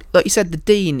 though, like you said, the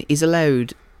Dean is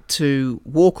allowed to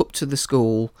walk up to the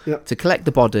school to collect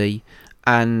the body,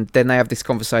 and then they have this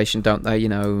conversation, don't they?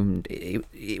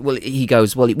 He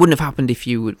goes, well, it wouldn't have happened if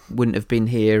you wouldn't have been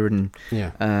here, and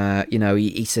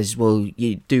he says, well,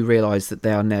 you do realise that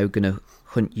they are now going to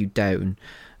hunt you down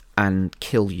and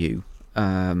kill you,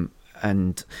 and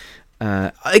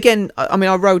Again, I mean,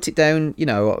 I wrote it down. You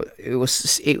know, it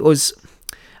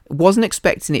wasn't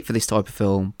expecting it for this type of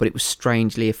film, but it was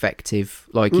strangely effective.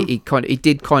 Like it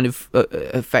did kind of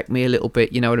affect me a little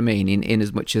bit. You know what I mean? In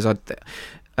as much as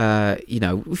you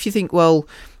know, if you think, well,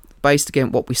 based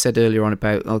again what we said earlier on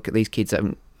about, look, these kids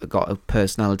haven't got a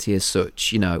personality as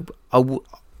such. You know, I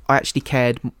actually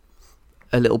cared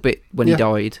a little bit when he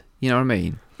died. You know what I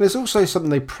mean? There's also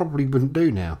something they probably wouldn't do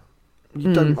now.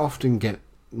 You don't often get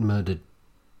murdered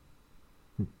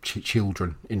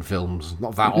children in films.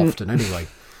 Not that often, anyway.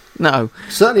 No.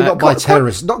 Certainly not by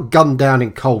terrorists. Not gunned down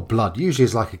in cold blood. Usually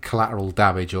it's like a collateral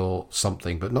damage or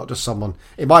something, but not just someone...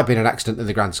 It might have been an accident in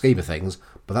the grand scheme of things,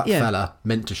 but that fella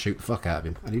meant to shoot the fuck out of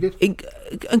him, and he did.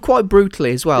 And quite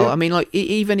brutally as well. Yeah. I mean, like,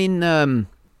 even in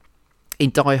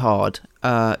Die Hard,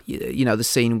 you know, the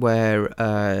scene where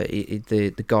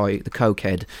the guy, the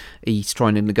cokehead, he's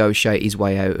trying to negotiate his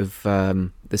way out of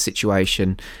the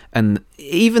situation, and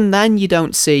even then you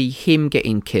don't see him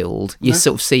getting killed. You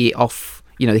sort of see it off,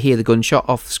 you know, hear the gunshot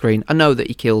off the screen. I know that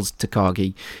he kills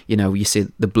Takagi, you know, you see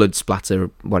the blood splatter,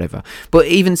 whatever. But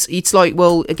even, it's like,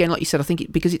 well, again, like you said, I think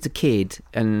because it's a kid,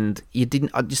 and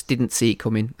I just didn't see it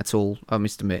coming at all, I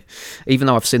must admit. Even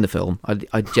though I've seen the film,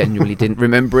 I genuinely didn't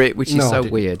remember it, which is so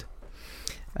weird.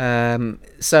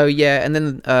 So, yeah, and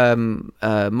then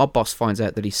Mob Boss finds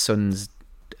out that his son's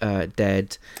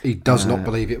dead. He does not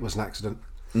believe it was an accident.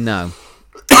 No.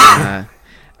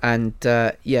 And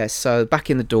so back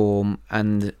in the dorm,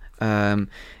 and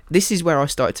this is where I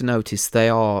started to notice they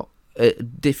are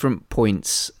at different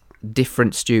points,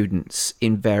 different students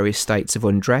in various states of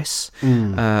undress.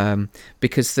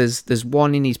 Because there's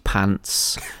one in his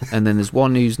pants, and then there's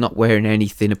one who's not wearing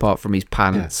anything apart from his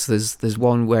pants. Yeah. There's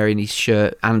one wearing his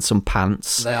shirt and some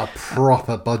pants. They are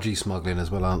proper budgie smuggling as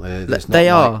well, aren't they? They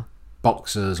are like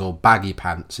boxers or baggy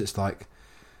pants. It's like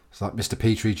Mr.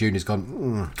 Petrie Jr.'s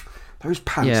gone. Those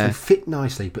pants, they fit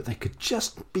nicely, but they could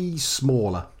just be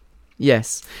smaller.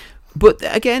 Yes. But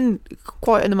again,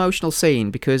 quite an emotional scene,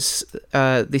 because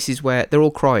this is where they're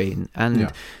all crying,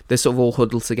 and they're sort of all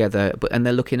huddled together, and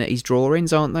they're looking at his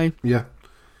drawings, aren't they? Yeah.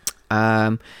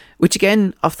 Which,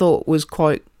 again, I thought was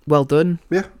quite well done.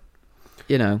 Yeah.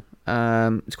 You know,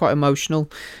 it's quite emotional.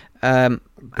 Billy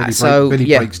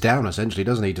breaks down, essentially,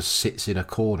 doesn't he? He just sits in a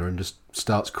corner and just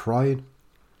starts crying.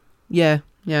 Yeah.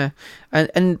 Yeah,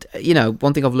 and you know,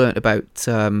 one thing I've learnt about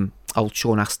old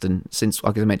Sean Astin, since,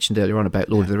 like I mentioned earlier on about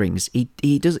Lord of the Rings, he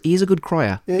is a good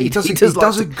crier. Yeah, he does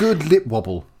a good lip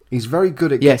wobble. He's very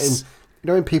good at getting. You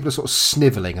know, when people are sort of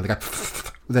snivelling and they go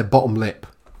with their bottom lip,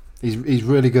 he's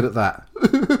really good at that.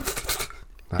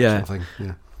 That sort of thing.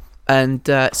 Yeah. And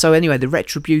so anyway, the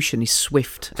retribution is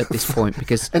swift at this point,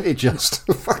 because... and it just...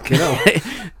 fucking hell.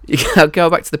 You go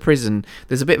back to the prison,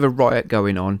 there's a bit of a riot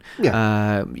going on, you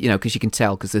know, because you can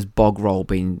tell, because there's bog roll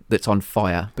that's on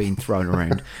fire being thrown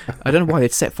around. I don't know why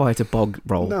they'd set fire to bog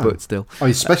roll, but still. Oh,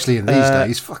 especially in these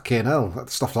days, fucking hell, that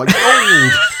stuff like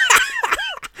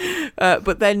gold.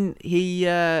 But then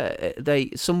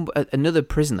another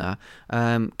prisoner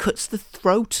cuts the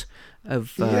throat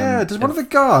of... does one of the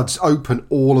guards open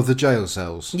all of the jail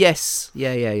cells? Yes,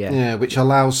 yeah. Yeah, which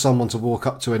allows someone to walk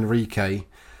up to Enrique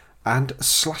and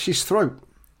slash his throat.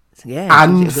 Yeah.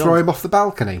 And throw him off the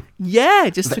balcony. Yeah,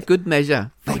 just for good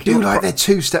measure. They do like their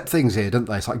two-step things here, don't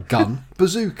they? It's like gun,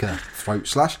 bazooka, throat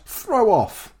slash, throw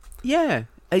off. Yeah.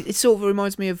 It sort of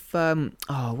reminds me of,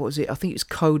 what was it? I think it was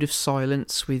Code of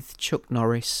Silence with Chuck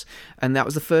Norris. And that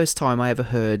was the first time I ever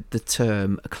heard the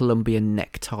term a Colombian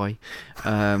necktie,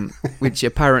 which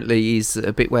apparently is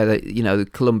a bit where, the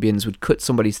Colombians would cut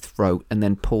somebody's throat and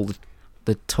then pull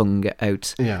the tongue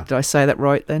out. Yeah. Did I say that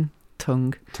right then?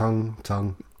 Tongue.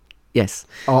 Yes.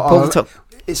 Pull the tongue.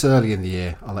 It's early in the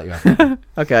year. I'll let you have it.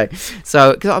 Okay.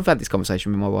 So, because I've had this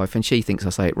conversation with my wife and she thinks I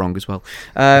say it wrong as well.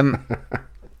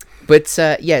 But,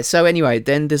 so anyway,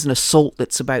 then there's an assault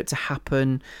that's about to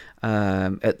happen.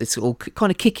 It's all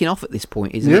kind of kicking off at this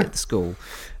point, isn't it, at the school?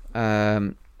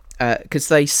 Because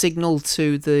they signal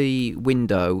to the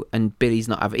window and Billy's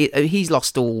not having... He's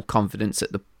lost all confidence at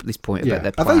this point about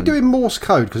their plan. Are they doing Morse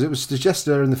code? Because it was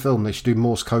suggested in the film they should do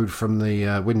Morse code from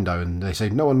the window, and they say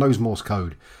no one knows Morse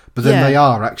code. But then they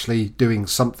are actually doing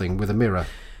something with a mirror.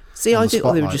 See, I think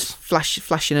they were just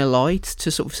flashing a light to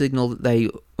sort of signal that they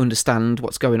understand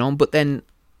what's going on, but then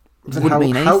it wouldn't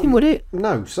mean anything, would it?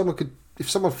 No, if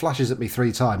someone flashes at me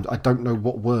 3 times, I don't know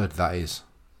what word that is.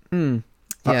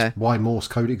 That's why Morse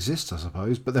code exists, I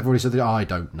suppose. But they've already said that I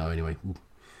don't know anyway.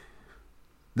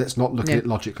 Let's not look at it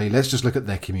logically. Let's just look at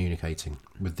their communicating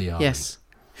with the army. Yes.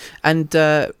 And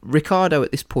Ricardo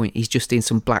at this point, he's just in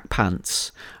some black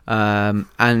pants. And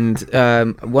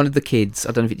one of the kids,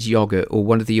 I don't know if it's Yogurt or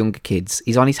one of the younger kids,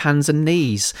 he's on his hands and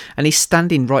knees and he's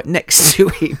standing right next to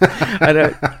him.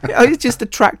 And it just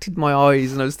attracted my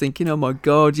eyes, and I was thinking, oh my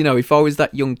God, you know, if I was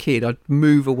that young kid, I'd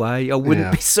move away. I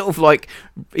wouldn't be sort of like,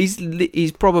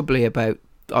 he's probably about,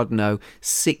 I don't know,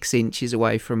 6 inches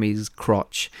away from his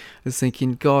crotch. I was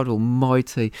thinking, God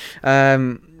almighty.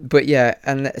 But yeah,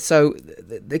 and so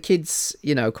the kids,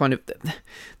 you know, kind of,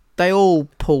 they all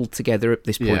pulled together at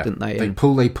this point, didn't they? They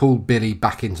pulled Billy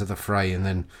back into the fray, and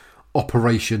then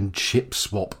Operation Chip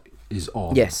Swap is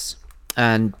on. Yes.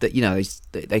 And that, you know,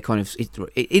 they kind of,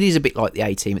 it is a bit like the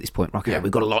A-Team at this point. Okay,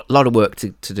 we've got a lot of work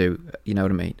to do, you know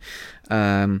what I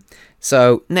mean?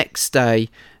 So next day,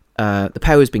 the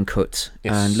power's been cut,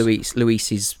 and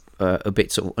Luis is a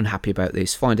bit sort of unhappy about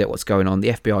this. Find out what's going on. The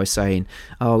FBI is saying,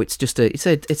 "Oh, it's just it's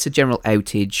a general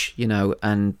outage, you know,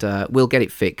 and we'll get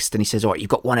it fixed." And he says, "All right, you've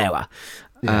got 1 hour."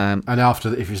 Yeah. And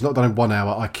after, if it's not done in 1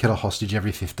 hour, I kill a hostage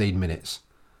every 15 minutes.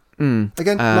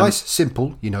 Again, nice,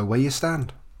 simple. You know where you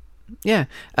stand. Yeah,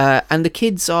 and the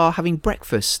kids are having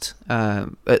breakfast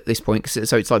at this point,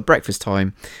 so it's like breakfast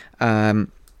time,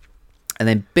 and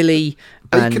then Billy.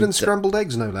 Bacon and scrambled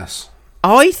eggs, no less.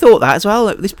 I thought that as well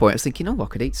at this point. I was thinking, I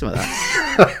could eat some of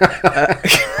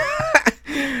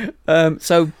that.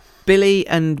 So Billy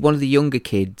and one of the younger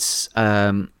kids,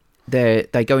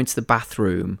 they go into the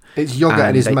bathroom. It's Yogurt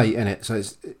and his mate, isn't it? So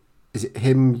is it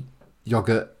him,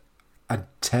 Yogurt, and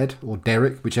Ted, or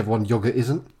Derek, whichever one Yogurt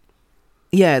isn't?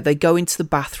 Yeah, they go into the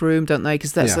bathroom, don't they?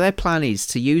 Because so their plan is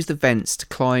to use the vents to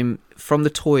climb from the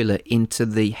toilet into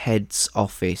the head's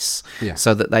office,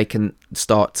 so that they can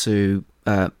start to,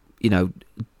 you know,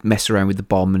 mess around with the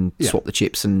bomb and swap the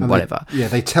chips and whatever.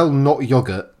 They tell not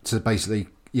Yogurt to basically,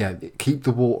 keep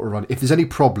the water on. If there's any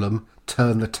problem,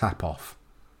 turn the tap off.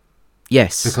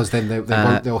 Yes. Because then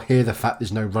they'll hear the fact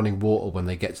there's no running water when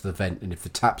they get to the vent, and if the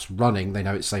tap's running, they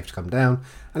know it's safe to come down,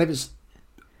 and if it's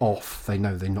off, they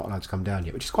know they're not allowed to come down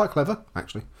yet, which is quite clever,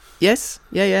 actually. Yes,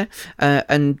 yeah. So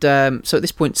at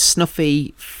this point,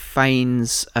 Snuffy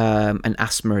feigns an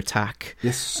asthma attack.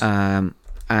 Yes.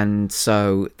 And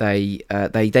so they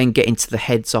then get into the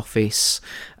head's office,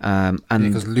 and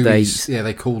because Luis,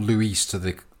 they call Luis to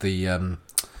the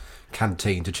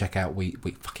canteen to check out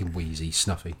fucking Wheezy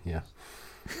Snuffy,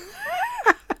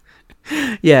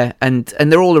 Yeah, and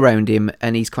they're all around him,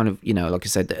 and he's kind of, you know, like I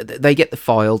said, they get the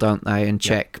file, don't they, and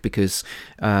check because,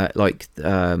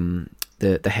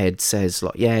 the head says,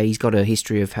 like, he's got a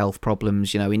history of health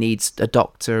problems, you know, he needs a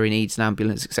doctor, he needs an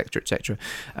ambulance, etc., etc.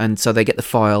 And so they get the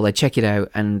file, they check it out,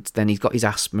 and then he's got his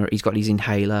asthma, he's got his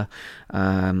inhaler,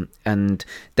 and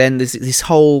then there's this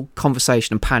whole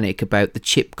conversation and panic about the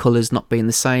chip colours not being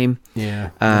the same.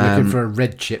 Yeah, they're looking for a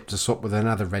red chip to swap with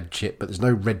another red chip, but there's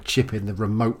no red chip in the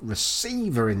remote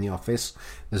receiver in the office.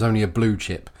 There's only a blue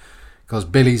chip, because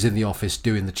Billy's in the office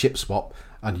doing the chip swap,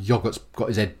 and Yogurt's got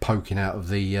his head poking out of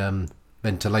the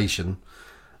ventilation,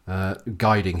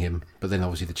 guiding him, but then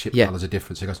obviously the chip colours are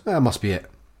different, so he goes, that must be it.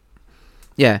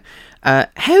 Yeah.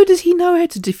 How does he know how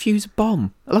to defuse a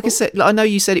bomb? Like I said, I know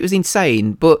you said it was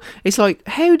insane, but it's like,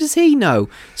 how does he know?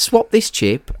 Swap this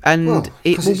chip and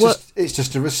it will work. It's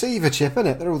just a receiver chip, isn't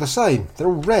it? They're all the same. They're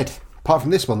all red, apart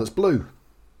from this one that's blue.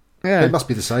 Yeah. It must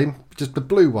be the same, just the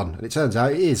blue one, and it turns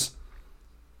out it is.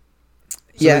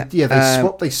 So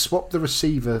they swap the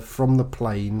receiver from the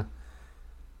plane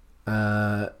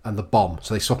and the bomb,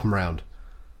 so they swap them around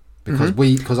because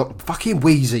fucking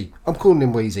Wheezy, I'm calling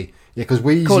him Wheezy, because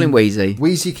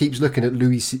Wheezy keeps looking at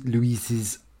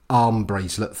Luis's arm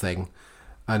bracelet thing,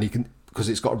 and he can, because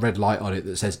it's got a red light on it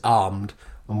that says armed,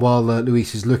 and while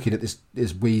Luis is looking at this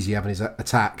Wheezy having his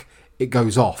attack, it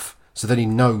goes off, so then he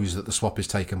knows that the swap has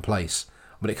taken place.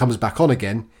 When it comes back on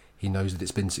again, he knows that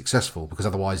it's been successful, because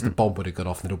otherwise the bomb would have gone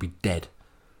off and it'll be dead.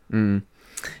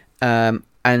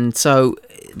 And so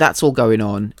that's all going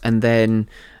on, and then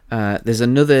there's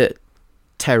another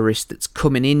terrorist that's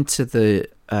coming into the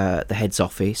head's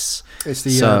office. It's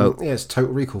the it's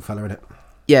Total Recall fella, isn't it?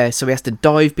 Yeah, so he has to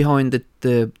dive behind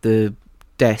the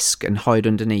desk and hide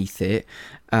underneath it,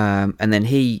 and then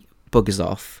he buggers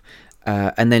off,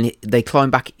 and then they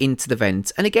climb back into the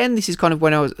vent. And again, this is kind of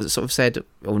when I was sort of said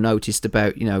or noticed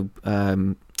about, you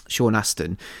know, Sean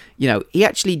Astin, you know, he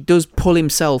actually does pull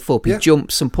himself up. He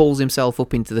jumps and pulls himself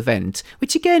up into the vent,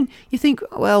 which again, you think,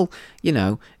 well, you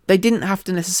know, they didn't have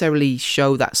to necessarily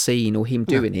show that scene or him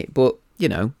doing it, but, you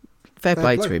know, fair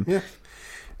play to him. Yeah.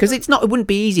 Because it wouldn't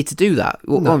be easy to do that.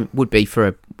 Well, would be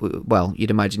for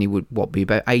you'd imagine he would, be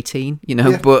about 18, you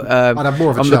know, but... I'd have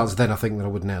more of a chance then, I think, than I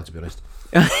would now, to be honest.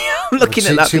 I'm looking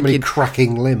at that too many thinking,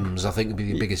 cracking limbs, I think, would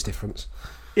be the biggest difference.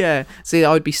 yeah. See,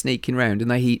 I'd be sneaking round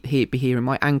and they'd be hearing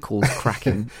my ankles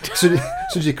cracking. As soon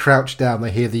as you crouch down,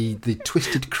 they hear the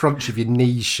twisted crunch of your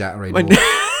knees shattering.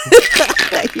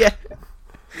 Yeah.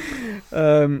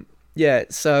 Yeah.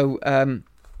 So. And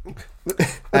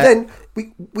then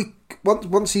we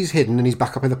once he's hidden and he's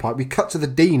back up in the pipe, we cut to the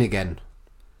Dean again,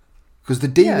 because the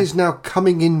Dean is now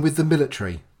coming in with the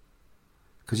military.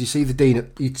 Because you see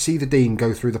the Dean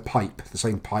go through the pipe, the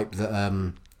same pipe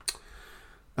that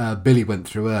Billy went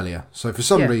through earlier. So for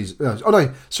some reason,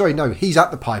 he's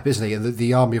at the pipe, isn't he? And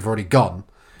the army have already gone.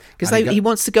 Because he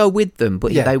wants to go with them,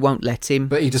 but they won't let him.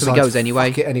 But he decides so he goes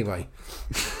anyway. Fuck it anyway.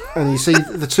 And you see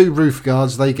the two roof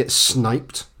guards, they get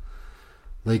sniped.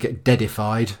 They get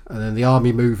deadified. And then the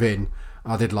army move in.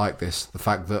 I did like this. The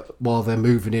fact that while they're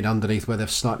moving in underneath where they've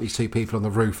sniped these two people on the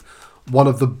roof, one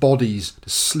of the bodies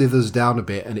slithers down a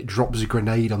bit and it drops a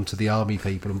grenade onto the army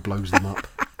people and blows them up.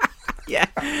 Yeah.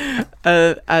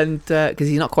 And because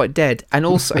he's not quite dead. And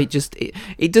also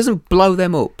it doesn't blow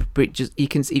them up, but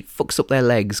it fucks up their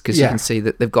legs, because you can see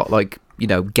that they've got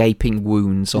gaping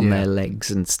wounds on their legs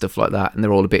and stuff like that, and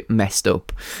they're all a bit messed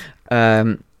up.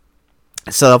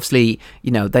 So obviously,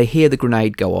 they hear the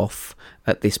grenade go off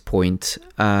at this point,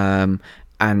 and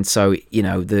so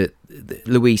the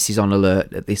Luis is on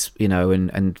alert at this,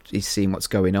 and he's seeing what's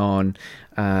going on,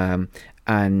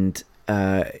 and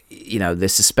they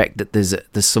suspect that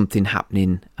there's something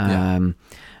happening,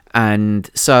 and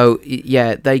so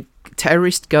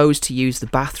terrorist goes to use the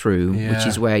bathroom, which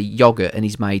is where Yogurt and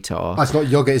his mate are. Oh, it's not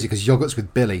Yogurt, is it? Because Yogurt's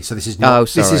with Billy, so this is not.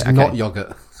 Not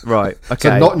Yogurt. Right.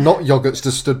 Okay. So not Yogurt's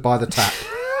just stood by the tap.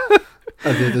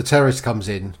 And the terrorist comes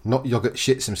in. Not Yogurt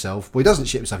shits himself. Well, he doesn't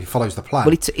shit himself. He follows the plan. Well,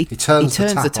 he turns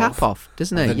the tap off,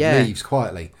 doesn't he? And then leaves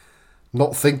quietly,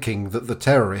 not thinking that the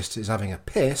terrorist is having a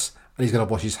piss and he's going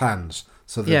to wash his hands.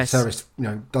 So the terrorist,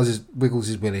 wiggles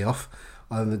his willy off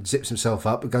and then zips himself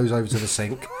up and goes over to the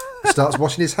sink and starts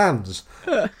washing his hands.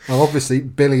 Well, obviously,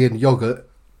 Billy and Yogurt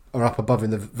are up above in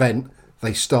the vent.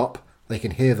 They stop. They can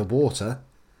hear the water.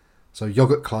 So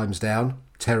Yogurt climbs down.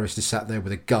 Terrorist is sat there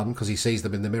with a gun because he sees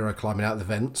them in the mirror climbing out the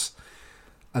vents.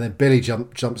 And then Billy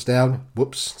jumps down.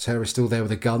 Whoops, terrorist still there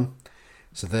with a gun.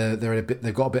 So they're in a bit.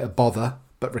 They've got a bit of bother.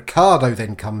 But Ricardo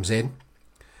then comes in,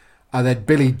 and then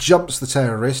Billy jumps the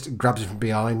terrorist, grabs him from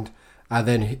behind, and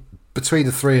then between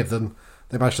the three of them,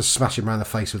 they manage to smash him around the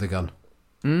face with a gun.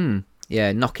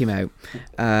 Yeah, knock him out.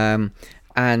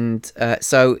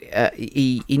 So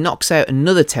he knocks out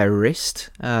another terrorist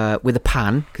with a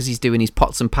pan, because he's doing his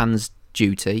pots and pans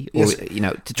duty, or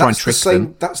to try and trick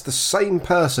them. That's the same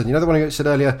person. The one who said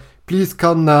earlier, "Please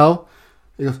come now."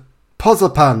 He goes, "Puzzle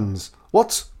pans."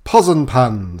 What's pozzan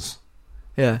pans?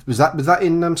 Yeah. Was that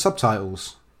in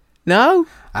subtitles? No.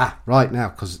 Right now,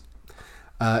 because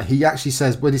he actually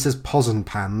says, when he says pozzan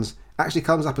pans, actually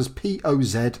comes up as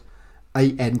POZANPANS,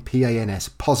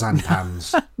 pozzan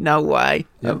pans. No way.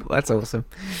 Yep. That's awesome.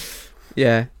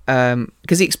 Yeah,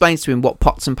 because he explains to him what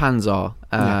pots and pans are,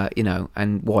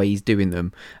 and why he's doing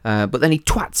them. But then he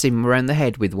twats him around the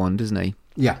head with one, doesn't he?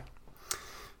 Yeah.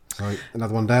 So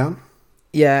another one down.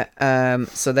 Yeah.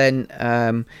 So then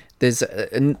there's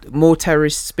more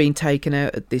terrorists being taken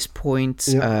out at this point,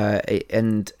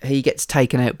 and he gets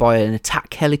taken out by an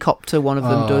attack helicopter. One of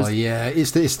them does. Oh yeah,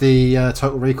 it's the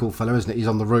Total Recall fellow, isn't it? He's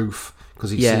on the roof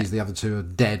because he sees the other two are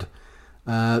dead.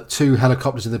 Two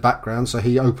helicopters in the background, so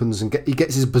he opens and he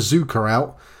gets his bazooka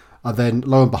out, and then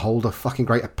lo and behold, a fucking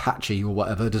great Apache or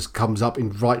whatever just comes up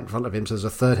right in front of him. So there's a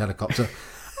third helicopter,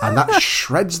 and that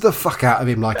shreds the fuck out of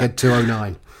him like Ed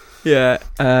 209. Yeah,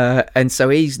 and so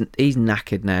he's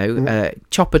knackered now.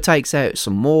 Chopper takes out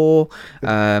some more.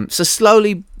 So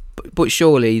slowly but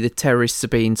surely, the terrorists are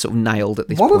being sort of nailed at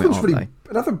this point. One of them's really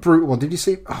another brutal one. Did you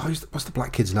see? What's the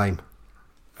black kid's name?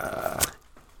 Because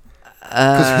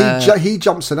he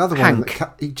jumps another one.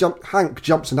 Hank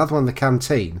jumps another one in the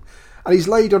canteen, and he's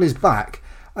laid on his back,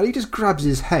 and he just grabs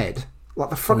his head, like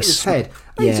the front of his head,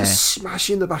 and he's just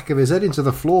smashing the back of his head into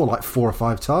the floor like 4 or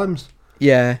 5 times.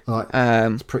 Yeah,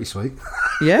 it's pretty sweet.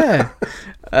 Yeah,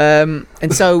 and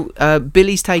so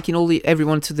Billy's taking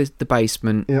everyone to the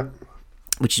basement. Yeah.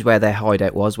 Which is where their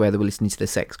hideout was, where they were listening to the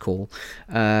sex call,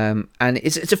 and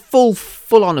it's a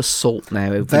full-on assault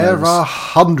now. There are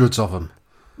hundreds of them.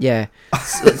 Yeah,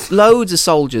 loads of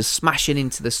soldiers smashing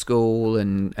into the school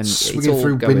and swinging it's all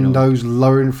through going windows, on.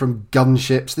 lowering from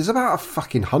gunships. There's about a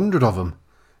fucking 100 of them.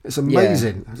 It's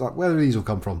amazing. It's like, where do these all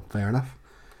come from? Fair enough.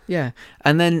 Yeah,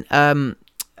 and then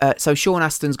so Sean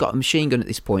Astin's got a machine gun at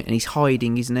this point, and he's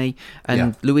hiding, isn't he?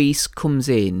 And Luis comes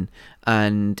in,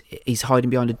 and he's hiding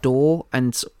behind a door,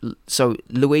 and so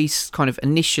Luis kind of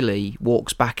initially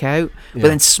walks back out, but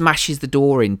then smashes the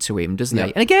door into him, doesn't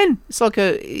he? And again,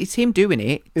 it's him doing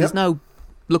it. There's no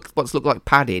what's looked like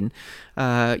padding.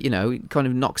 Kind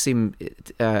of knocks him,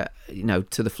 to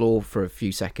the floor for a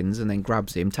few seconds, and then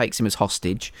grabs him, takes him as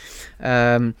hostage.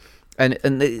 And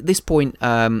at this point,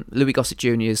 Louis Gossett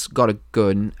Jr.'s got a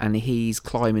gun, and he's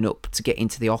climbing up to get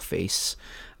into the office.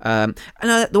 And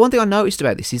the one thing I noticed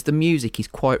about this is the music is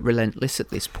quite relentless at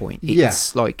this point.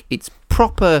 It's it's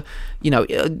proper,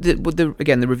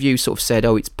 the review sort of said,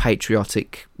 it's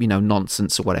patriotic,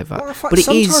 nonsense or whatever. Well, but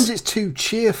sometimes it's too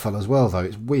cheerful as well, though.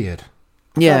 It's weird.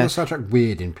 I found the soundtrack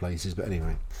weird in places, but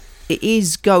anyway. It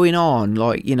is going on,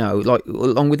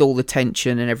 along with all the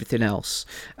tension and everything else.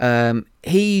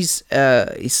 He's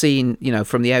seeing,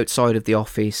 from the outside of the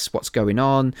office what's going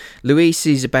on. Luis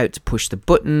is about to push the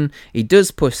button. He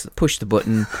does push the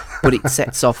button, but it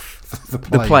sets off the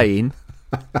plane.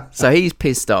 So he's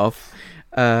pissed off,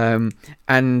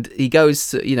 and he goes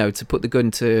to, to put the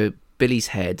gun to Billy's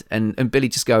head, and Billy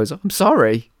just goes, "I'm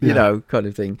sorry," kind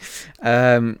of thing.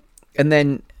 And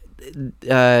then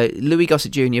Louis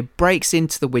Gossett Jr. breaks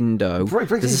into the window.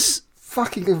 He's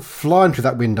fucking flying through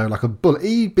that window like a bullet.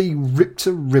 He'd be ripped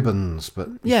to ribbons, but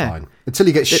he's fine. Until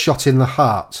he gets shot in the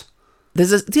heart. So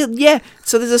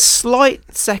there's a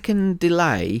slight second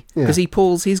delay because he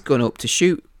pulls his gun up to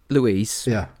shoot Luis.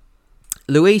 Yeah.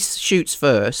 Luis shoots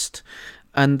first,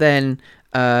 and then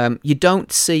you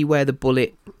don't see where the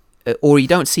bullet, or you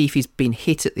don't see if he's been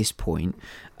hit at this point.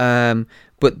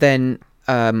 But then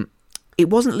it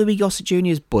wasn't Louis Gossett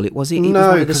Jr.'s bullet, was it? It was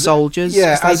one of the soldiers.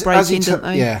 Yeah, they break in, don't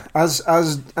they? Yeah, as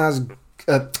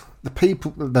the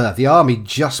people, the army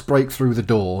just break through the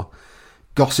door.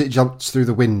 Gossett jumps through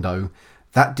the window.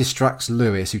 That distracts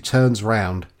Lewis, who turns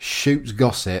round, shoots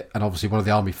Gossett, and obviously one of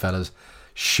the army fellas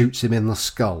shoots him in the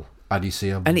skull. And you see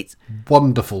a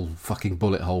wonderful fucking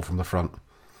bullet hole from the front.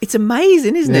 It's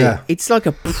amazing, isn't it? It's like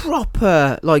a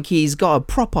proper, he's got a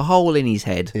proper hole in his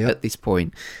head at this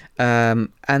point. And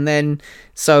then,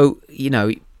 so,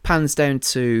 it pans down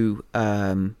to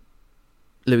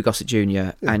Louis Gossett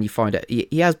Jr. and you find out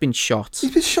he has been shot.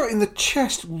 He's been shot in the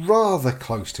chest rather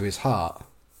close to his heart.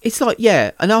 It's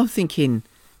and I'm thinking,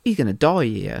 he's going to die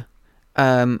here.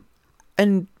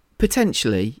 And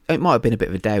potentially, it might have been a bit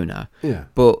of a downer. Yeah.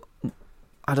 But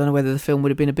I don't know whether the film would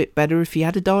have been a bit better if he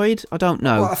had died. I don't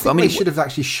know. Well, I think they should have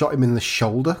actually shot him in the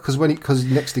shoulder, because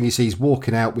next thing you see, he's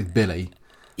walking out with Billy.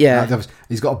 Yeah.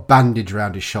 He's got a bandage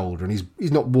around his shoulder, and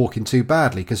he's not walking too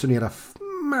badly, because he had a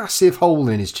massive hole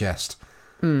in his chest.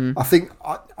 I think,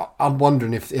 I'm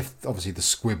wondering if obviously the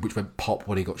squib, which went pop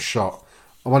when he got shot,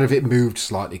 I wonder if it moved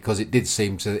slightly, because it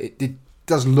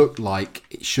does look like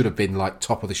it should have been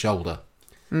top of the shoulder,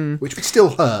 which would still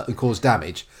hurt and cause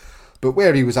damage. But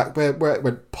where he was at, where it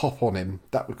went pop on him,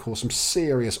 that would cause some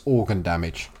serious organ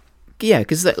damage. Yeah,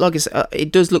 because like I said,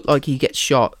 it does look like he gets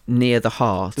shot near the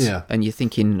heart. Yeah. And you're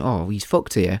thinking, oh, he's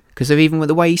fucked here. Because of even with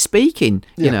the way he's speaking,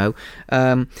 you know.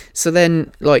 So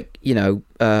then,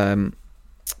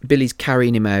 Billy's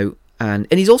carrying him out. And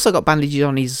he's also got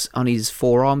bandages on his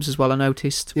forearms as well, I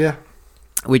noticed. Yeah.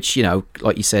 Which,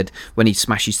 like you said, when he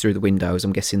smashes through the windows,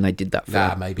 I'm guessing they did that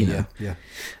for maybe, yeah.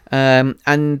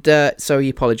 So he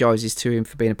apologises to him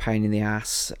for being a pain in the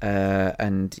ass,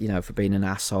 and for being an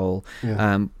asshole.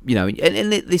 Yeah. And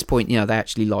at this point, they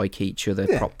actually like each other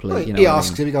properly. He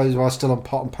asks him, he goes, "Well, I'm still on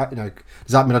pot and pan. Does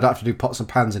that mean I don't have to do pots and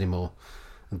pans anymore?"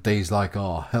 And Dee's like,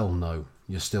 "Oh, hell no,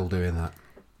 you're still doing that."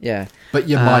 Yeah, but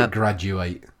you might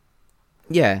graduate.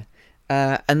 Yeah.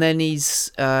 And then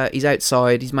he's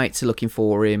outside, his mates are looking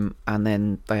for him, and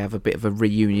then they have a bit of a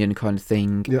reunion kind of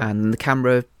thing, and the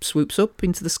camera swoops up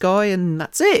into the sky, and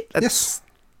that's it.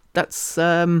 That's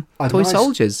Toy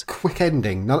Soldiers. Quick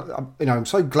ending. I'm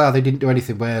so glad they didn't do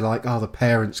anything where the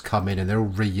parents come in and they're all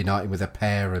reuniting with their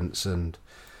parents, and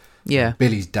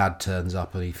Billy's dad turns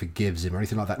up and he forgives him or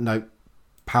anything like that. No,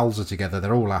 pals are together,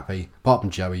 they're all happy, apart from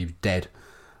Joey, who's dead.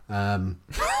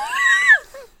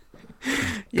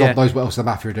 God knows what else the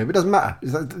Mafia are doing, but it doesn't matter.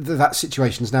 That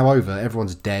situation's now over.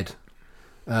 Everyone's dead.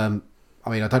 I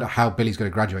don't know how Billy's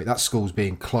going to graduate. That school's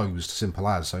being closed, simple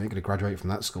as. So he ain't going to graduate from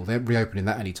that school. They're reopening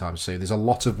that anytime soon. There's a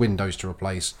lot of windows to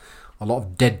replace, a lot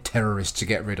of dead terrorists to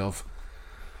get rid of.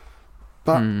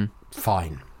 But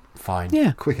fine.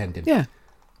 Yeah. Quick ending. Yeah.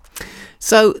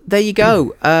 So there you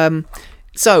go.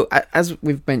 So as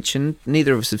we've mentioned,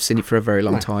 neither of us have seen it for a very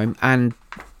long time, and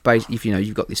if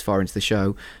you've got this far into the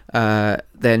show,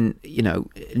 then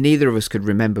neither of us could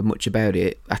remember much about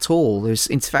it at all. There's,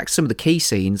 in fact, some of the key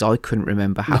scenes I couldn't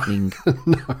remember happening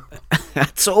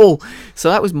at all. So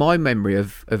that was my memory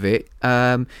of it.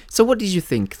 So what did you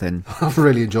think then? I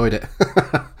really enjoyed it.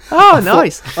 Oh,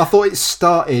 nice. I thought it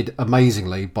started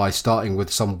amazingly by starting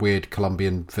with some weird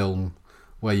Colombian film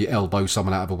where you elbow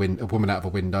someone out of a woman out of a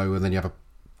window, and then you have a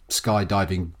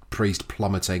skydiving priest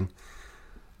plummeting.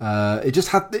 It just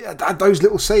had those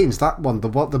little scenes. That one, the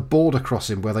border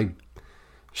crossing where they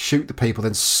shoot the people,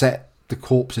 then set the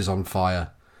corpses on fire.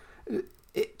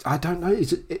 I don't know.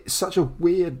 It's such a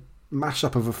weird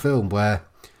mashup of a film where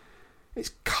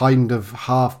it's kind of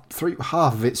half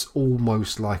of it's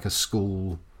almost like a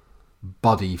school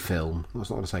buddy film. I was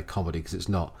not going to say comedy because it's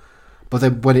not. But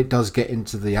then when it does get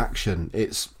into the action,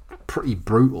 it's pretty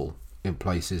brutal in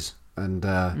places. And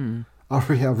I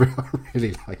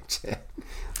really liked it.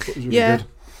 It was really good.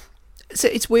 So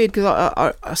it's weird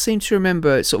because I seem to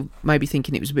remember sort of maybe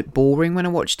thinking it was a bit boring when I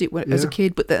watched it as a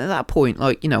kid, but then at that point,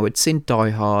 I'd seen Die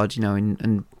Hard,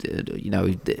 and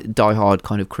Die Hard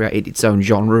kind of created its own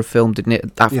genre of film, didn't it?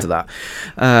 After that,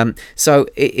 so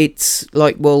it's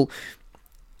like, well,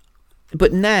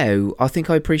 but now I think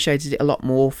I appreciated it a lot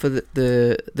more for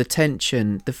the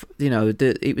tension.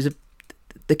 It was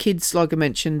the kids, like I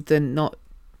mentioned, they're not.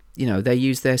 They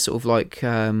use their sort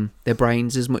of their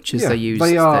brains as much as they use.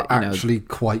 They are actually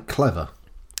quite clever.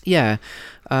 Yeah.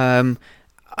 I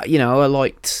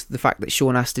liked the fact that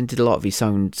Sean Astin did a lot of his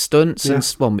own stunts, and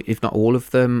if not all of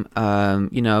them.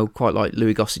 Quite like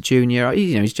Louis Gossett Jr.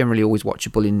 He's generally always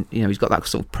watchable in. He's got that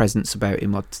sort of presence about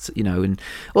him. And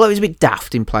although he's a bit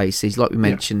daft in places, like we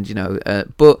mentioned,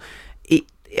 but.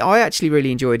 I actually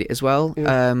really enjoyed it as well.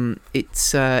 Yeah.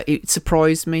 It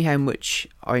surprised me how much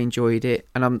I enjoyed it,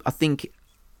 and I think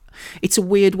it's a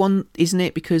weird one, isn't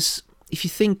it? Because if you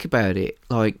think about it,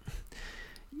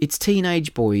 it's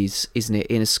teenage boys, isn't it,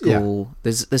 in a school?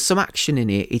 Yeah. There's some action in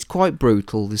it. It's quite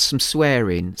brutal. There's some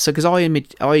swearing. So because I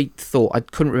thought I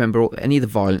couldn't remember any of the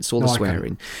violence or the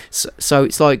swearing. So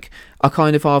it's like I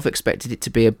kind of half expected it to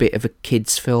be a bit of a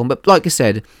kids' film, but like I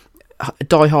said.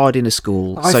 Die Hard in a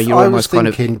school, so you're almost kind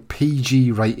of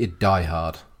PG-rated Die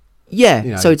Hard.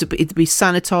 Yeah, so it'd be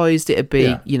sanitised. It'd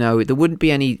be there wouldn't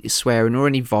be any swearing or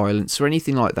any violence or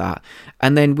anything like that.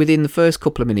 And then within the first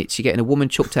couple of minutes, you're getting a woman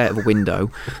chucked out of a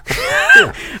window,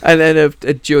 and then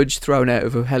a judge thrown out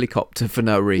of a helicopter for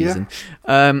no reason.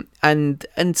 Yeah.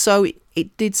 And so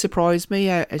it did surprise me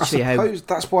actually. I suppose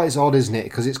that's why it's odd, isn't it?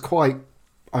 Because it's quite.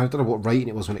 I don't know what rating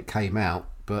it was when it came out,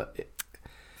 but.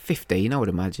 15, I would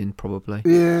imagine, probably.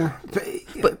 Yeah,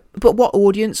 but what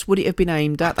audience would it have been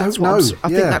aimed at? That's I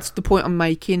think that's the point I'm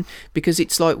making, because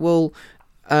it's like, well,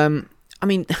 saying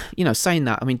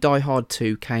that, Die Hard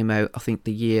 2 came out, I think,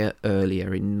 the year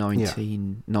earlier in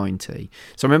 1990.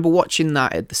 So I remember watching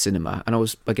that at the cinema, and I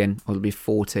was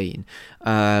 14,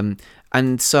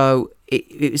 and so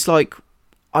it was like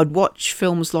I'd watch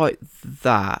films like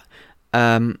that,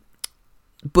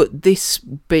 but this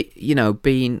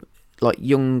being like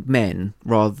young men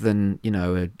rather than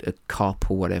a cop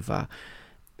or whatever.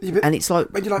 Yeah, and it's like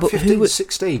when you're like 15,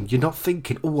 16, you're not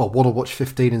thinking, I want to watch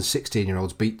 15 and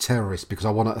 16-year-olds beat terrorists because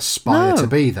I want to aspire to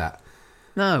be that.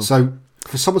 No. So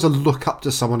for someone to look up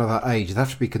to someone of that age, they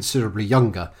have to be considerably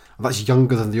younger, and that's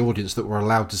younger than the audience that were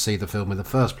allowed to see the film in the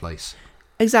first place.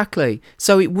 Exactly.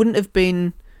 So it wouldn't have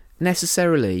been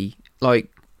necessarily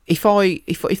like if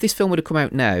this film would have come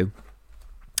out now,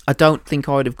 I don't think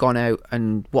I'd have gone out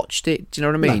and watched it. Do you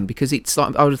know what I mean? No. Because it's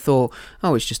like I would have thought,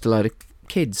 it's just a load of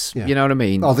kids. Yeah. You know what I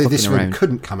mean? Oh, this one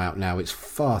couldn't come out now. It's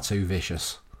far too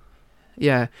vicious.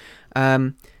 Yeah.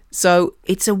 So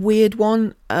it's a weird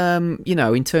one.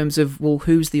 In terms of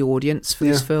who's the audience for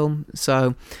this film?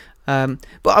 So, but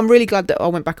I'm really glad that I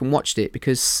went back and watched it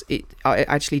because I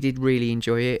actually did really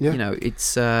enjoy it. Yeah.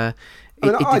 It's.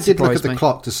 I did look at the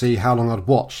clock to see how long I'd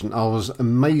watched, and I was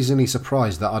amazingly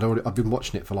surprised that I've been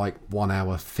watching it for like 1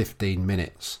 hour 15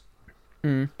 minutes,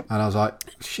 and I was like,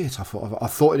 "Shit!" I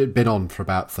thought it had been on for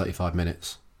about 35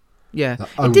 minutes. Yeah,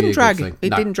 it didn't drag. It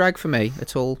didn't drag for me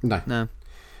at all. No.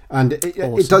 And it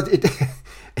does.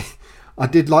 I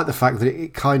did like the fact that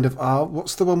it kind of.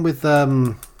 What's the one with?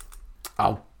 Oh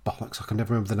bollocks! I can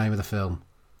never remember the name of the film.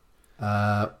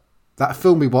 That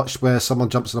film we watched where someone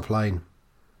jumps on a plane.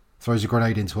 Throws a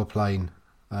grenade into a plane.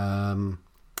 Sam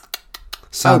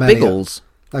Biggles.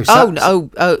 Blue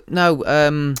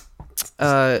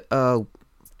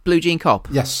Jean Cop.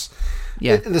 Yes.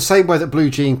 Yeah. In the same way that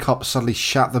Blue Jean Cop suddenly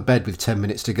shat the bed with 10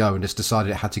 minutes to go and just decided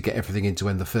it had to get everything in to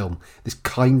end the film. This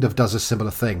kind of does a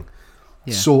similar thing.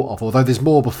 Yeah. Sort of. Although there's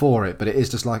more before it, but it is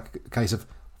just like a case of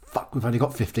fuck, we've only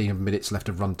got 15 minutes left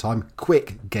of runtime.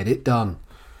 Quick, get it done.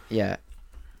 Yeah.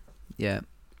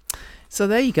 So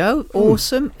there you go.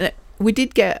 Awesome. We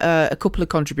did get a couple of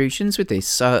contributions with this.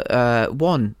 So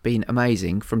one being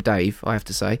amazing from Dave, I have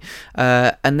to say,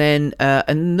 and then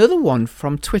another one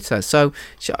from Twitter. So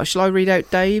shall I read out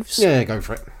Dave's? Yeah, go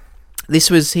for it. This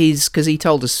was his, because he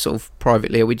told us sort of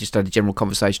privately, we just had a general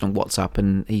conversation on WhatsApp,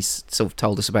 and he's sort of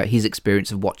told us about his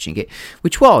experience of watching it,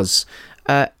 which was,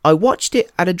 I watched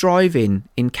it at a drive-in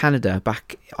in Canada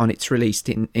back on its release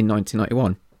in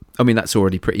 1991. I mean, that's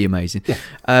already pretty amazing.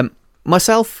 Yeah.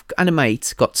 Myself and a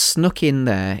mate got snuck in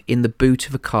there in the boot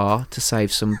of a car to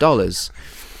save some dollars.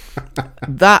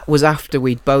 That was after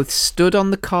we'd both stood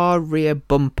on the car rear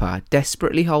bumper,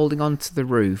 desperately holding onto the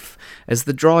roof, as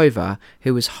the driver,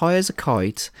 who was high as a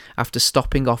kite after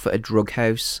stopping off at a drug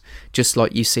house, just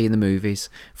like you see in the movies,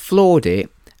 floored it,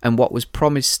 and what was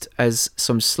promised as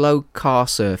some slow car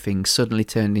surfing suddenly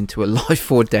turned into a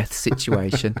life or death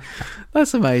situation.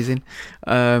 That's amazing.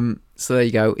 So there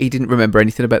you go. He didn't remember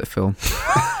anything about the film.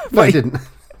 No, he didn't.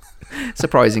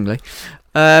 Surprisingly.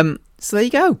 So there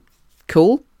you go.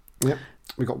 Cool. Yep.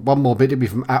 We got one more bit, did we,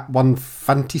 from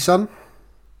 @OneFantySon,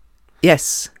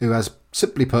 Yes. who has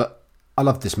simply put, I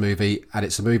love this movie, and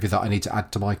it's a movie that I need to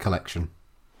add to my collection.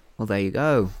 Well, there you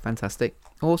go. Fantastic.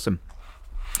 Awesome.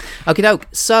 Okay, doke.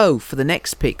 So for the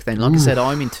next pick, then, like I said,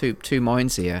 I'm in two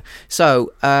minds here.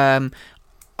 So, I'll,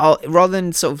 rather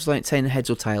than sort of like saying heads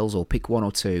or tails or pick one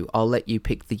or two, I'll let you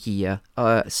pick the year.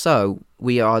 So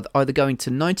we are either going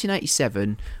to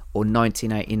 1987 or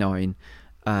 1989.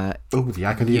 The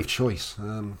agony of choice.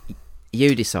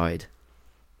 You decide.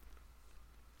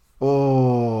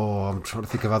 I'm trying to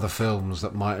think of other films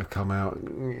that might have come out.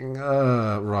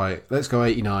 Right, let's go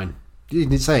 89. You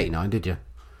didn't say 89, did you?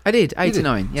 I did,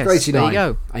 89. Yes, 89. there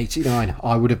you go. 89.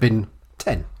 I would have been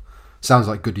 10. Sounds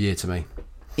like a good year to me.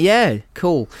 Yeah,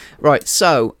 cool. Right,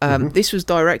 so this was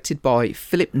directed by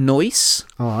Philip Noyce.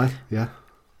 All right, yeah.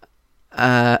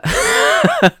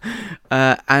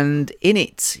 And in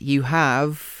it you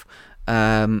have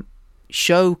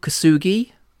Sho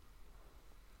Kosugi.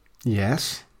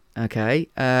 Yes. Okay.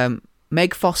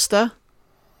 Meg Foster.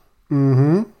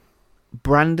 Mm-hmm.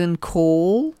 Brandon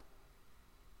Call.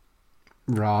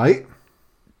 Right.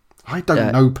 I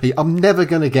don't know, Pete. I'm never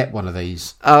going to get one of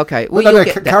these. Oh, okay. Well, no,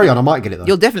 carry on. I might get it, though.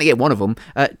 You'll definitely get one of them.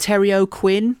 Terry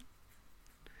O'Quinn.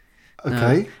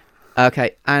 Okay.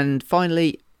 Okay. And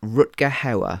finally, Rutger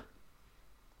Hauer.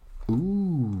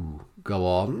 Ooh. Go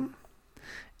on.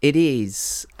 It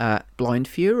is Blind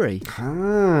Fury.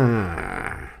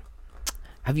 Ah.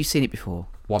 Have you seen it before?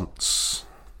 Once.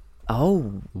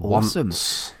 Oh, awesome.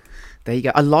 Once. There you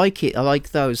go. I like it. I like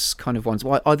those kind of ones.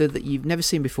 Either that you've never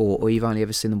seen before or you've only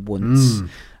ever seen them once.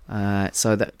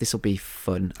 So that this will be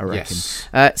fun, I reckon.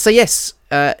 Yes.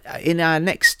 In our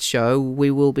next show, we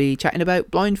will be chatting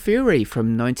about Blind Fury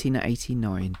from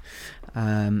 1989.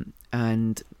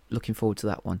 And looking forward to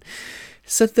that one.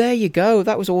 So there you go.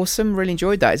 That was awesome. Really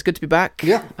enjoyed that. It's good to be back.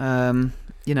 Yeah.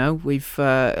 We've,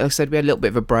 like I said, we had a little bit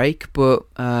of a break, but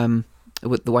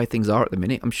with the way things are at the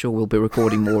minute, I'm sure we'll be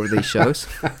recording more of these shows.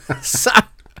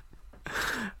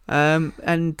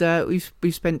 We've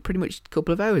spent pretty much a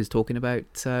couple of hours talking about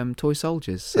toy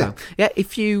soldiers. So yeah,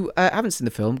 if you haven't seen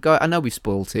the film, go. I know we've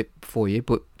spoiled it for you,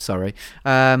 but sorry.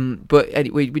 But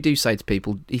anyway, we do say to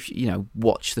people, if you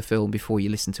watch the film before you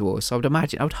listen to us. I would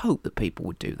hope that people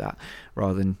would do that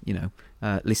rather than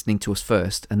listening to us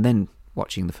first and then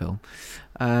watching the film.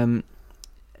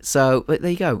 So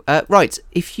there you go. Right,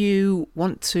 if you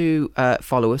want to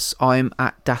follow us, I'm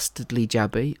at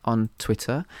DastardlyJabby on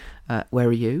Twitter. Where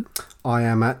are you? I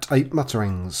am at 8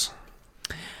 Mutterings.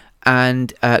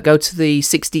 And go to the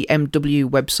 60MW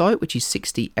website, which is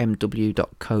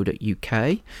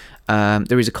 60mw.co.uk.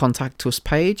 There is a contact us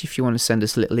page if you want to send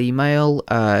us a little email.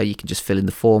 You can just fill in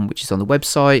the form, which is on the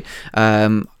website.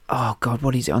 Oh, God,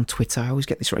 what is it on Twitter? I always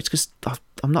get this right. It's because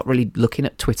I'm not really looking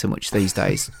at Twitter much these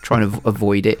days, trying to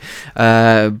avoid it.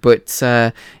 Trying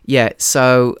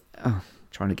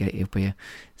to get it up here.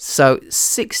 So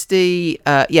 60MW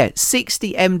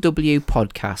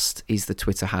podcast is the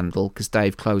Twitter handle because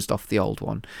Dave closed off the old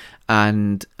one.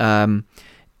 And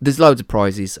there's loads of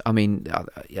prizes. I mean,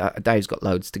 Dave's got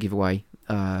loads to give away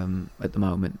at the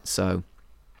moment. So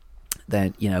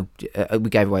then, we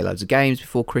gave away loads of games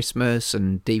before Christmas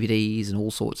and DVDs and all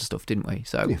sorts of stuff, didn't we?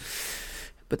 So,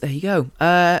 But there you go.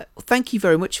 Thank you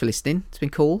very much for listening. It's been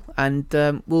cool. And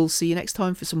we'll see you next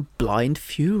time for some Blind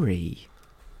Fury.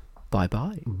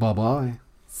 Bye-bye. Bye-bye.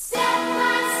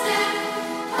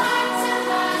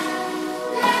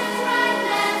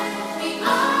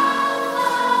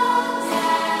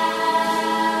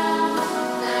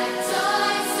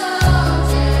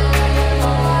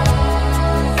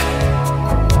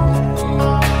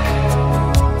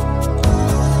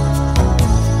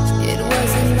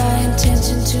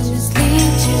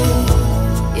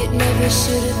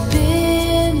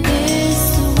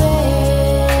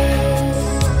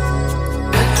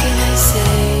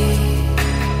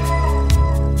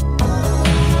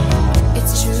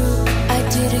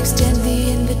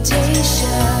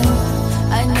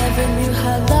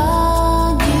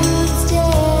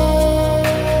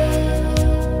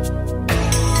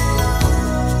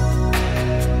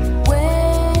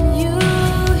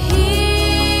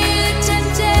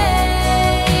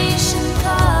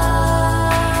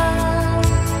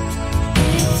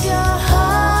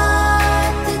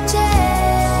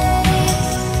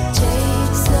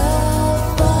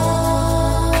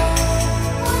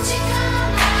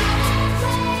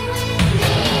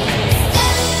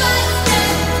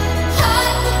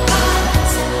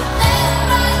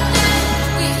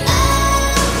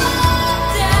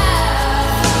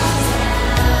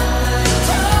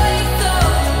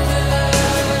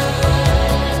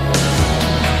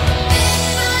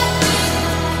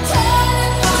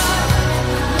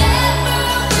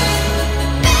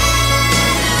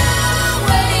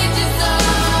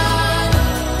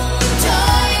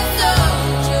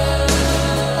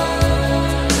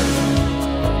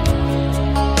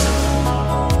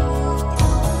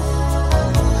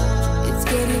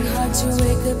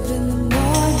 wake up in the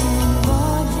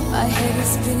morning, my head is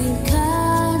spinning.